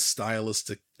within the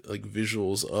stylistic like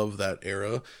visuals of that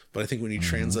era, but I think when you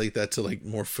translate that to like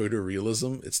more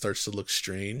photorealism, it starts to look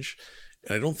strange.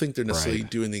 And I don't think they're necessarily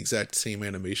doing the exact same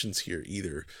animations here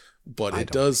either, but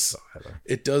it does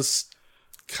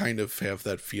kind of have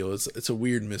that feel. It's a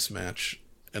weird mismatch.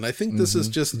 And I think this is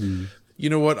just, you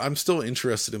know what? I'm still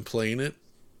interested in playing it,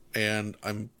 and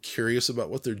I'm curious about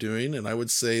what they're doing. And I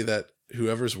would say that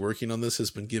whoever's working on this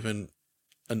has been given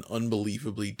an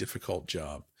unbelievably difficult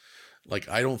job. Like,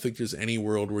 I don't think there's any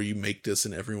world where you make this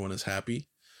and everyone is happy.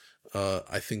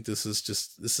 I think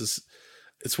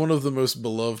it's one of the most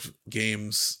beloved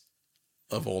games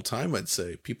of all time, I'd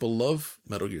say. People love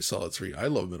Metal Gear Solid 3. I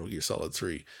love Metal Gear Solid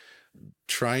 3.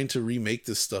 Trying to remake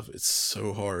this stuff, it's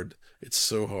so hard. It's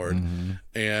so hard.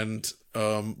 And,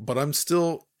 but I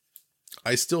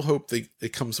still hope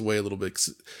it comes away a little bit.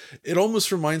 It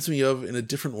almost reminds me of, in a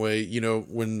different way, you know,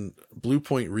 when Blue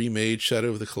Point remade Shadow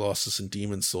of the Colossus and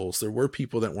Demon Souls, there were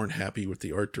people that weren't happy with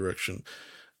the art direction.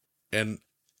 And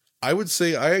I would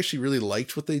say I actually really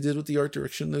liked what they did with the art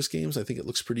direction in those games. I think it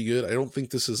looks pretty good. I don't think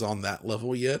this is on that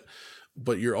level yet,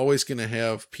 but you're always going to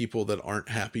have people that aren't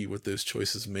happy with those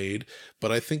choices made.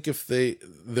 But I think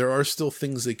there are still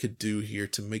things they could do here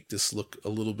to make this look a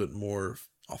little bit more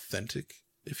authentic,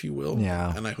 if you will.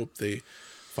 Yeah. And I hope they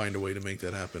find a way to make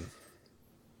that happen.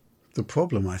 The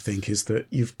problem, I think, is that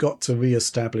you've got to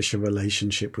reestablish a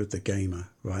relationship with the gamer,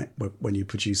 right? When you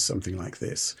produce something like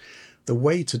this. The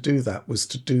way to do that was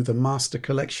to do the Master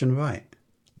Collection right.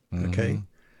 Okay.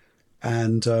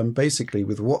 And basically,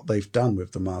 with what they've done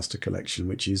with the Master Collection,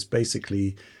 which is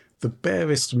basically the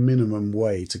barest minimum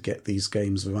way to get these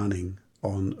games running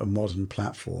on a modern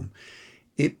platform,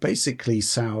 it basically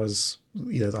sours,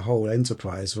 you know, the whole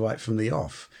enterprise right from the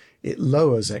off. It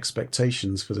lowers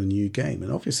expectations for the new game.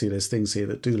 And obviously there's things here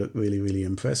that do look really, really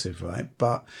impressive, right?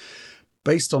 But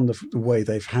based on the way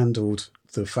they've handled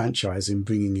the franchise in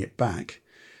bringing it back,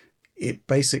 it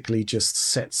basically just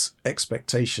sets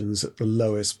expectations at the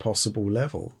lowest possible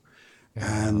level.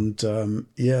 Yeah. And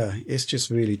it's just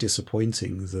really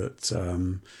disappointing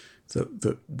that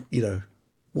you know,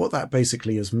 what that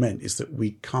basically has meant is that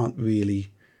we can't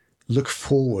really look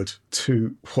forward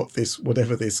to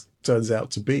whatever this turns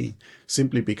out to be,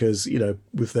 simply because, you know,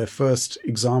 with their first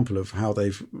example of how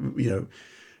they've, you know,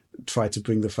 tried to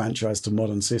bring the franchise to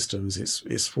modern systems,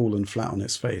 it's fallen flat on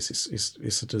its face.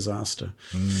 It's a disaster.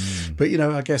 But, you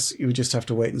know, I guess you just have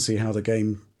to wait and see how the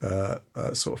game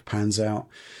sort of pans out.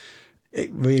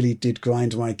 It really did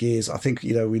grind my gears. I think,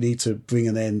 you know, we need to bring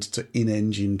an end to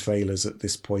in-engine trailers at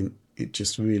this point. It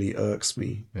just really irks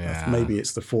me. Yeah. Maybe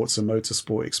it's the Forza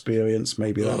Motorsport experience.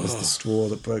 Maybe that was the straw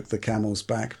that broke the camel's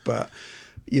back. But,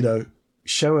 you know,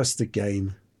 show us the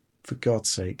game, for God's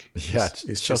sake. Yeah,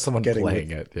 it's show someone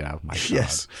playing it. Yeah, my God.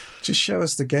 Yes, just show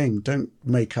us the game. Don't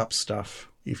make up stuff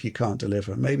if you can't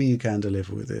deliver. Maybe you can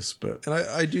deliver with this, but... And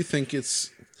I do think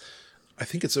it's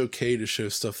okay to show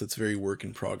stuff that's very work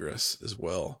in progress as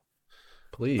well.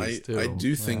 Please do. I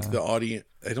do think the audience,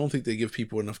 I don't think they give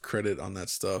people enough credit on that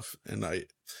stuff. And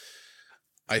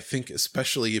I think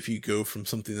especially if you go from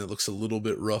something that looks a little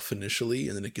bit rough initially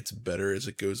and then it gets better as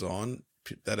it goes on,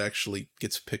 that actually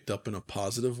gets picked up in a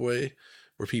positive way,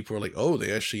 where people are like, oh,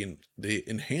 they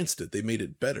enhanced it. They made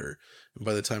it better. And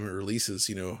by the time it releases,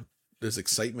 you know, there's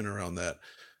excitement around that,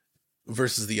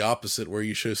 versus the opposite, where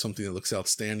you show something that looks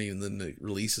outstanding and then it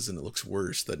releases and it looks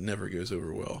worse. That never goes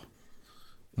over well.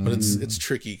 But it's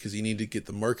tricky because you need to get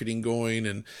the marketing going,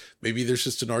 and maybe there's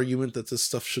just an argument that this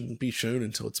stuff shouldn't be shown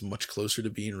until it's much closer to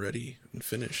being ready and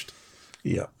finished.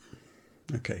 Yeah.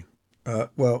 Okay.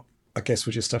 Well, I guess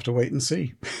we'll just have to wait and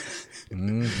see.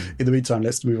 In the meantime,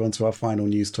 let's move on to our final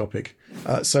news topic.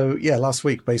 Last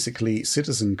week, basically,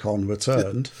 CitizenCon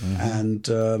returned, and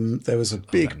there was a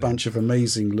big bunch of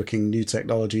amazing-looking new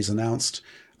technologies announced.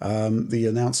 The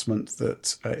announcement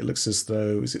that it looks as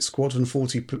though, is it Squadron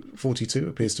 42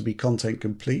 appears to be content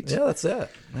complete. Yeah, that's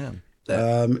it. Man.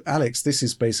 Alex, this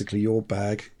is basically your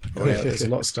bag. There's a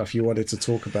lot of stuff you wanted to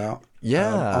talk about.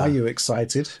 Yeah. Are you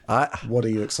excited? What are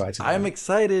you excited about? I'm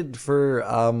excited for,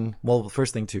 the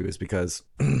first thing too is because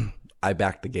I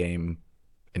backed the game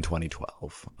in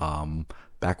 2012.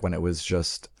 Back when it was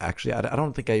just, actually, I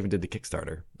don't think I even did the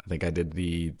Kickstarter. I think I did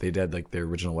they did like their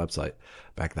original website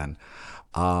back then.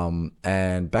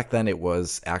 And back then it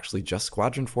was actually just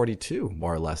Squadron 42,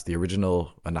 more or less. The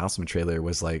original announcement trailer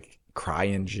was like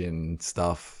CryEngine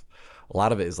stuff. A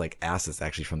lot of it is like assets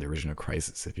actually from the original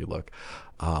Crysis, if you look.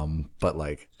 But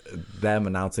like them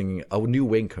announcing a new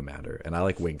Wing Commander, and I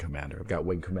like Wing Commander. I've got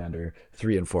Wing Commander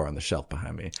 3 and 4 on the shelf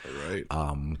behind me. Right.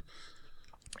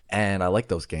 And I like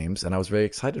those games, and I was very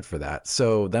excited for that.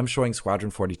 So them showing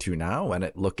Squadron 42 now, and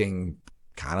it looking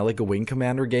kind of like a Wing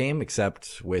Commander game,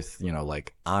 except with, you know,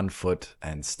 like on foot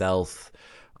and stealth.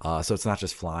 So it's not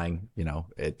just flying, you know,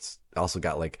 it's also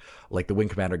got like the Wing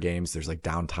Commander games. There's like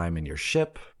downtime in your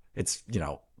ship. It's, you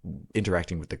know,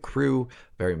 interacting with the crew,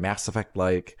 very Mass Effect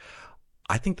like.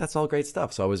 I think that's all great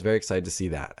stuff. So I was very excited to see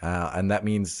that. And that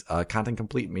means content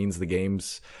complete means the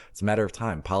game's, it's a matter of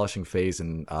time. Polishing phase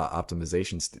and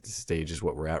optimization stage is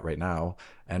what we're at right now.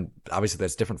 And obviously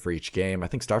that's different for each game. I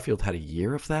think Starfield had a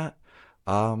year of that,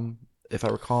 if I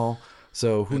recall.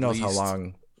 So who At knows how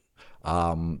least.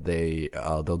 long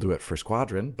they'll do it for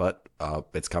Squadron, but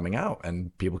it's coming out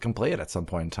and people can play it at some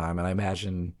point in time. And I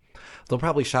imagine they'll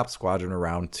probably shop Squadron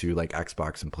around to like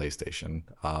Xbox and PlayStation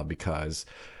because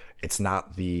it's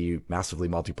not the massively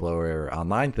multiplayer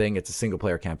online thing. It's a single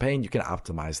player campaign. You can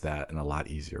optimize that in a lot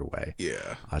easier way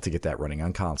Yeah. to get that running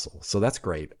on console. So that's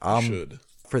great. Should.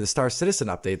 For the Star Citizen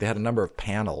update, they had a number of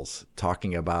panels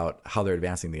talking about how they're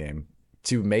advancing the game.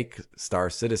 To make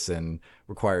Star Citizen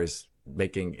requires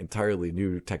making entirely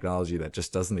new technology that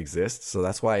just doesn't exist. So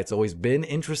that's why it's always been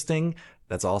interesting.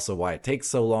 That's also why it takes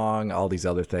so long, all these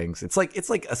other things. It's like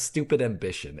a stupid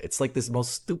ambition. It's like this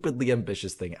most stupidly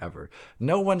ambitious thing ever.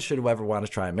 No one should ever want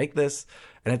to try and make this.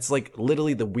 And it's like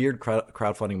literally the weird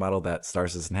crowdfunding model that Star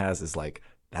Citizen has is like,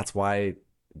 that's why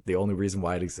the only reason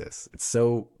why it exists. It's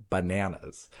so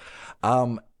bananas.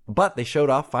 But they showed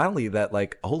off finally that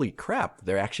like, holy crap,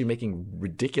 they're actually making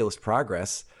ridiculous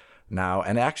progress now.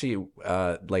 And actually,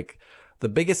 like the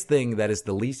biggest thing that is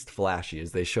the least flashy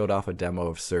is they showed off a demo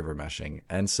of server meshing.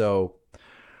 And so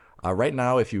right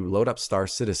now, if you load up Star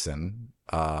Citizen,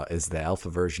 is the alpha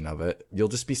version of it, you'll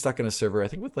just be stuck in a server, I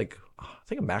think with like, I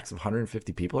think a max of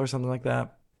 150 people or something like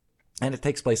that. And it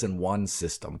takes place in one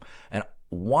system. And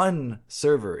one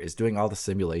server is doing all the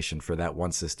simulation for that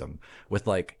one system with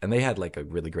like, and they had like a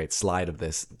really great slide of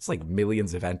this. It's like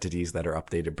millions of entities that are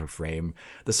updated per frame.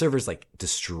 The server's like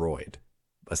destroyed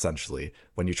essentially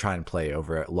when you try and play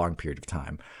over a long period of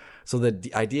time. So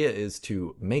the idea is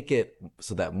to make it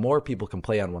so that more people can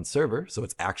play on one server. So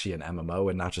it's actually an MMO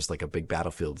and not just like a big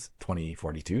Battlefield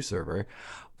 2042 server.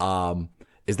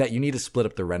 Is that you need to split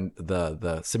up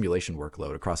the simulation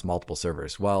workload across multiple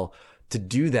servers. Well, to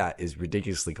do that is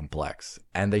ridiculously complex.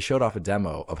 And they showed off a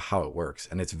demo of how it works.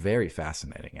 And it's very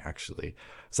fascinating, actually.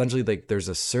 Essentially, like there's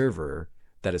a server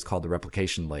that is called the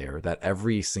replication layer that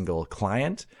every single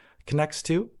client connects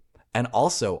to. And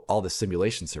also all the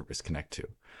simulation servers connect to.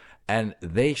 And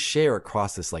they share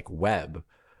across this like web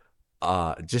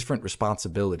different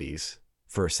responsibilities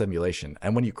for simulation.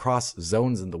 And when you cross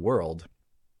zones in the world,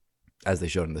 as they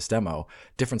showed in this demo,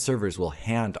 different servers will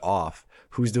hand off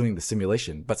who's doing the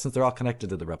simulation. But since they're all connected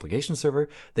to the replication server,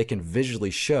 they can visually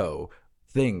show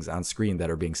things on screen that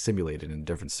are being simulated in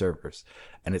different servers.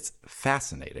 And it's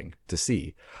fascinating to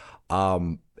see.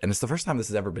 And it's the first time this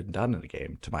has ever been done in a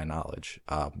game, to my knowledge.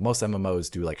 Most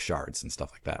MMOs do like shards and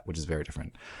stuff like that, which is very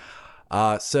different.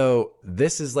 So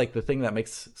this is like the thing that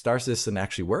makes Star Citizen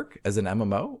actually work as an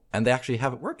MMO, and they actually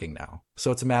have it working now.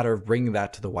 So it's a matter of bringing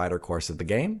that to the wider course of the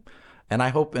game. And I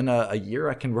hope in a year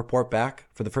I can report back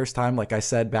for the first time, like I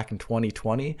said, back in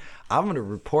 2020. I'm going to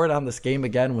report on this game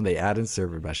again when they add in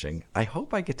server meshing. I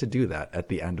hope I get to do that at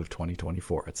the end of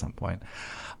 2024 at some point.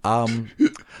 That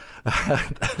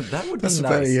would be That's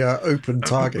nice. a very open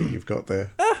target you've got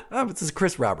there. This is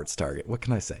Chris Roberts' target. What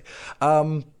can I say?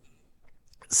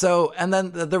 So, and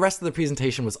then the rest of the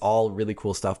presentation was all really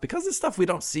cool stuff because it's stuff we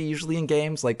don't see usually in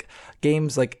games like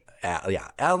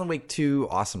Alan Wake 2,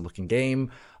 awesome looking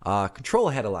game. Control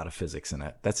had a lot of physics in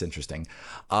it. That's interesting.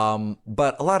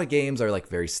 But a lot of games are like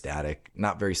very static,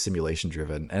 not very simulation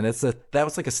driven. And that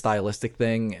was like a stylistic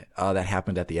thing that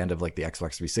happened at the end of like the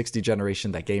Xbox 360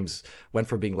 generation, that games went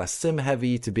from being less sim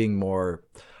heavy to being more,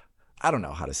 I don't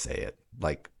know how to say it,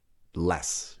 like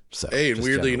less. So, hey, and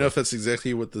weirdly generally enough, that's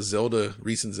exactly what the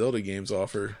recent Zelda games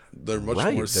offer. They're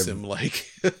much more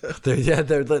sim-like.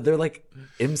 they're like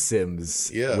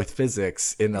im-sims Yeah, with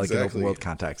physics in like an open exactly. world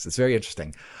context. It's very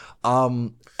interesting.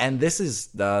 And this is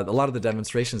a lot of the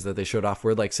demonstrations that they showed off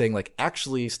were like saying like,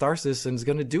 actually Star Citizen is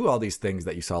going to do all these things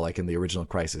that you saw like in the original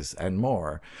Crisis and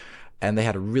more. And they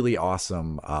had a really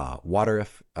awesome water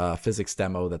physics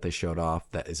demo that they showed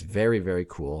off that is very, very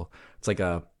cool. It's like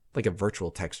a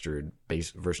virtual textured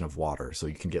based version of water. So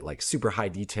you can get like super high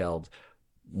detailed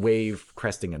wave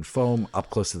cresting and foam up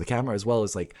close to the camera, as well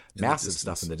as like massive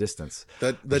stuff in the distance.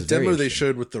 That demo they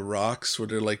showed with the rocks, where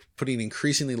they're like putting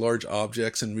increasingly large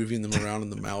objects and moving them around in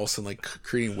the mouse and like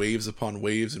creating waves upon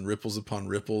waves and ripples upon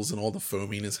ripples, and all the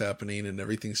foaming is happening and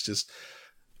everything's just,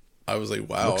 I was like,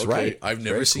 wow, Looks okay. right. I've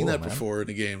never seen cool, that man. before in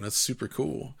a game. That's super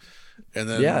cool. And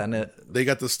then Yeah, they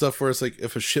got the stuff where it's like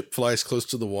if a ship flies close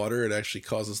to the water, it actually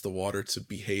causes the water to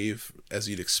behave as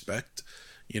you'd expect,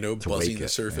 buzzing the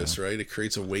surface, right? It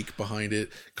creates a wake behind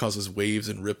it, causes waves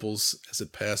and ripples as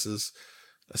it passes.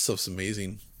 That stuff's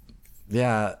amazing.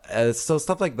 Yeah, so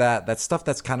stuff like that, that's stuff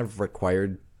that's kind of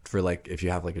required for like if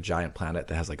you have like a giant planet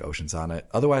that has like oceans on it.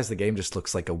 Otherwise, the game just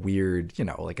looks like a weird,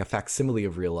 like a facsimile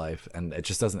of real life, and it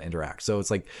just doesn't interact. So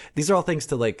it's like these are all things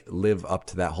to like live up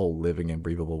to that whole living and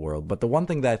breathable world. But the one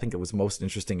thing that I think it was most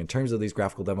interesting in terms of these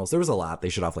graphical demos, there was a lot. They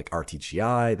showed off like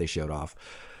RTGI, they showed off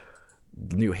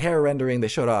new hair rendering, they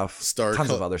showed off tons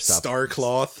of other stuff. Star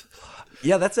cloth.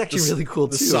 Yeah, that's actually really cool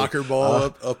too. The soccer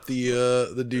ball up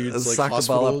the dude's like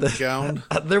hospital gown.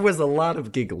 There was a lot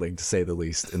of giggling, to say the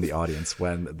least, in the audience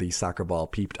when the soccer ball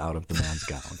peeped out of the man's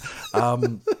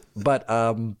gown. But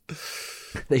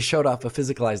they showed off a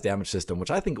physicalized damage system,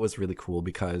 which I think was really cool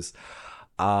because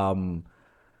it's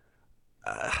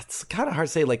kind of hard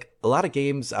to say. Like a lot of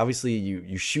games, obviously,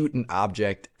 you shoot an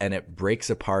object and it breaks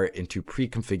apart into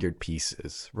pre-configured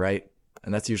pieces, right?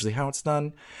 And that's usually how it's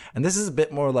done. And this is a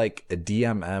bit more like a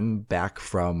DMM back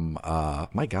from,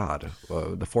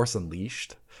 The Force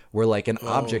Unleashed, where like an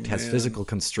object has physical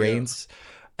constraints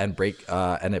and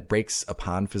it breaks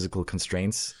upon physical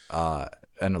constraints,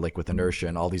 and like with inertia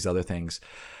and all these other things.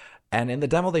 And in the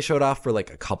demo, they showed off for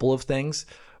like a couple of things.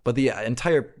 But the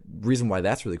entire reason why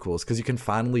that's really cool is because you can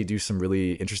finally do some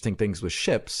really interesting things with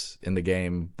ships in the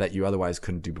game that you otherwise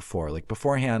couldn't do before. Like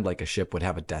beforehand, like a ship would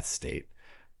have a death state.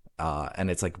 And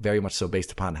it's like very much so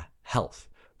based upon health,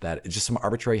 that it's just some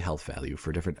arbitrary health value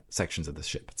for different sections of the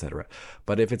ship, etc.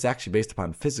 But if it's actually based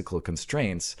upon physical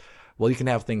constraints, well, you can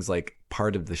have things like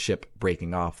part of the ship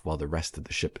breaking off while the rest of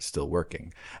the ship is still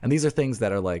working. And these are things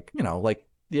that are like, like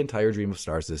the entire dream of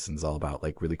Star Citizen is all about,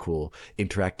 like really cool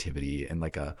interactivity and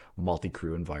like a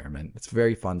multi-crew environment. It's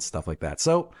very fun stuff like that.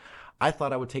 So I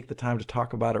thought I would take the time to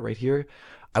talk about it right here.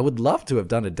 I would love to have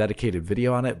done a dedicated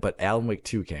video on it, but Alan Wake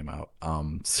 2 came out.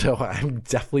 So I'm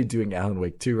definitely doing Alan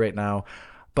Wake 2 right now.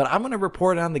 But I'm going to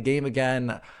report on the game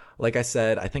again. Like I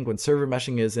said, I think when server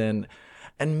meshing is in,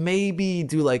 and maybe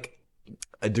do like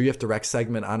a Do You Have to Wreck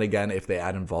segment on again if they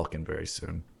add in Vulcan very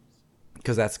soon.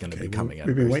 Because that's going to be coming in.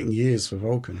 We've been waiting years for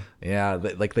Vulcan. Yeah,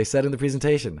 like they said in the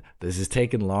presentation, this is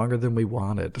taking longer than we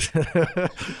wanted.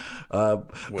 But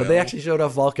they actually showed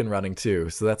off Vulcan running too,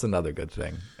 so that's another good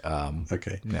thing.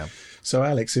 Okay. Yeah. So,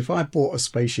 Alex, if I bought a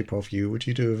spaceship off you, would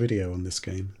you do a video on this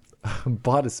game?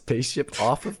 Bought a spaceship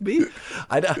off of me?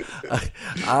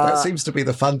 That seems to be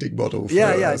the funding model. For,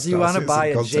 yeah. Do you want to buy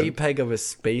a content. JPEG of a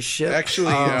spaceship?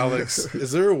 Actually, Alex,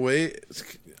 is there a way...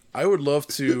 I would love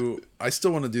to. I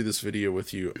still want to do this video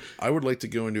with you. I would like to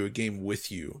go into a game with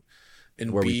you,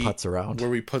 and where we putz around. Where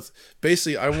we putz.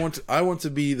 Basically, I want to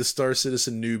be the Star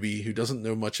Citizen newbie who doesn't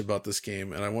know much about this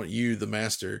game, and I want you, the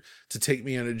master, to take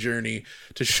me on a journey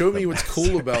to show me what's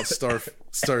cool about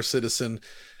Star Citizen,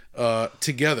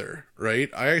 together. Right?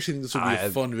 I actually think this would be a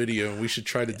fun video, and we should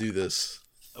try to do this.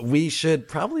 We should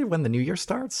probably when the new year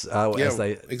starts, as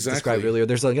I described earlier,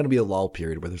 there's going to be a lull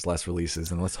period where there's less releases,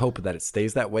 and let's hope that it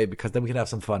stays that way because then we can have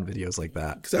some fun videos like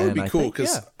that. Because that would be cool,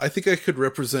 because I think I could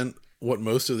represent what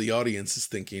most of the audience is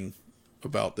thinking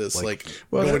about this. Going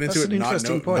into it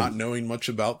not knowing much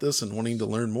about this and wanting to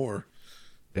learn more.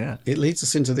 Yeah, it leads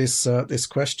us into this this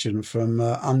question from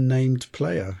unnamed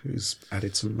player who's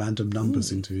added some random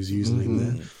numbers into his username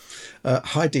there.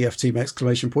 Hi DF team!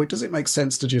 Exclamation point. Does it make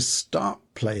sense to just start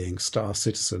playing Star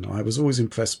Citizen? I was always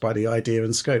impressed by the idea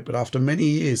and scope, but after many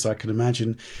years, I can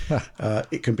imagine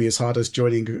it can be as hard as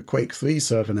joining a Quake 3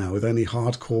 server now, with only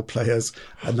hardcore players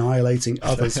annihilating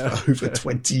others for over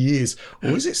 20 years.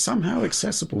 Or is it somehow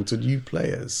accessible to new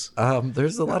players?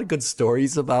 There's a lot of good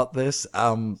stories about this.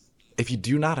 If you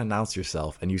do not announce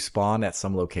yourself and you spawn at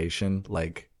some location,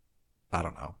 like, I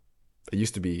don't know, it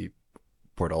used to be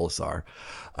Port Olisar.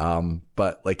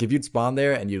 But like if you'd spawn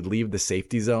there and you'd leave the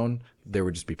safety zone, there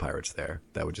would just be pirates there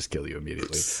that would just kill you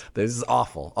immediately. This is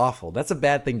awful. That's a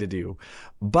bad thing to do.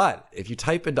 But if you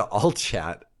type into alt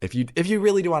chat, if you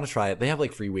really do want to try it, they have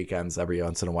like free weekends every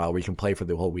once in a while where you can play for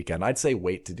the whole weekend. I'd say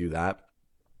wait to do that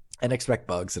and expect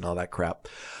bugs and all that crap.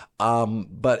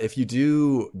 But if you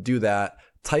do that,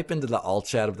 type into the alt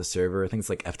chat of the server, I think it's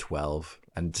like F12,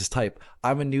 and just type,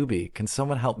 I'm a newbie, can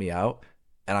someone help me out?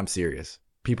 And I'm serious.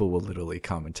 People will literally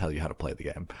come and tell you how to play the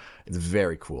game. It's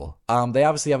very cool. They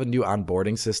obviously have a new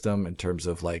onboarding system in terms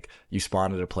of like you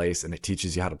spawn at a place and it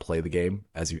teaches you how to play the game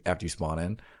after you spawn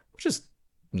in, which is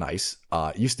nice.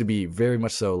 It used to be very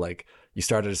much so like you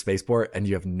start at a spaceport and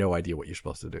you have no idea what you're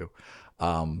supposed to do.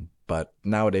 But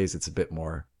nowadays it's a bit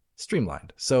more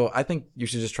streamlined. So I think you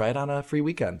should just try it on a free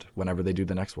weekend whenever they do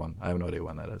the next one. I have no idea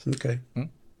when that is. Okay.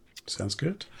 Sounds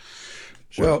good.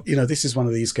 Sure. Well, this is one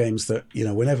of these games that,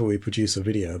 whenever we produce a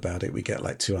video about it, we get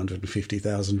like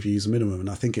 250,000 views minimum. And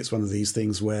I think it's one of these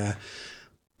things where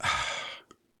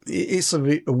it's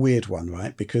a weird one,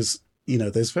 right? Because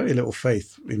there's very little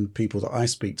faith in people that I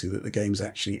speak to that the game's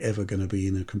actually ever going to be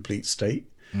in a complete state.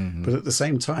 Mm-hmm. But at the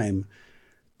same time,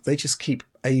 they just keep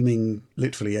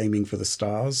literally aiming for the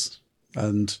stars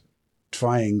and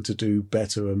trying to do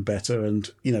better and better. And,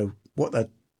 what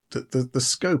the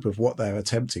scope of what they're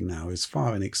attempting now is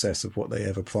far in excess of what they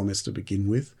ever promised to begin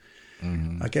with.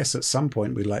 Mm-hmm. I guess at some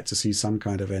point we'd like to see some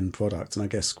kind of end product, and I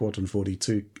guess Squadron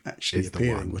 42 actually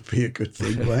appearing would be a good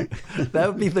thing, right? That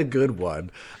would be the good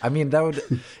one. I mean,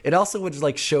 it also would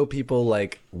like show people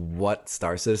like what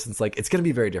Star Citizen's like. It's going to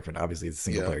be very different. Obviously, it's a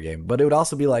single player game, but it would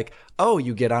also be like, oh,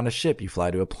 you get on a ship, you fly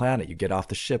to a planet, you get off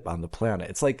the ship on the planet.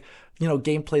 It's like,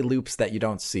 gameplay loops that you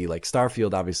don't see. Like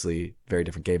Starfield, obviously, very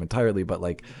different game entirely, but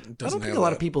like, I don't think a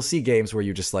lot of people see games where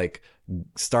you just like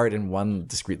start in one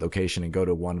discrete location and go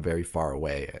to one very far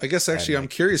away. I guess actually I'm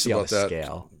curious about that.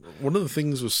 Scale. One of the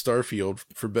things with Starfield,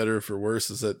 for better or for worse,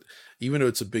 is that even though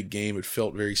it's a big game, it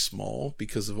felt very small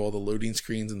because of all the loading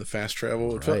screens and the fast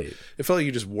travel. It felt like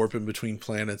you just warp in between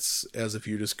planets as if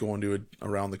you're just going to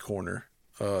around the corner.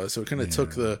 So it kind of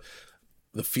took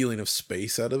the feeling of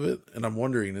space out of it. And I'm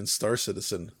wondering in Star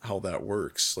Citizen how that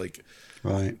works. Like,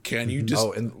 can you just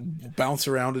bounce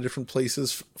around to different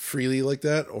places freely like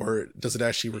that? Or does it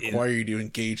actually require you to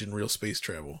engage in real space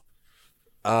travel?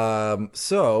 Star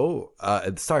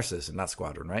Citizen, not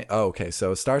Squadron, right? Oh, okay.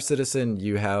 So Star Citizen,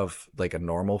 you have like a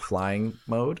normal flying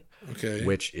mode,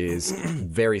 which is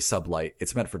very sublight.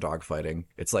 It's meant for dogfighting.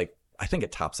 It's like, I think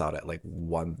it tops out at like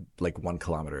 1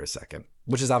 kilometer a second,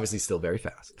 which is obviously still very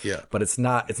fast. Yeah. But it's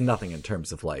nothing in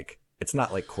terms of like, it's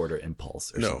not like quarter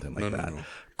impulse or something like that. No.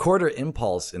 Quarter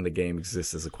impulse in the game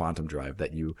exists as a quantum drive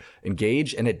that you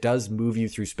engage, and it does move you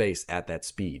through space at that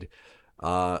speed.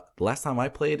 Last time I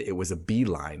played, it was a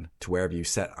beeline to wherever you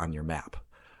set on your map,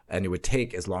 and it would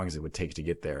take as long as it would take to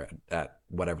get there at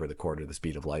whatever the quarter of the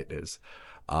speed of light is.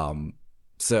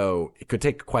 So it could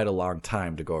take quite a long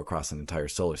time to go across an entire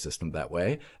solar system that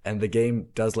way. And the game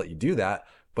does let you do that.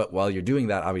 But while you're doing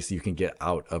that, obviously you can get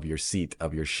out of your seat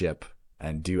of your ship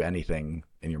and do anything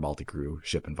in your multi-crew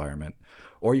ship environment.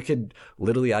 Or you could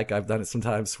literally, like I've done it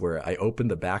sometimes, where I open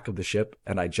the back of the ship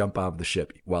and I jump out of the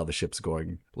ship while the ship's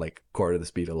going like quarter the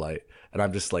speed of light. And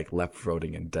I'm just like left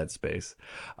floating in dead space.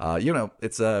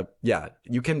 It's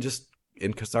you can just,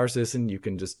 in Star Citizen, you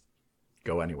can just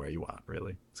go anywhere you want,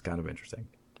 really. It's kind of interesting.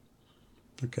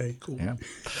 Okay, cool. Yeah.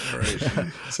 All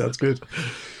right. Sounds good.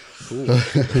 Cool.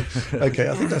 Okay,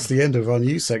 I think that's the end of our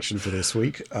news section for this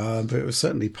week, but it was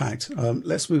certainly packed.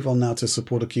 Let's move on now to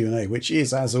supporter Q&A, which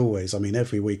is, as always, I mean,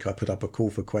 every week I put up a call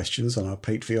for questions on our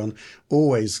Patreon.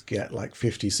 Always get like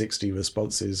 50, 60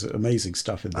 responses. Amazing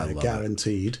stuff in there,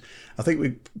 guaranteed. I think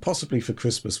we possibly for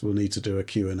Christmas we'll need to do a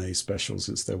Q&A special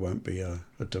since there won't be a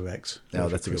direct. No,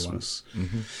 that's Christmas. A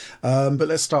good one. Mm-hmm. But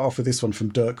let's start off with this one from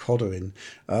Dirk Hodderin.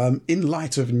 In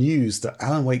light of news that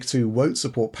Alan Wake 2 won't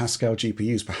support Pascal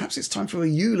GPUs, perhaps it's time for a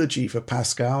eulogy for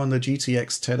Pascal and the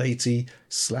GTX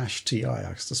 1080/Ti.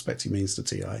 I suspect he means the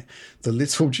Ti. The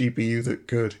little GPU that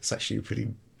could. It's actually a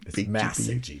pretty big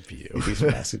massive GPU. It is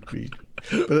a massive GPU.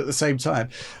 But at the same time,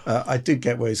 I did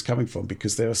get where he's coming from,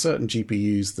 because there are certain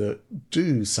GPUs that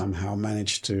do somehow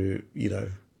manage to,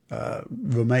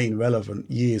 remain relevant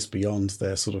years beyond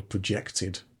their sort of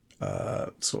projected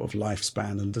sort of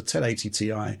lifespan. And the 1080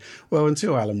 Ti, well,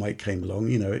 until Alan Wake came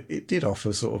along, it did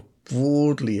offer sort of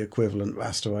broadly equivalent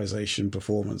rasterization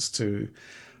performance to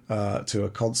a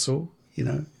console.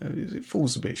 It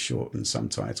falls a bit short in some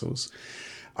titles.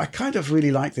 I kind of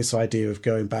really like this idea of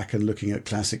going back and looking at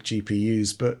classic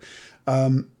GPUs, but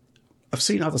I've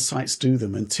seen other sites do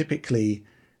them, and typically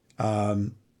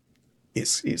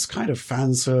it's kind of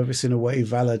fan service in a way,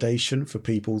 validation for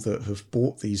people that have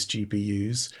bought these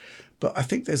GPUs. But I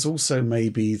think there's also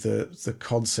maybe the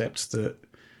concept that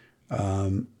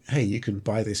hey, you can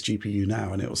buy this GPU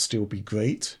now and it'll still be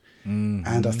great. Mm-hmm.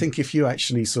 And I think if you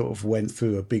actually sort of went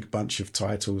through a big bunch of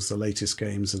titles, the latest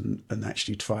games, and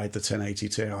actually tried the 1080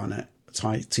 Ti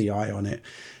on it,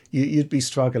 you'd be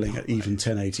struggling at even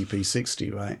 1080p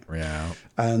 60, right? Yeah.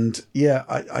 And yeah,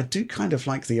 I do kind of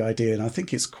like the idea, and I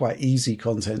think it's quite easy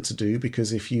content to do,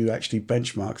 because if you actually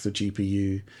benchmark the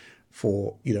GPU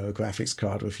for, a graphics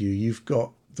card review, you've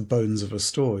got the bones of a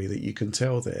story that you can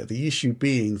tell there. The issue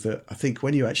being that I think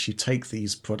when you actually take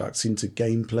these products into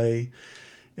gameplay,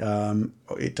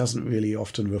 it doesn't really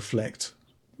often reflect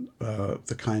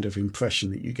the kind of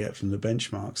impression that you get from the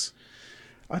benchmarks.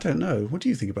 I don't know. What do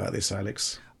you think about this,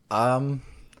 Alex?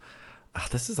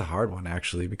 This is a hard one,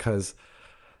 actually, because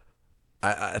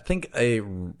I think a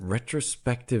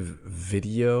retrospective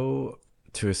video,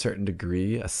 to a certain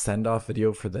degree, a send-off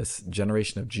video for this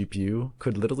generation of GPU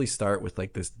could literally start with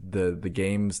like the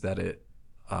games that it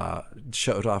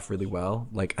showed off really well.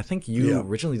 Like, I think you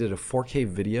originally did a 4K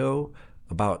video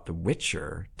about The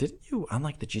Witcher, didn't you? On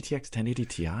like the GTX 1080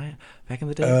 Ti back in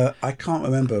the day. I can't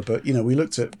remember, but we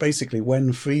looked at basically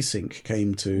when FreeSync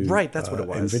came to That's what it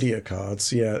was. Nvidia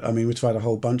cards. Yeah, I mean we tried a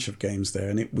whole bunch of games there,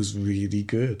 and it was really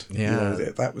good. Yeah,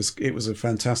 it was a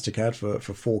fantastic advert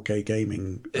for 4K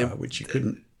gaming, which you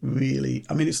couldn't really.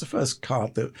 I mean, it's the first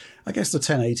card that I guess the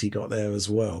 1080 got there as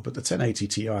well, but the 1080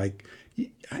 Ti.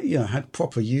 Had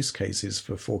proper use cases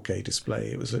for 4K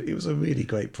display. It was a really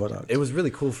great product. It was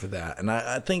really cool for that, and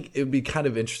I think it would be kind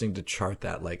of interesting to chart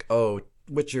that, like, oh,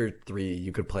 Witcher 3,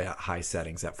 you could play at high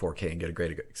settings at 4K and get a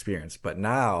great experience, but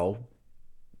now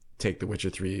take the Witcher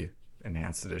 3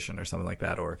 Enhanced Edition or something like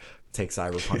that, or take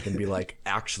Cyberpunk and be like,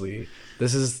 actually,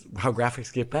 this is how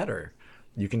graphics get better.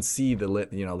 You can see the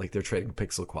like they're trading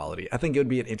pixel quality. I think it would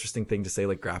be an interesting thing to say,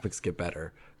 like, graphics get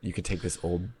better. You could take this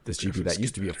GPU that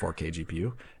used to be a 4K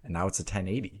GPU, and now it's a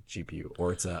 1080 GPU,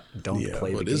 or it's a play the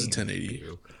game. It is a 1080.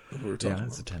 Yeah,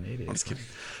 it's a 1080. I'm just kidding.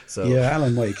 So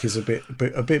Alan Wake is a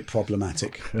bit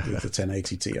problematic with the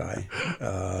 1080 Ti,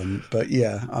 but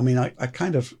yeah, I mean, I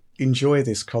kind of enjoy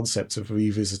this concept of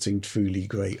revisiting truly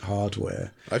great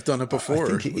hardware. I've done it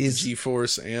before with the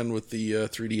GeForce and with the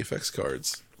 3D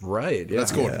cards. Right, yeah.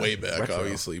 That's going way back, retro.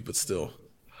 obviously, but still.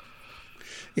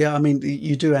 Yeah, I mean,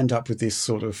 you do end up with this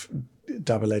sort of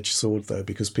double-edged sword, though,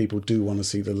 because people do want to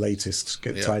see the latest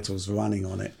titles running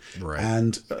on it. Right.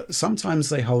 And sometimes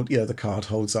the card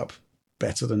holds up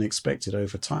better than expected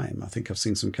over time. I think I've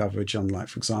seen some coverage on, like,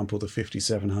 for example, the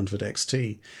 5700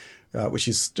 XT, which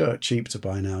is dirt cheap to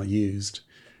buy now, used.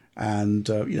 And,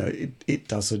 it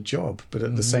does a job. But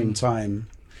at the same time,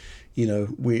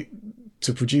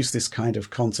 to produce this kind of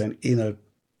content in a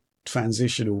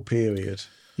transitional period,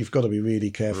 you've got to be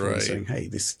really careful in saying, hey,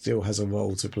 this still has a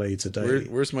role to play today.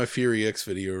 Where's my Fury X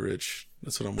video, Rich?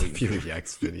 That's what I'm waiting for. Fury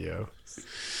X video.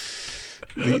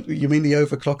 You mean the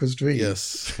overclocker's dream?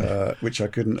 Yes. Which I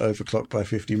couldn't overclock by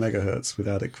 50 megahertz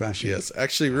without it crashing. Yes.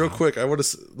 Actually, real quick, I want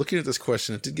to, looking at this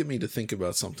question, it did get me to think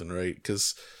about something, right?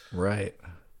 Because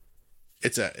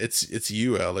it's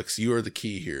you, Alex. You are the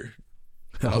key here.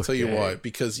 I'll tell you why.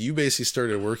 Because you basically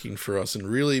started working for us and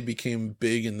really became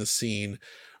big in the scene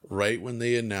right when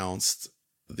they announced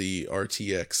the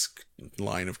RTX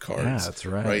line of cards. Yeah, that's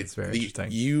right. It's very interesting.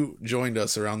 You joined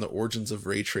us around the origins of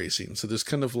ray tracing. So there's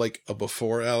kind of like a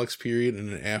before Alex period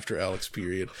and an after Alex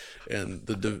period. And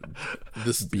the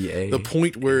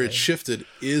point where it shifted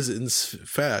is in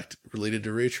fact related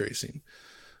to ray tracing.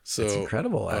 So it's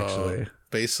incredible, actually.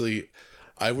 Basically,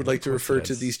 I would like to refer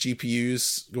to these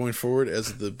GPUs going forward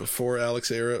as the before Alex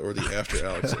era or the after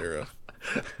Alex era.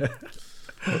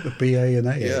 The BA and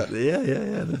AA. Yeah.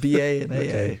 The BA and AA.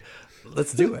 Okay.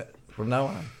 Let's do it from now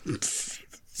on.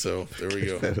 So there we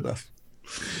go. Fair enough.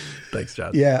 Thanks,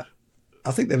 John. Yeah,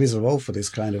 I think there is a role for this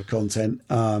kind of content,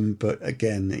 but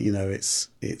again, it's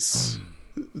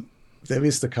there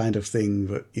is the kind of thing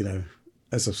that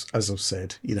as I've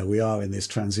said, we are in this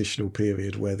transitional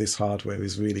period where this hardware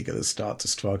is really going to start to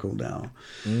struggle now.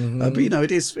 But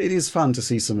it is fun to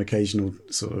see some occasional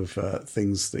sort of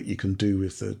things that you can do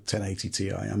with the 1080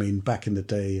 Ti. I mean, back in the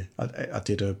day, I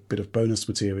did a bit of bonus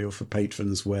material for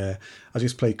patrons where I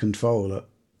just played Control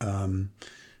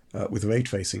with ray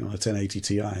tracing on a 1080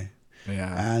 Ti.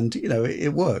 Yeah. And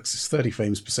it works. It's 30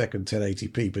 frames per second,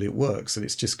 1080p, but it works, and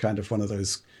it's just kind of one of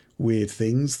those weird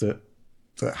things that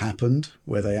happened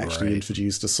where they actually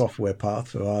introduced a software path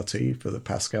for RT for the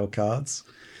Pascal cards,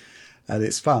 and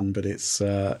it's fun, but it's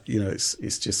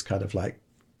it's just kind of like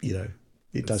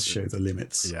it does show the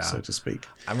limits, so to speak.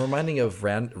 I'm reminding of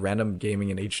random gaming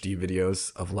in HD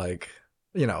videos of like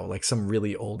some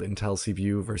really old Intel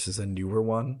CPU versus a newer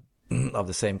one of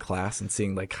the same class, and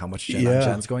seeing like how much gen on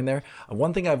gen's going there.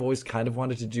 One thing I've always kind of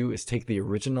wanted to do is take the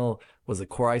original, was the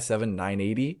Core i7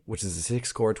 980, which is a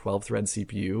 6-core 12-thread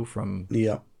CPU from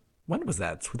when was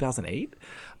that, 2008?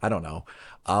 I don't know.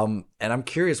 And I'm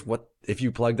curious, what if you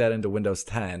plug that into Windows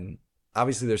 10?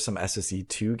 Obviously there's some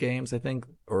SSE2 games, I think,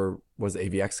 or was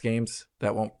it AVX games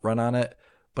that won't run on it,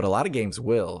 but a lot of games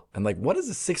will. And like, what does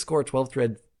a 6-core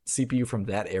 12-thread CPU from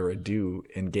that era do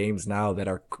in games now that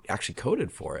are actually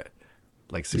coded for it?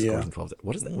 Like 6 cores and 12.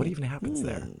 What is that? What even happens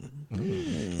there?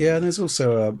 Yeah, and there's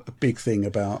also a big thing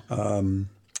about the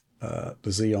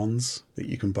Xeons that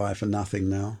you can buy for nothing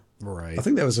now. Right. I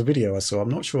think there was a video I saw. I'm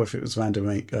not sure if it was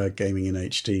Random Gaming in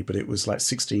HD, but it was like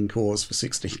 16 cores for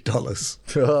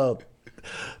 $16. Oh,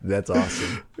 that's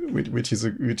awesome. which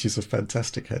is a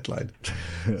fantastic headline.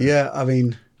 Yeah, I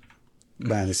mean,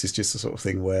 man, this is just the sort of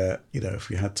thing where if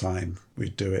we had time,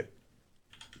 we'd do it,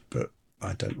 but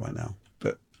I don't right now.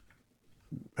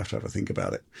 have to have a think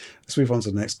about it. Let's move on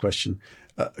to the next question.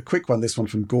 A quick one, this one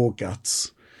from Gore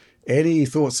Guts. Any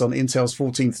thoughts on Intel's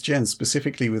 14th gen,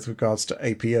 specifically with regards to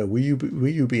APO? Will you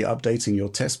be updating your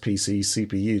test PC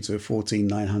CPU to a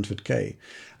 14900K?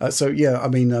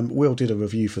 Will did a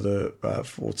review for the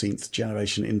 14th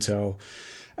generation Intel,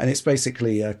 and it's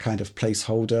basically a kind of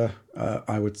placeholder.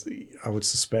 I would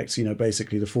suspect,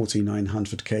 basically the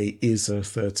 14900K is a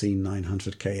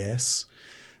 13900KS.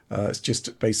 It's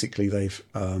just basically they've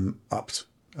upped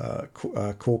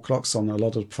core clocks on a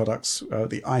lot of products.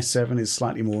 The i7 is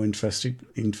slightly more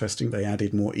interesting. They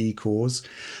added more E-cores.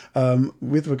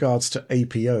 With regards to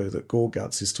APO that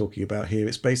Gorguts is talking about here,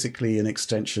 it's basically an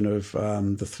extension of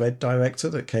the thread director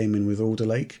that came in with Alder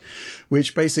Lake,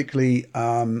 which basically...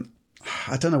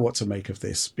 I don't know what to make of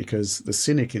this, because the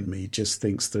cynic in me just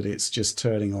thinks that it's just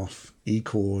turning off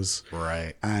E-cores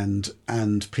right, and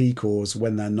P-cores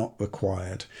when they're not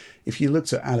required. If you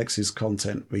looked at Alex's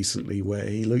content recently, where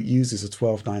he uses a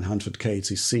 12900K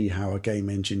to see how a game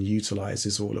engine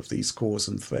utilizes all of these cores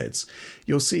and threads,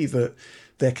 you'll see that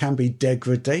there can be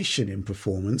degradation in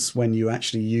performance when you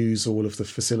actually use all of the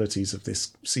facilities of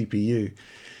this CPU.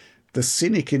 The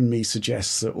cynic in me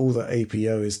suggests that all that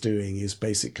APO is doing is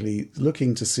basically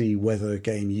looking to see whether a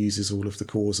game uses all of the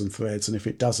cores and threads, and if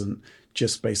it doesn't,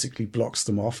 just basically blocks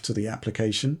them off to the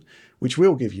application, which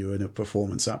will give you a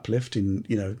performance uplift in,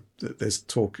 there's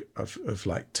talk of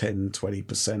like 10,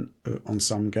 20% on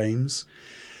some games.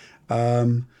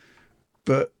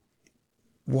 But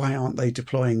why aren't they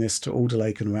deploying this to Alder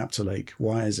Lake and Raptor Lake?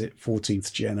 Why is it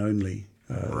 14th gen only?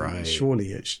 Right.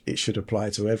 Surely it should apply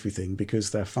to everything,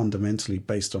 because they're fundamentally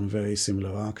based on very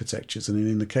similar architectures. And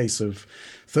in the case of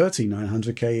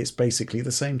 13900K, it's basically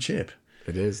the same chip.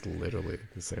 It is literally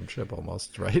the same chip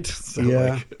almost, right? So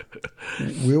yeah.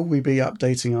 Will we be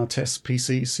updating our test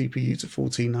PC CPU to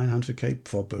 14900K?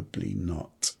 Probably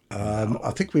not. No.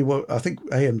 I think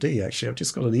AMD, actually, I've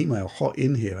just got an email hot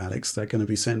in here, Alex. They're going to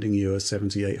be sending you a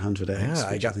 7800X,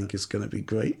 which I think is going to be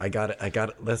great. I got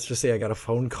it. Let's just say I got a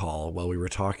phone call while we were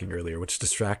talking earlier, which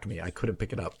distracted me. I couldn't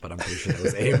pick it up, but I'm pretty sure it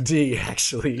was AMD,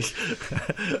 actually.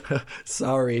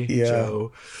 Sorry,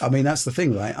 Joe. I mean, that's the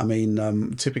thing, right? I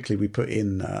mean, typically we put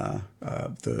in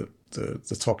the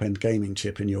top end gaming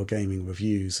chip in your gaming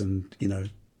reviews, and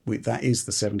that is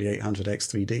the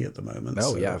 7800X3D at the moment.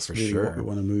 Oh, so yeah, that's for really sure. what we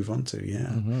want to move on to. Yeah.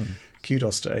 Mm-hmm.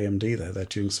 Kudos to AMD there. They're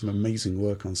doing some amazing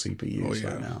work on CPUs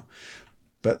right now.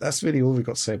 But that's really all we've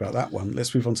got to say about that one.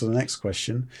 Let's move on to the next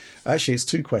question. Actually, it's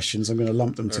two questions. I'm going to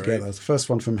lump them together. Right. The first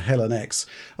one from Helen X.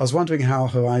 I was wondering how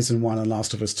Horizon 1 and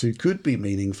Last of Us 2 could be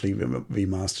meaningfully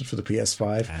remastered for the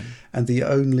PS5, and the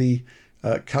only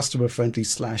customer-friendly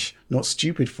 / not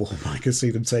stupid form I could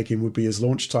see them taking would be as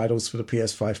launch titles for the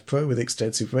PS5 Pro with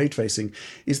extensive ray tracing.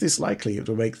 Is this likely? It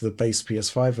will make the base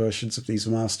PS5 versions of these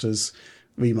remasters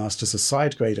a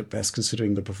side grade at best,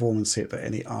 considering the performance hit that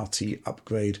any RT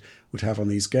upgrade would have on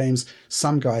these games.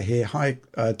 Some guy here, hi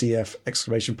DF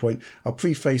exclamation point. I'll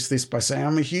preface this by saying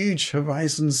I'm a huge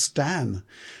Horizon stan,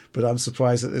 but I'm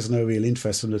surprised that there's no real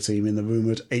interest from the team in the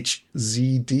rumoured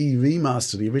HZD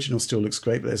remaster. The original still looks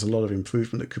great, but there's a lot of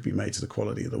improvement that could be made to the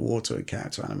quality of the water and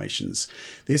character animations.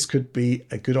 This could be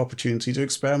a good opportunity to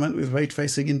experiment with ray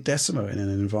tracing in Decima in an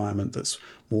environment that's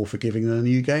more forgiving than a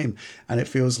new game, and it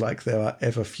feels like there are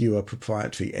ever fewer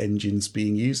proprietary engines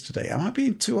being used today. Am I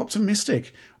being too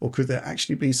optimistic, or could there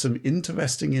actually be some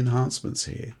interesting enhancements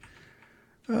here?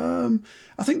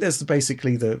 I think there's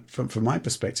from my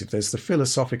perspective, there's the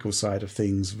philosophical side of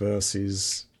things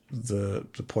versus the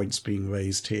points being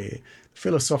raised here. The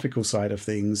philosophical side of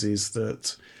things is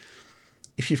that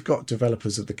if you've got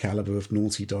developers of the caliber of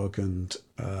Naughty Dog and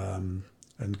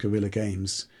Guerrilla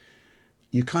Games,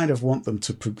 you kind of want them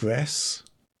to progress.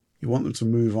 You want them to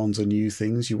move on to new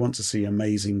things. You want to see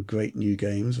amazing, great new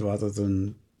games rather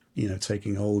than,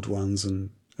 taking old ones and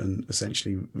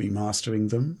essentially remastering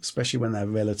them, especially when they're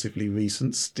relatively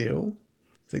recent still.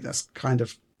 I think that's kind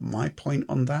of my point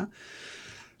on that.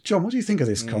 John, what do you think of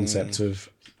this concept of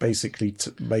basically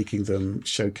making them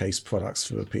showcase products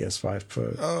for the PS5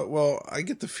 Pro? Well, I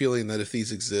get the feeling that if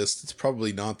these exist, it's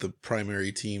probably not the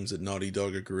primary teams at Naughty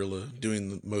Dog or Guerrilla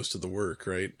doing most of the work,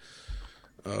 right?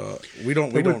 We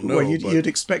don't know. Well, you'd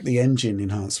expect the engine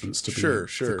enhancements to be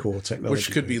the core technology,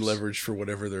 which could be leveraged for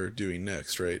whatever they're doing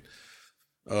next, right?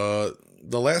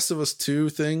 The Last of Us 2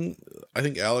 thing, I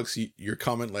think, Alex, your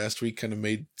comment last week kind of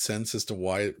made sense as to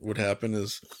why it would happen.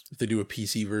 Is if they do a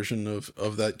PC version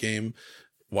of that game,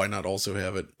 why not also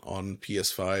have it on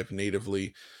PS5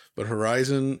 natively? But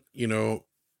Horizon,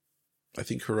 I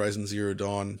think Horizon Zero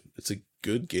Dawn, it's a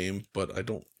good game, but I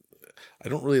don't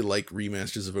really like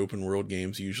remasters of open world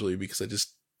games usually, because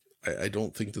I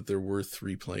don't think that they're worth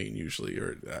replaying usually,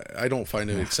 or I don't find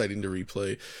it exciting to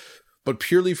replay. But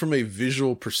purely from a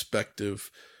visual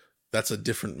perspective, that's a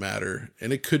different matter.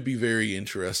 And it could be very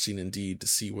interesting indeed to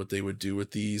see what they would do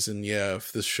with these. And yeah,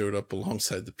 if this showed up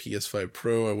alongside the PS5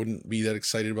 Pro, I wouldn't be that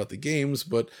excited about the games,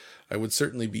 but I would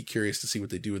certainly be curious to see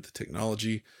what they do with the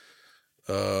technology.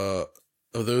 Although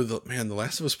The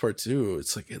Last of Us Part 2,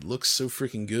 it's like, it looks so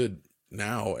freaking good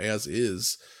now as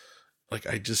is. Like,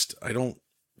 I don't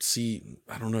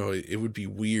know. It would be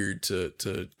weird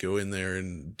to go in there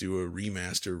and do a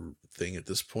remaster thing at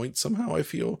this point. Somehow I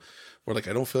feel, or like,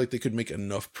 I don't feel like they could make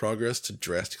enough progress to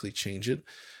drastically change it.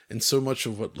 And so much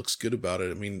of what looks good about it,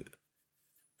 I mean,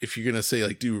 if you're going to say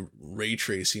like do ray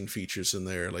tracing features in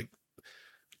there, like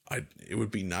it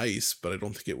would be nice, but I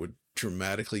don't think it would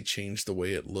dramatically change the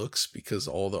way it looks, because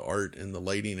all the art and the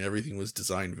lighting and everything was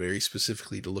designed very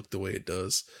specifically to look the way it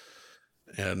does.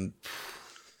 And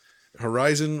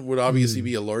Horizon would obviously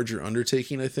be a larger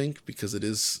undertaking, I think, because it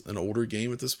is an older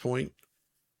game at this point,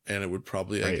 and it would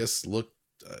probably, I guess, look,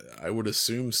 I would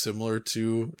assume, similar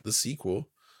to the sequel,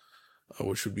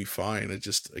 which would be fine. It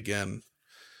just, again,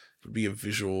 would be a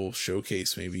visual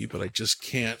showcase maybe, but I just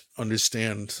can't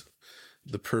understand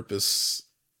the purpose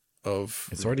of...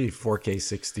 It's already 4K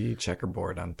 60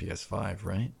 checkerboard on PS5,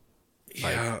 right?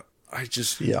 Yeah,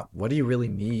 What do you really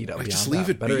need? Like, just leave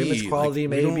it better be. image quality,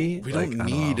 like, maybe. We don't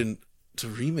need to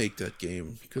remake that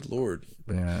game. Good lord.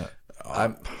 Yeah,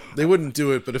 they wouldn't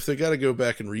do it. But if they got to go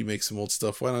back and remake some old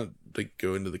stuff, why not like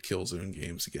go into the Killzone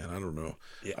games again? I don't know.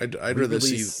 Yeah, I'd rather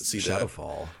see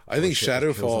Shadowfall. that. I think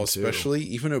Shadowfall, especially,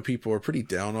 even though people are pretty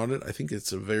down on it, I think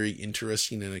it's a very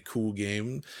interesting and a cool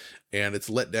game, and it's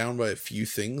let down by a few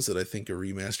things that I think a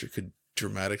remaster could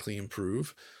dramatically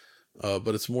improve.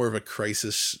 But it's more of a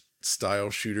Crisis style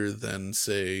shooter than,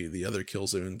 say, the other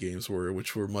Killzone games were,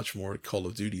 which were much more Call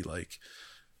of Duty like.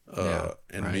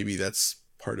 Maybe that's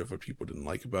part of what people didn't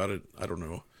like about it. I don't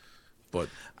know, but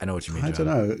I know what you mean. I don't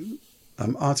know.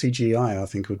 RTGI, I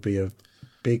think, would be a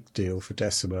big deal for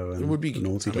Decimo and it would be.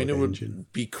 Naughty Dog it engine.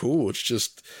 would be cool. It's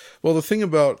just, well, the thing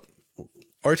about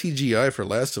RTGI for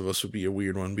Last of Us would be a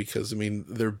weird one, because I mean,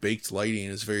 their baked lighting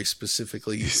is very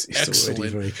specifically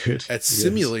excellent very good at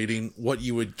simulating what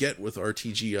you would get with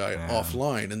RTGI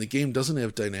offline, and the game doesn't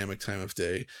have dynamic time of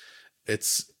day.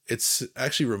 It's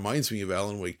actually reminds me of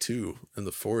Alan Wake 2 and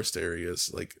the forest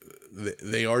areas. Like,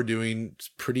 they are doing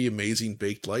pretty amazing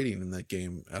baked lighting in that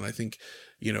game, and I think,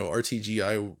 you know,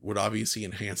 RTGI would obviously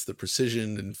enhance the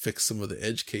precision and fix some of the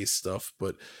edge case stuff,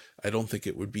 but I don't think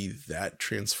it would be that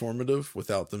transformative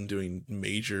without them doing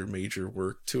major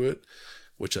work to it,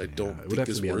 which I don't think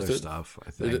is worth it. Stuff,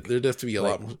 I think. There'd have to be a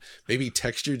lot more, maybe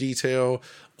texture detail,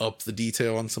 up the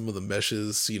detail on some of the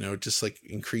meshes, you know, just like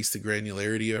increase the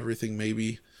granularity of everything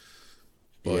maybe.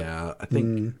 But, yeah, I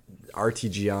think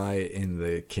RTGI in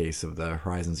the case of the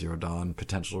Horizon Zero Dawn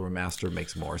potential remaster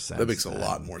makes more sense. That makes a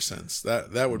lot more sense.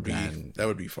 That would be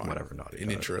fine. Whatever, not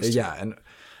and interesting. Yeah,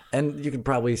 and you could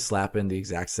probably slap in the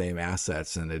exact same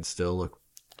assets and it'd still look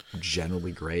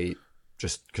generally great,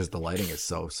 just because the lighting is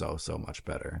so much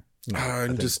better. You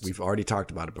know, we've already talked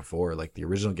about it before. Like, the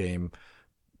original game,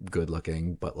 good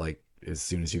looking, but like as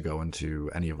soon as you go into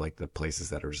any of like the places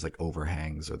that are just like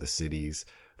overhangs or the cities,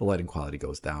 the lighting quality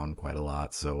goes down quite a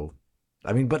lot. So,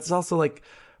 I mean, but it's also like,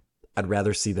 I'd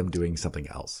rather see them doing something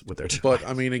else with their time. But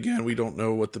I mean, again, we don't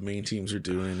know what the main teams are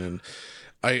doing, and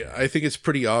I think it's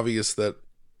pretty obvious that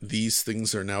these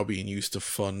things are now being used to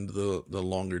fund the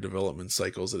longer development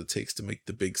cycles that it takes to make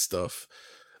the big stuff.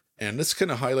 And this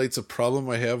kind of highlights a problem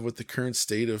I have with the current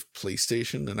state of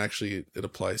PlayStation, and actually it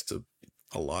applies to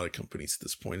a lot of companies at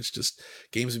this point. It's just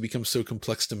games have become so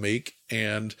complex to make,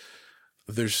 and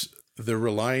they're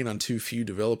relying on too few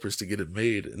developers to get it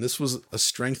made. And this was a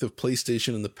strength of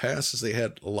PlayStation in the past, as they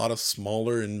had a lot of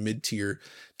smaller and mid-tier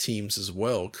teams as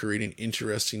well, creating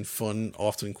interesting, fun,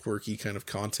 often quirky kind of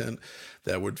content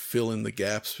that would fill in the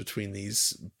gaps between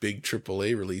these big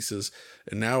AAA releases.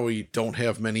 And now we don't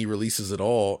have many releases at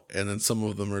all, and then some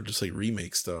of them are just like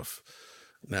remake stuff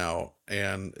now,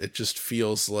 and it just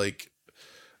feels like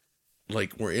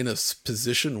we're in a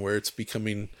position where it's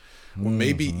becoming, well,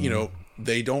 maybe, you know,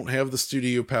 they don't have the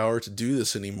studio power to do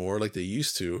this anymore like they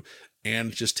used to,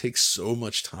 and it just takes so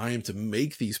much time to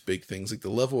make these big things. Like, the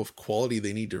level of quality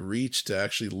they need to reach to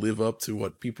actually live up to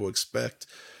what people expect,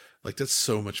 like, that's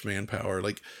so much manpower.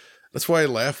 Like, that's why I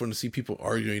laugh when I see people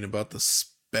arguing about the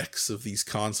specs of these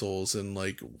consoles, and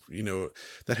like, you know,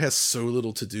 that has so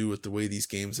little to do with the way these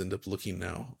games end up looking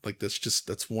now. Like,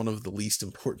 that's one of the least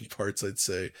important parts, I'd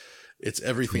say. It's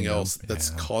everything else that's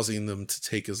causing them to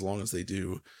take as long as they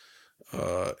do.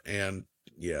 And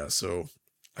yeah, so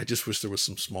I just wish there was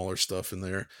some smaller stuff in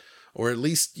there, or at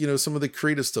least some of the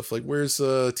creative stuff. Like where's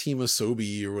Team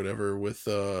Asobi or whatever with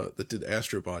that did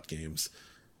Astrobot games,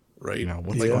 right?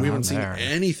 What's Like going we on haven't seen there?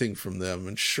 anything from them,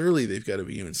 and surely they've got to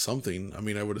be doing something. I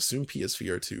mean, I would assume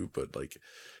PSVR 2, but like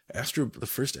the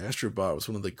first Astrobot was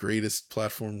one of the greatest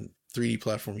 3D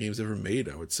platform games ever made,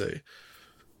 I would say.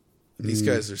 These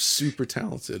guys are super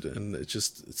talented, and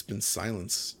it's been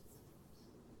silence.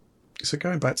 So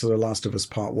going back to The Last of Us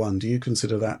Part 1, do you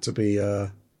consider that to be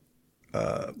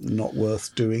not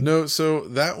worth doing? No, so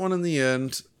that one in the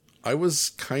end, I was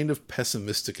kind of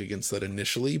pessimistic against that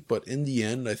initially, but in the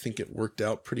end, I think it worked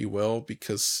out pretty well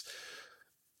because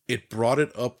it brought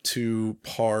it up to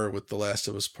par with The Last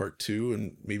of Us Part 2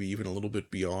 and maybe even a little bit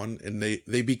beyond. And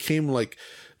they became like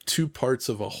two parts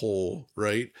of a whole,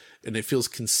 right? And it feels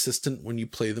consistent when you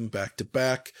play them back to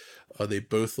back. They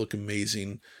both look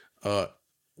amazing.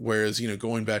 Whereas,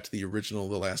 going back to the original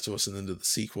The Last of Us and then to the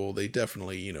sequel, they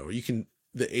definitely,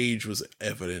 the age was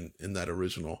evident in that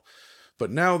original. But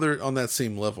now they're on that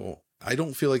same level. I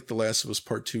don't feel like The Last of Us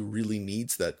Part 2 really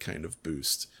needs that kind of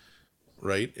boost,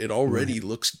 right? It already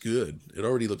looks good. It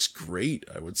already looks great,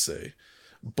 I would say.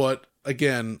 But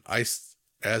again,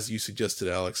 as you suggested,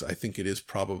 Alex, I think it is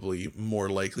probably more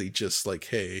likely just like,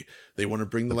 hey, they want to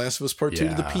bring The Last of Us Part 2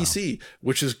 to the PC,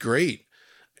 which is great.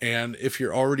 And if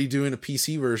you're already doing a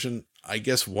PC version, I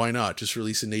guess why not just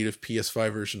release a native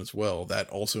PS5 version as well? That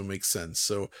also makes sense.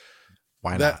 So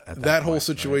why not? That whole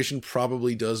situation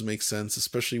probably does make sense,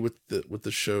 especially with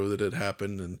the show that had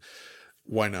happened. And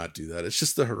why not do that? It's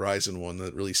just the Horizon one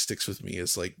that really sticks with me.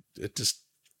 It's like it just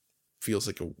feels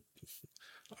like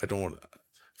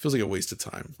feels like a waste of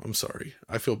time. I'm sorry.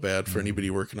 I feel bad for anybody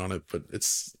working on it, but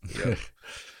it's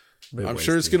I'm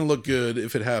sure it's going to look good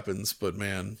if it happens, but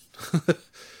man.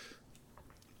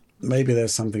 Maybe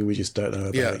there's something we just don't know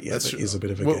about it yet. That is a bit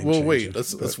of a game We'll changer, wait.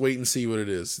 Let's wait and see what it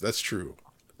is. That's true.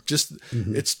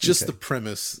 It's just the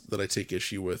premise that I take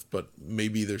issue with, but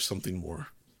maybe there's something more.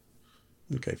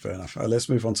 Okay, fair enough. Let's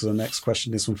move on to the next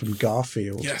question. This one from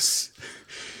Garfield. Yes,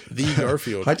 the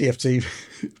Garfield. Hi, DFT.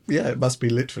 Yeah, it must be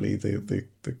literally the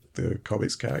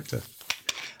comics character.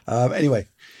 Anyway,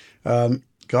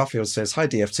 Garfield says, "Hi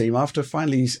DF team, after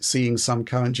finally seeing some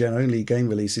current gen only game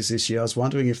releases this year, I was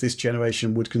wondering if this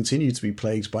generation would continue to be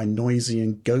plagued by noisy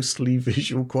and ghostly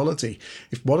visual quality.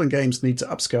 If modern games need to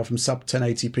upscale from sub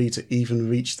 1080p to even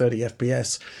reach 30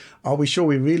 FPS, are we sure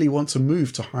we really want to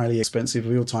move to highly expensive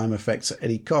real-time effects at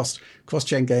any cost?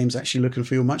 Cross-gen games actually look and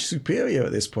feel much superior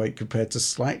at this point compared to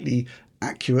slightly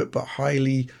accurate but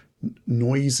highly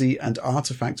noisy and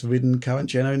artifact-ridden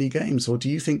current-gen only games, or do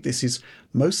you think this is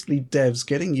mostly devs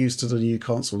getting used to the new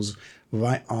consoles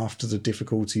right after the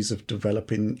difficulties of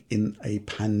developing in a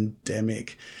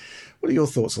pandemic?" What are your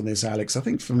thoughts on this, Alex? I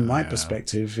think from my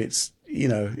perspective, it's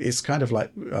it's kind of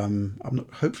like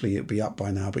hopefully it'll be up by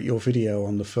now, but your video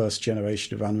on the first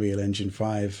generation of Unreal Engine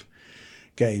 5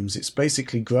 games, it's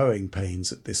basically growing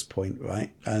pains at this point,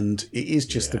 right? And it is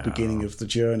just the beginning of the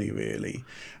journey, really.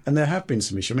 And there have been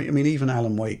some issues. I mean, even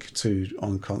Alan Wake 2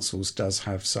 on consoles does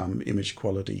have some image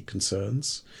quality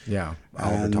concerns. Yeah,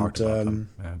 Oliver talked about them.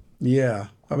 Yeah.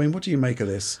 I mean, what do you make of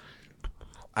this?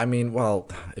 I mean, well,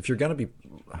 if you're going to be...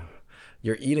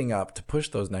 You're eating up to push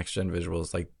those next-gen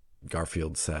visuals, like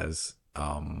Garfield says.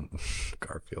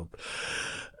 Garfield.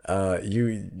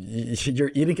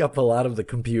 You're eating up a lot of the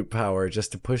compute power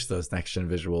just to push those next-gen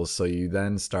visuals, so you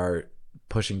then start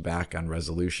pushing back on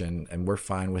resolution, and we're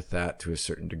fine with that to a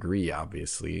certain degree,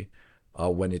 obviously.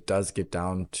 When it does get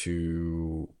down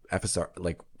to FSR,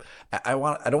 like I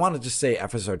don't want to just say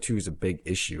FSR2 is a big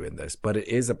issue in this, but it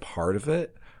is a part of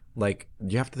it. Like,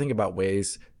 you have to think about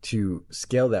ways to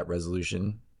scale that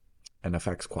resolution and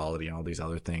effects quality and all these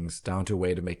other things down to a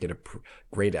way to make it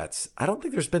great at. I don't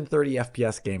think there's been 30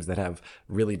 FPS games that have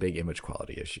really big image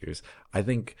quality issues. I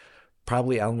think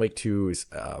probably Alan Wake 2 is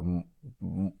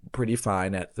pretty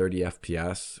fine at 30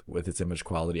 FPS with its image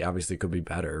quality. Obviously, it could be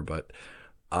better, but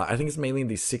I think it's mainly in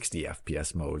these 60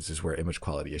 FPS modes is where image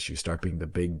quality issues start being the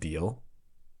big deal.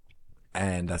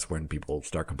 And that's when people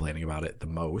start complaining about it the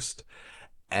most.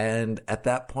 And at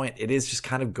that point, it is just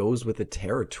kind of goes with the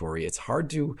territory. It's hard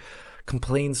to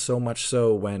complain so much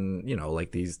so when,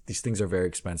 like these things are very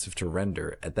expensive to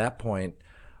render. At that point,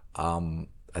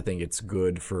 I think it's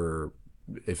good for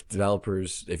if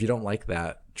developers, if you don't like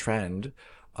that trend,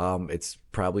 it's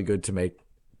probably good to make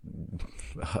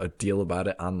a deal about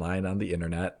it online on the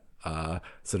internet.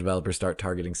 So developers start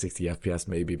targeting 60 FPS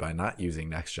maybe by not using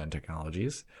next-gen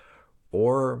technologies.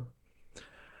 Or...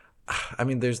 I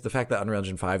mean, there's the fact that Unreal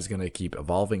Engine 5 is going to keep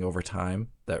evolving over time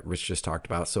that Rich just talked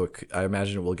about. So I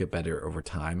imagine it will get better over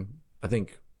time. I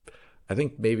think I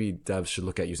think maybe devs should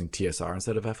look at using TSR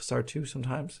instead of FSR2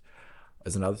 sometimes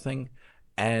as another thing.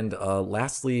 And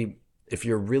lastly, if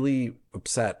you're really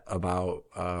upset about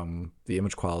the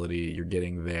image quality you're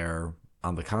getting there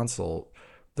on the console,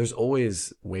 there's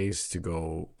always ways to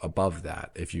go above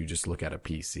that if you just look at a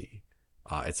PC.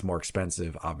 It's more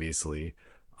expensive, obviously,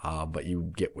 but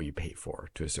you get what you pay for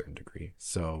to a certain degree.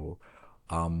 So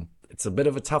it's a bit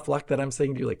of a tough luck that I'm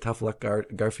saying to you, like tough luck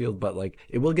Garfield, but like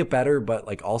it will get better. But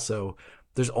like also,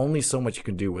 there's only so much you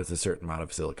can do with a certain amount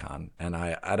of silicon, and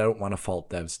I don't want to fault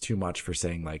devs too much for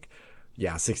saying like,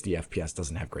 yeah, 60 FPS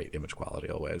doesn't have great image quality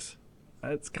always.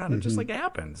 It's kind of just like it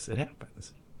happens. It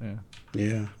happens. Yeah.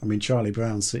 Yeah. I mean, Charlie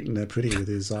Brown's sitting there pretty with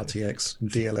his RTX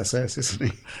DLSS,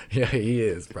 isn't he? Yeah, he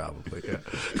is probably. Yeah.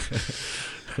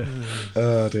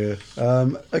 Oh dear.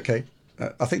 Okay.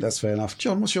 I think that's fair enough.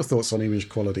 John, what's your thoughts on image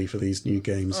quality for these new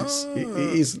games? It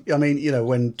is. I mean, you know,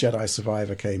 when Jedi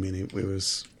Survivor came in, it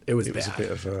was bad. A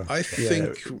bit of a. I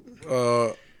think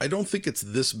I don't think it's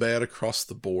this bad across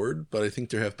the board, but I think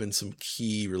there have been some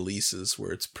key releases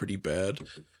where it's pretty bad,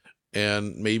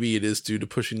 and maybe it is due to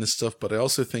pushing this stuff. But I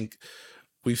also think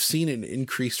we've seen an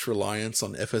increased reliance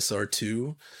on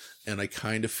FSR2. And I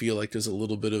kind of feel like there's a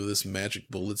little bit of this magic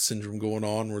bullet syndrome going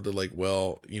on where they're like,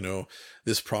 well, you know,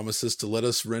 this promises to let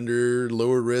us render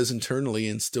lower res internally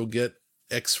and still get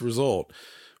X result,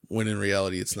 when in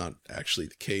reality, it's not actually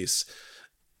the case.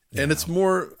 Yeah. And it's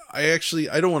more, I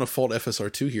don't want to fault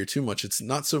FSR2 here too much. It's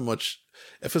not so much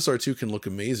FSR2 can look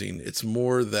amazing. It's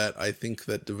more that I think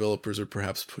that developers are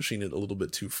perhaps pushing it a little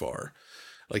bit too far.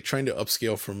 Like trying to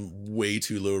upscale from way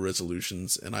too low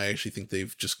resolutions. And I actually think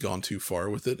they've just gone too far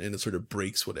with it. And it sort of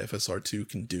breaks what FSR2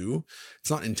 can do. It's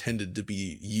not intended to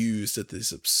be used at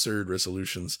these absurd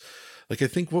resolutions. Like I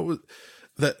think what was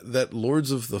that Lords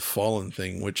of the Fallen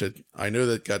thing, which I know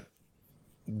that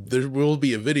there will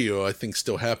be a video, I think,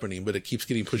 still happening, but it keeps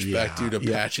getting pushed back due to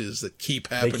patches that keep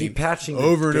happening. They keep patching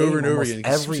over and over and over again.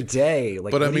 Every day.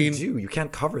 Like, but what I mean, do? You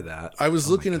can't cover that. I was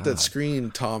looking at that screen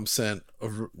Tom sent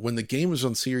of when the game was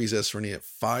on Series S running at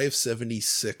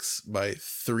 576 by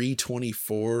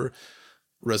 324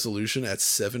 resolution at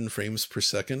 7 frames per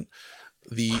second.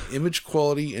 The image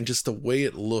quality and just the way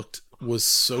it looked was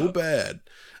so bad.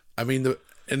 I mean,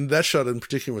 and that shot in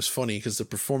particular was funny because the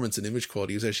performance and image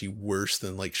quality was actually worse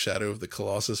than like Shadow of the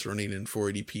Colossus running in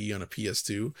 480p on a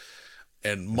PS2,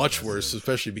 and much worse,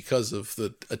 especially because of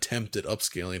the attempt at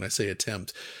upscaling. I say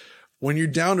attempt. When you're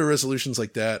down to resolutions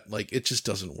like that, like it just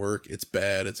doesn't work. It's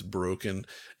bad. It's broken.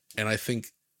 And I think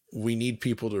we need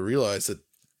people to realize that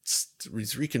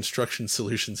these reconstruction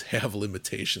solutions have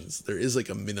limitations. There is like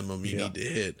a minimum you need to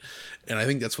hit. And I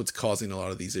think that's what's causing a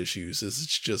lot of these issues is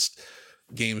it's just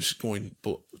games going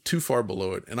too far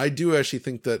below it. And I do actually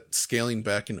think that scaling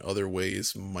back in other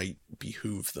ways might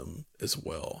behoove them as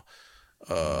well.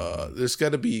 There's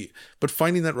got to be, but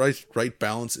finding that right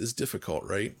balance is difficult,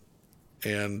 right?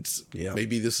 And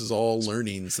maybe this is all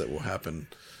learnings that will happen.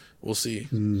 We'll see.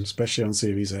 Especially on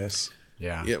Series S.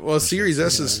 Yeah. Well, Series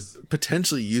S is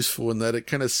potentially useful in that it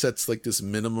kind of sets like this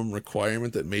minimum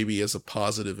requirement that maybe has a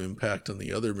positive impact on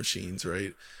the other machines,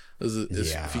 right?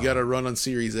 If you got to run on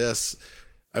Series S,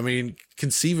 I mean,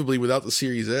 conceivably without the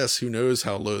Series S, who knows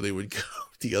how low they would go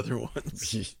with the other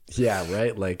ones. Yeah,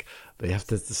 right? Like they have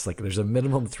to just like there's a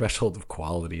minimum threshold of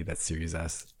quality that Series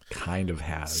S kind of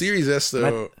has. Series S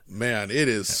though, man, it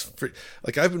is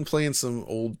like I've been playing some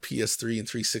old PS3 and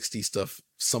 360 stuff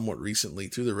somewhat recently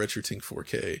through the RetroTink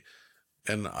 4K,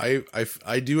 and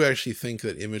I do actually think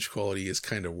that image quality is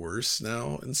kind of worse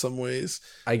now in some ways.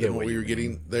 I get than what we were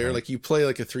getting there. Right. Like you play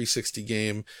like a 360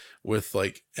 game with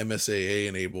like MSAA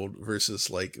enabled versus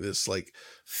like this like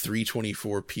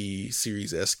 324p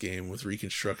Series S game with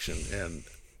reconstruction, and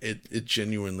it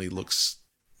genuinely looks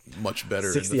much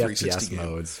better 60 in the 360 FPS game.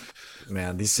 modes,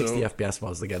 man. These 60 FPS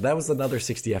modes again. That was another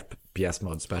 60 FPS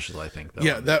mode special, I think. Though,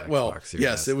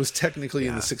 Yes, it was technically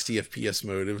in the 60 FPS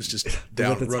mode. It was just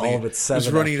down running. It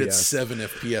was running FPS. at 7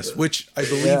 FPS, which I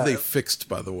believe they fixed,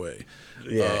 by the way.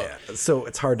 Yeah, so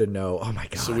it's hard to know. Oh my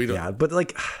god. So we don't. But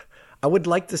like, I would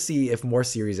like to see if more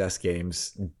Series S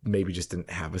games maybe just didn't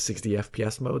have a 60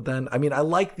 FPS mode then. I mean, I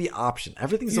like the option.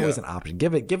 Everything's always an option.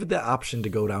 Give it the option to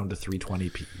go down to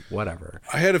 320p, whatever.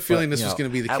 I had a feeling this was going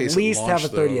to be the case at least at launch,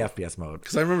 have a 30 FPS mode.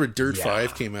 Because I remember Dirt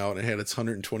 5 came out and had its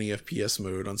 120 FPS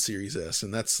mode on Series S,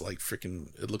 and that's like freaking,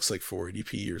 it looks like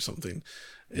 480p or something.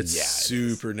 It's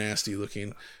super nasty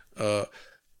looking.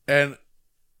 And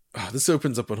this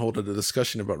opens up a whole other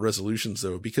discussion about resolutions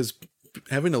though, because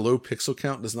having a low pixel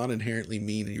count does not inherently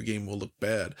mean your game will look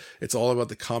bad. It's all about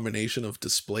the combination of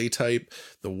display type,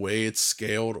 the way it's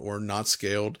scaled or not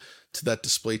scaled to that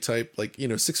display type. Like,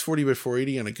 640 by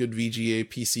 480 on a good VGA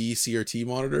PC CRT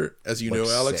monitor, as you know,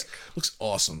 Alex, sick. looks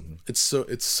awesome. It's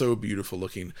so beautiful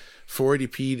looking.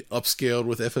 480p upscaled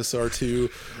with FSR2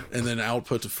 and then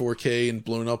output to 4K and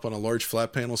blown up on a large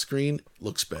flat panel screen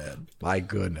looks bad. My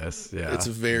goodness, yeah. It's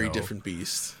a very different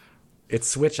beast. It's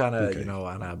Switch on a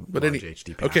on a large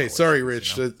HD panel. Okay, sorry,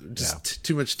 Rich.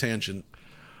 Too much tangent.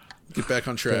 Get back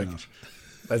on track.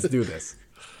 Let's do this.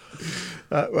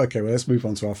 Okay, well, let's move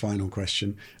on to our final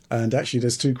question. And actually,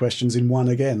 there's two questions in one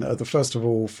again. The first of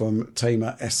all, from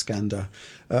Tamer Eskander.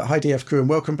 Hi, DF crew, and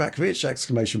welcome back, Rich!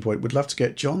 Would love to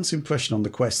get John's impression on the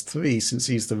Quest 3, since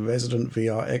he's the resident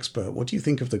VR expert. What do you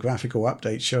think of the graphical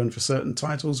updates shown for certain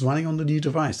titles running on the new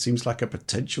device? Seems like a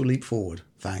potential leap forward.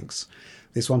 Thanks.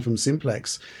 This one from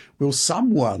Simplex. Will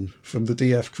someone from the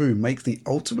DF crew make the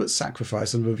ultimate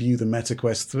sacrifice and review the Meta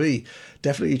Quest 3?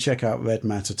 Definitely check out Red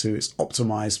Matter 2. It's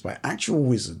optimized by actual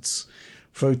wizards.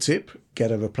 Pro tip,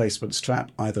 get a replacement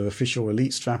strap, either official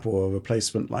Elite strap or a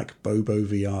replacement like Bobo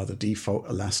VR. The default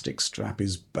elastic strap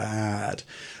is bad.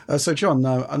 So John,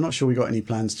 no, I'm not sure we got any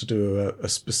plans to do a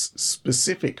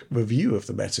specific review of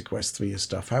the Meta Quest 3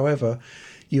 stuff. However,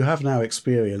 you have now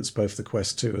experienced both the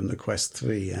Quest 2 and the Quest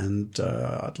 3, and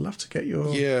I'd love to get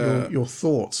your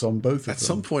thoughts on both of them. At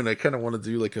some point, I kind of want to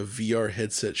do like a VR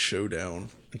headset showdown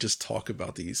and just talk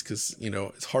about these, because,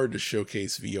 it's hard to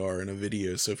showcase VR in a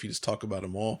video, so if you just talk about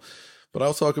them all. But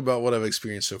I'll talk about what I've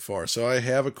experienced so far. So I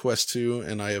have a Quest 2,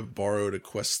 and I have borrowed a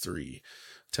Quest 3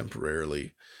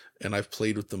 temporarily, and I've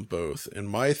played with them both. And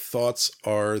my thoughts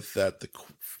are that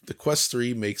the Quest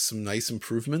 3 makes some nice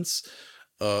improvements.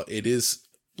 It is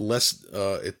less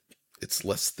it's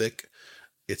less thick,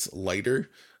 it's lighter.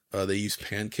 They use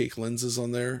pancake lenses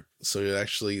on there, so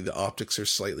the optics are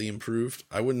slightly improved.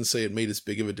 I wouldn't say it made as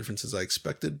big of a difference as I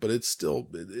expected, but it's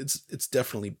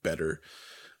definitely better.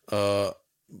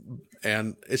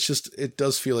 And it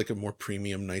does feel like a more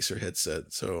premium, nicer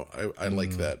headset, so I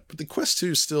like that. But the Quest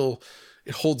 2 still,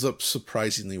 it holds up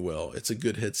surprisingly well. It's a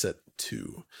good headset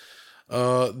too.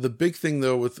 The big thing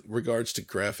though with regards to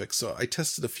graphics, so I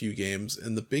tested a few games,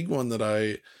 and the big one that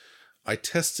I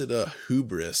tested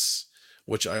Hubris,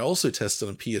 which I also tested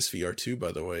on PSVR 2,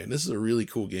 by the way. And this is a really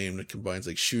cool game that combines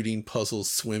like shooting,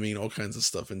 puzzles, swimming, all kinds of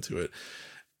stuff into it.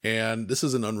 And this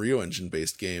is an Unreal Engine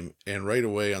based game. And right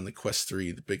away on the Quest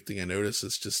 3, the big thing I noticed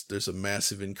is just there's a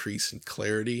massive increase in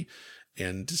clarity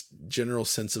and just general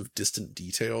sense of distant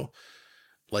detail.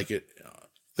 The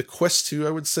Quest 2,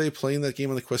 I would say, playing that game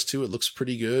on the Quest 2, it looks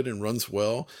pretty good and runs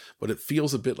well, but it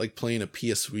feels a bit like playing a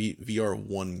PSVR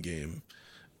 1 game.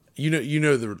 You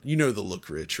know the look,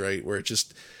 Rich, right? Where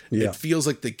it feels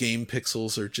like the game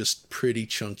pixels are just pretty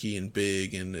chunky and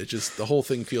big, and the whole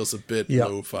thing feels a bit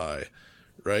lo-fi,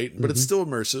 right? But it's still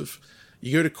immersive.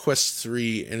 You go to Quest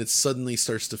 3 and it suddenly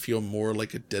starts to feel more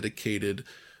like a dedicated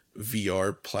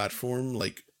VR platform.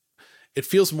 Like, it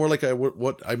feels more like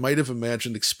what I might have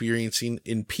imagined experiencing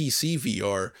in PC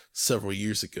VR several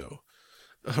years ago.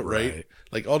 Right?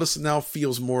 Like, all this now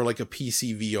feels more like a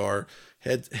PC VR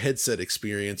headset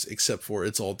experience, except for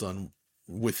it's all done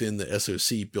within the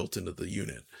SoC built into the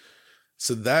unit.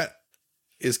 So that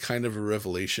is kind of a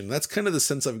revelation. That's kind of the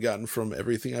sense I've gotten from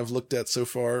everything I've looked at so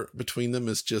far between them,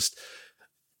 is just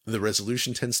the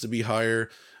resolution tends to be higher.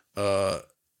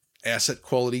 Asset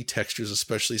quality, textures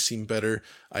especially, seem better.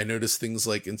 I noticed things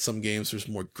like in some games there's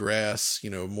more grass,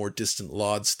 more distant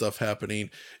LOD stuff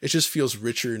happening. It just feels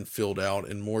richer and filled out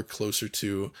and more closer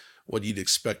to what you'd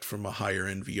expect from a higher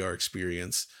end VR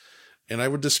experience. And I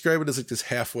would describe it as like this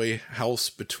halfway house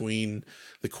between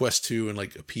the Quest 2 and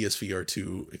like a PSVR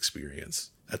 2 experience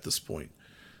at this point.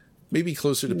 Maybe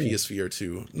closer to PSVR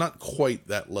 2. Not quite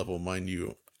that level, mind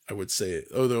you, I would say,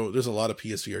 although there's a lot of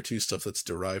PSVR 2 stuff that's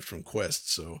derived from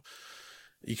Quest, so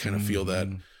you kind of feel that.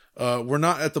 We're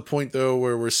not at the point, though,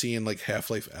 where we're seeing like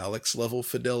Half-Life Alyx level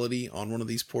fidelity on one of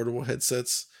these portable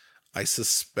headsets. I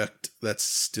suspect that's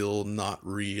still not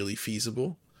really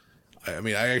feasible. I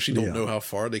mean, I actually don't know how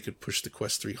far they could push the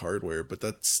Quest 3 hardware, but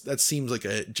that seems like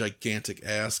a gigantic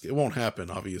ask. It won't happen,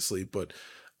 obviously, but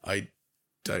I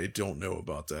don't know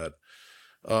about that.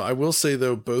 I will say,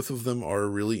 though, both of them are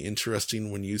really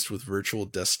interesting when used with virtual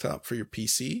desktop for your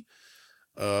PC.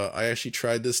 I actually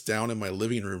tried this down in my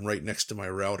living room right next to my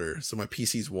router. So my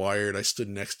PC's wired. I stood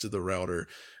next to the router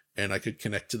and I could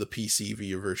connect to the PC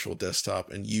via virtual desktop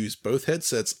and use both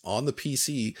headsets on the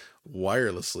PC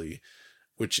wirelessly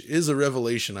which is a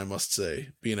revelation, I must say,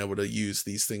 being able to use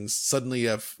these things. Suddenly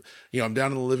I'm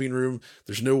down in the living room.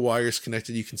 There's no wires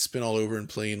connected. You can spin all over and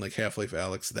playing like Half-Life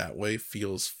Alyx that way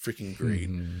feels freaking great.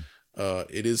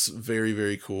 It is very,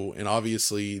 very cool. And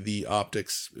obviously the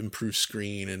optics, improved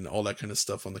screen and all that kind of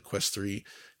stuff on the Quest 3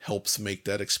 helps make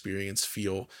that experience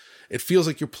it feels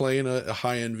like you're playing a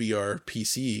high-end VR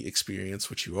PC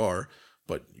experience, which you are,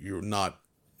 but you're not,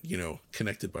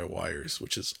 connected by wires,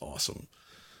 which is awesome.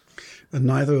 And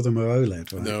neither of them are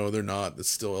OLED, right? No, they're not. It's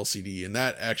still LCD. And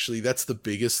that's the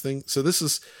biggest thing. So this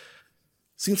is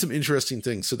seen some interesting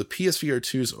things. So the PSVR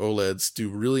 2's OLEDs do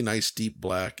really nice deep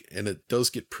black, and it does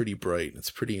get pretty bright. It's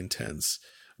pretty intense.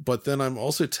 But then I'm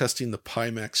also testing the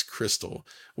Pimax Crystal,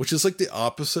 which is like the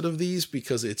opposite of these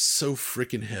because it's so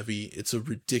freaking heavy. It's a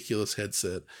ridiculous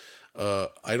headset.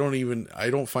 I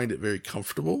don't find it very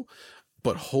comfortable,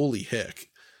 but holy heck.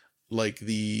 Like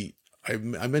I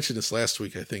mentioned this last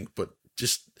week, I think, but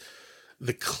just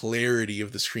the clarity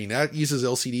of the screen. That uses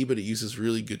LCD, but it uses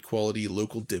really good quality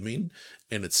local dimming,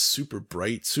 and it's super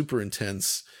bright, super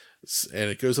intense, and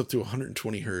it goes up to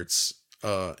 120 hertz.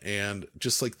 And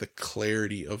just like the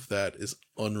clarity of that is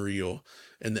unreal,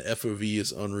 and the FOV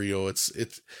is unreal.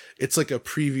 It's like a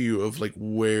preview of like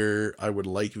where I would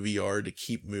like VR to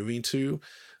keep moving to.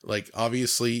 Like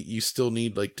obviously you still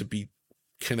need like to be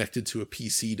connected to a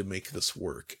PC to make this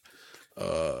work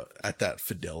at that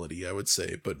fidelity, I would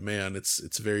say. But man,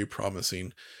 it's very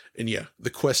promising. And yeah,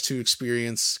 the Quest 2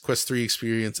 experience, Quest 3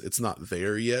 experience, it's not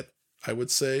there yet, I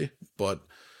would say, but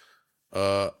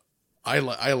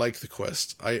I like the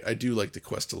Quest. I do like the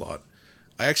Quest a lot.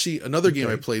 Another game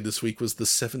I played this week was The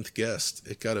Seventh Guest.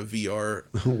 It got a VR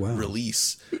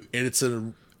release, and it's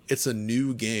a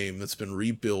new game that's been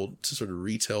rebuilt to sort of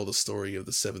retell the story of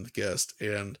The Seventh Guest.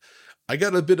 And I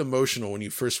got a bit emotional when you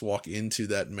first walk into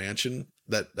that mansion,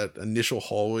 that initial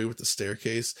hallway with the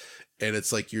staircase, and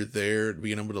it's like you're there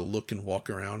being able to look and walk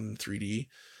around in 3D.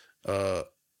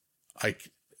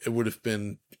 It would have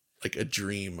been like a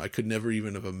dream. I could never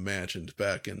even have imagined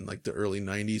back in like the early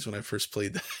 90s when I first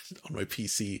played that on my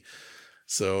PC.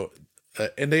 So,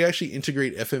 and they actually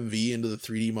integrate FMV into the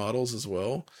 3D models as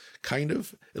well. Kind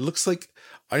of. It looks like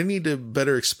I need to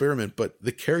better experiment, but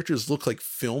the characters look like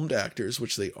filmed actors,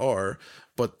 which they are.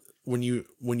 But when you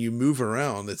move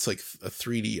around, it's like a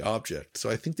 3D object. So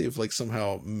I think they've like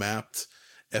somehow mapped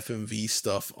FMV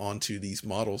stuff onto these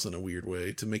models in a weird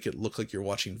way to make it look like you're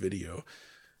watching video.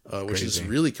 Which is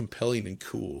really compelling and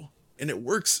cool. And it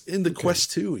works in the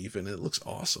Quest 2 even. It looks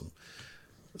awesome.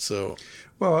 So,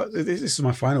 well, this is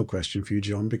my final question for you,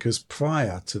 John, because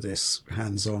prior to this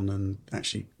hands-on and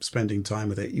actually spending time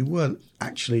with it, you weren't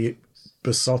actually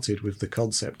besotted with the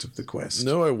concept of the Quest.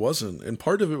 No, I wasn't. And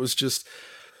part of it was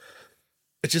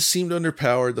it just seemed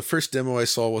underpowered. The first demo I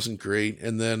saw wasn't great.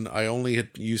 And then I only had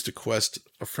used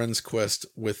a friend's Quest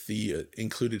with the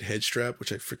included head strap,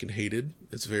 which I freaking hated.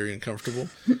 It's very uncomfortable.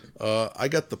 I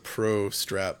got the Pro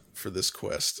strap for this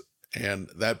Quest, and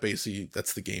that's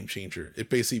the game changer.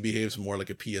 It basically behaves more like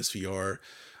a PSVR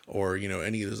or,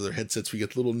 any of those other headsets where you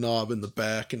get the little knob in the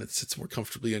back and it sits more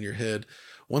comfortably on your head.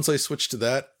 Once I switched to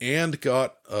that and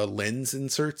got a lens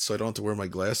insert so I don't have to wear my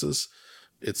glasses,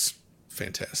 it's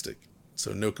fantastic.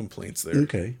 So no complaints there.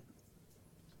 Okay.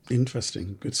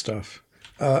 Interesting. Good stuff.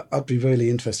 I'd be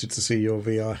really interested to see your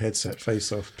VR headset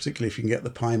face off, particularly if you can get the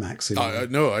Pimax in there.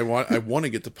 No, I want to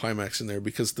get the Pimax in there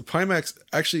because the Pimax,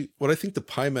 actually, what I think the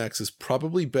Pimax is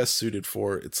probably best suited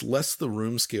for, it's less the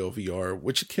room scale VR,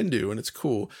 which it can do, and it's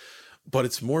cool, but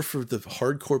it's more for the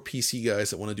hardcore PC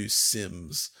guys that want to do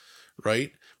sims,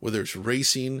 right? Whether it's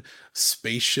racing,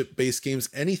 spaceship-based games,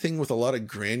 anything with a lot of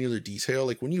granular detail.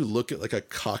 Like when you look at like a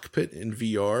cockpit in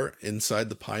VR inside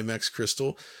the Pimax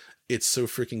Crystal, it's so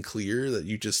freaking clear that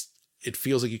it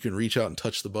feels like you can reach out and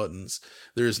touch the buttons.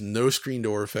 There is no screen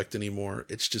door effect anymore.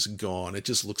 It's just gone. It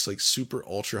just looks like super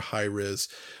ultra high res,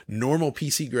 normal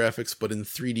PC graphics, but in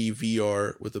 3D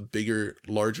VR with a bigger,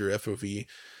 larger FOV.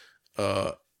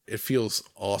 It feels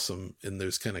awesome in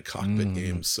those kind of cockpit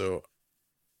games. So,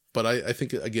 but I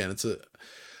think, again,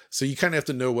 so you kind of have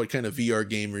to know what kind of VR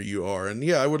gamer you are. And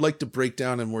yeah, I would like to break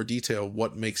down in more detail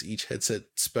what makes each headset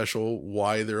special,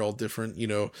 why they're all different,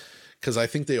 because I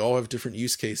think they all have different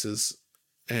use cases.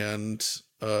 And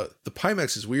the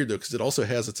Pimax is weird though, because it also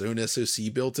has its own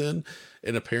SoC built in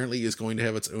and apparently is going to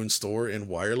have its own store and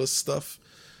wireless stuff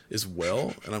as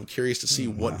well. And I'm curious to see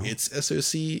what its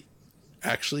SoC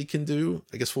actually can do.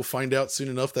 I guess we'll find out soon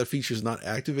enough. That feature is not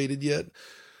activated yet.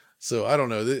 So I don't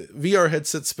know. The VR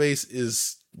headset space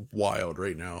is wild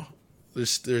right now.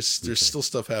 There's still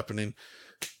stuff happening.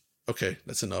 Okay,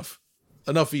 that's enough.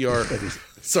 enough VR.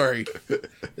 Sorry,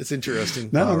 it's interesting.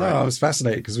 No, I was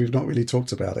fascinated because we've not really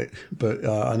talked about it, but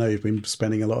I know you've been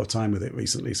spending a lot of time with it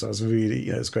recently, so I was really,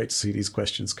 it's great to see these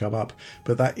questions come up.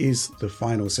 But that is the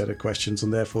final set of questions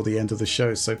and therefore the end of the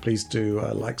show. So please do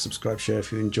like, subscribe, share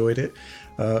if you enjoyed it.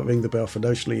 Ring the bell for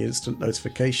notionally instant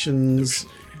notifications.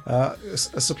 A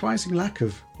surprising lack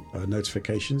of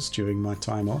notifications during my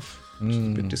time off, which is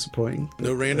a bit disappointing.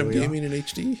 No random gaming in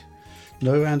HD?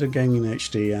 No random gaming in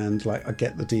HD, and like I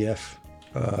get the DF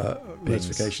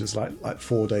notifications like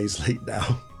 4 days late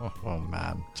now. Oh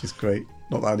man, which is great.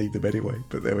 Not that I need them anyway,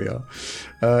 but there we are.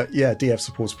 DF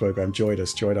supports program. Join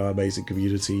us, join our amazing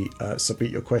community. Submit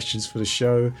your questions for the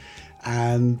show,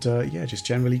 and just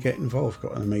generally get involved.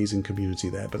 Got an amazing community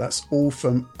there. But that's all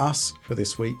from us for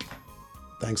this week.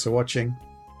 Thanks for watching.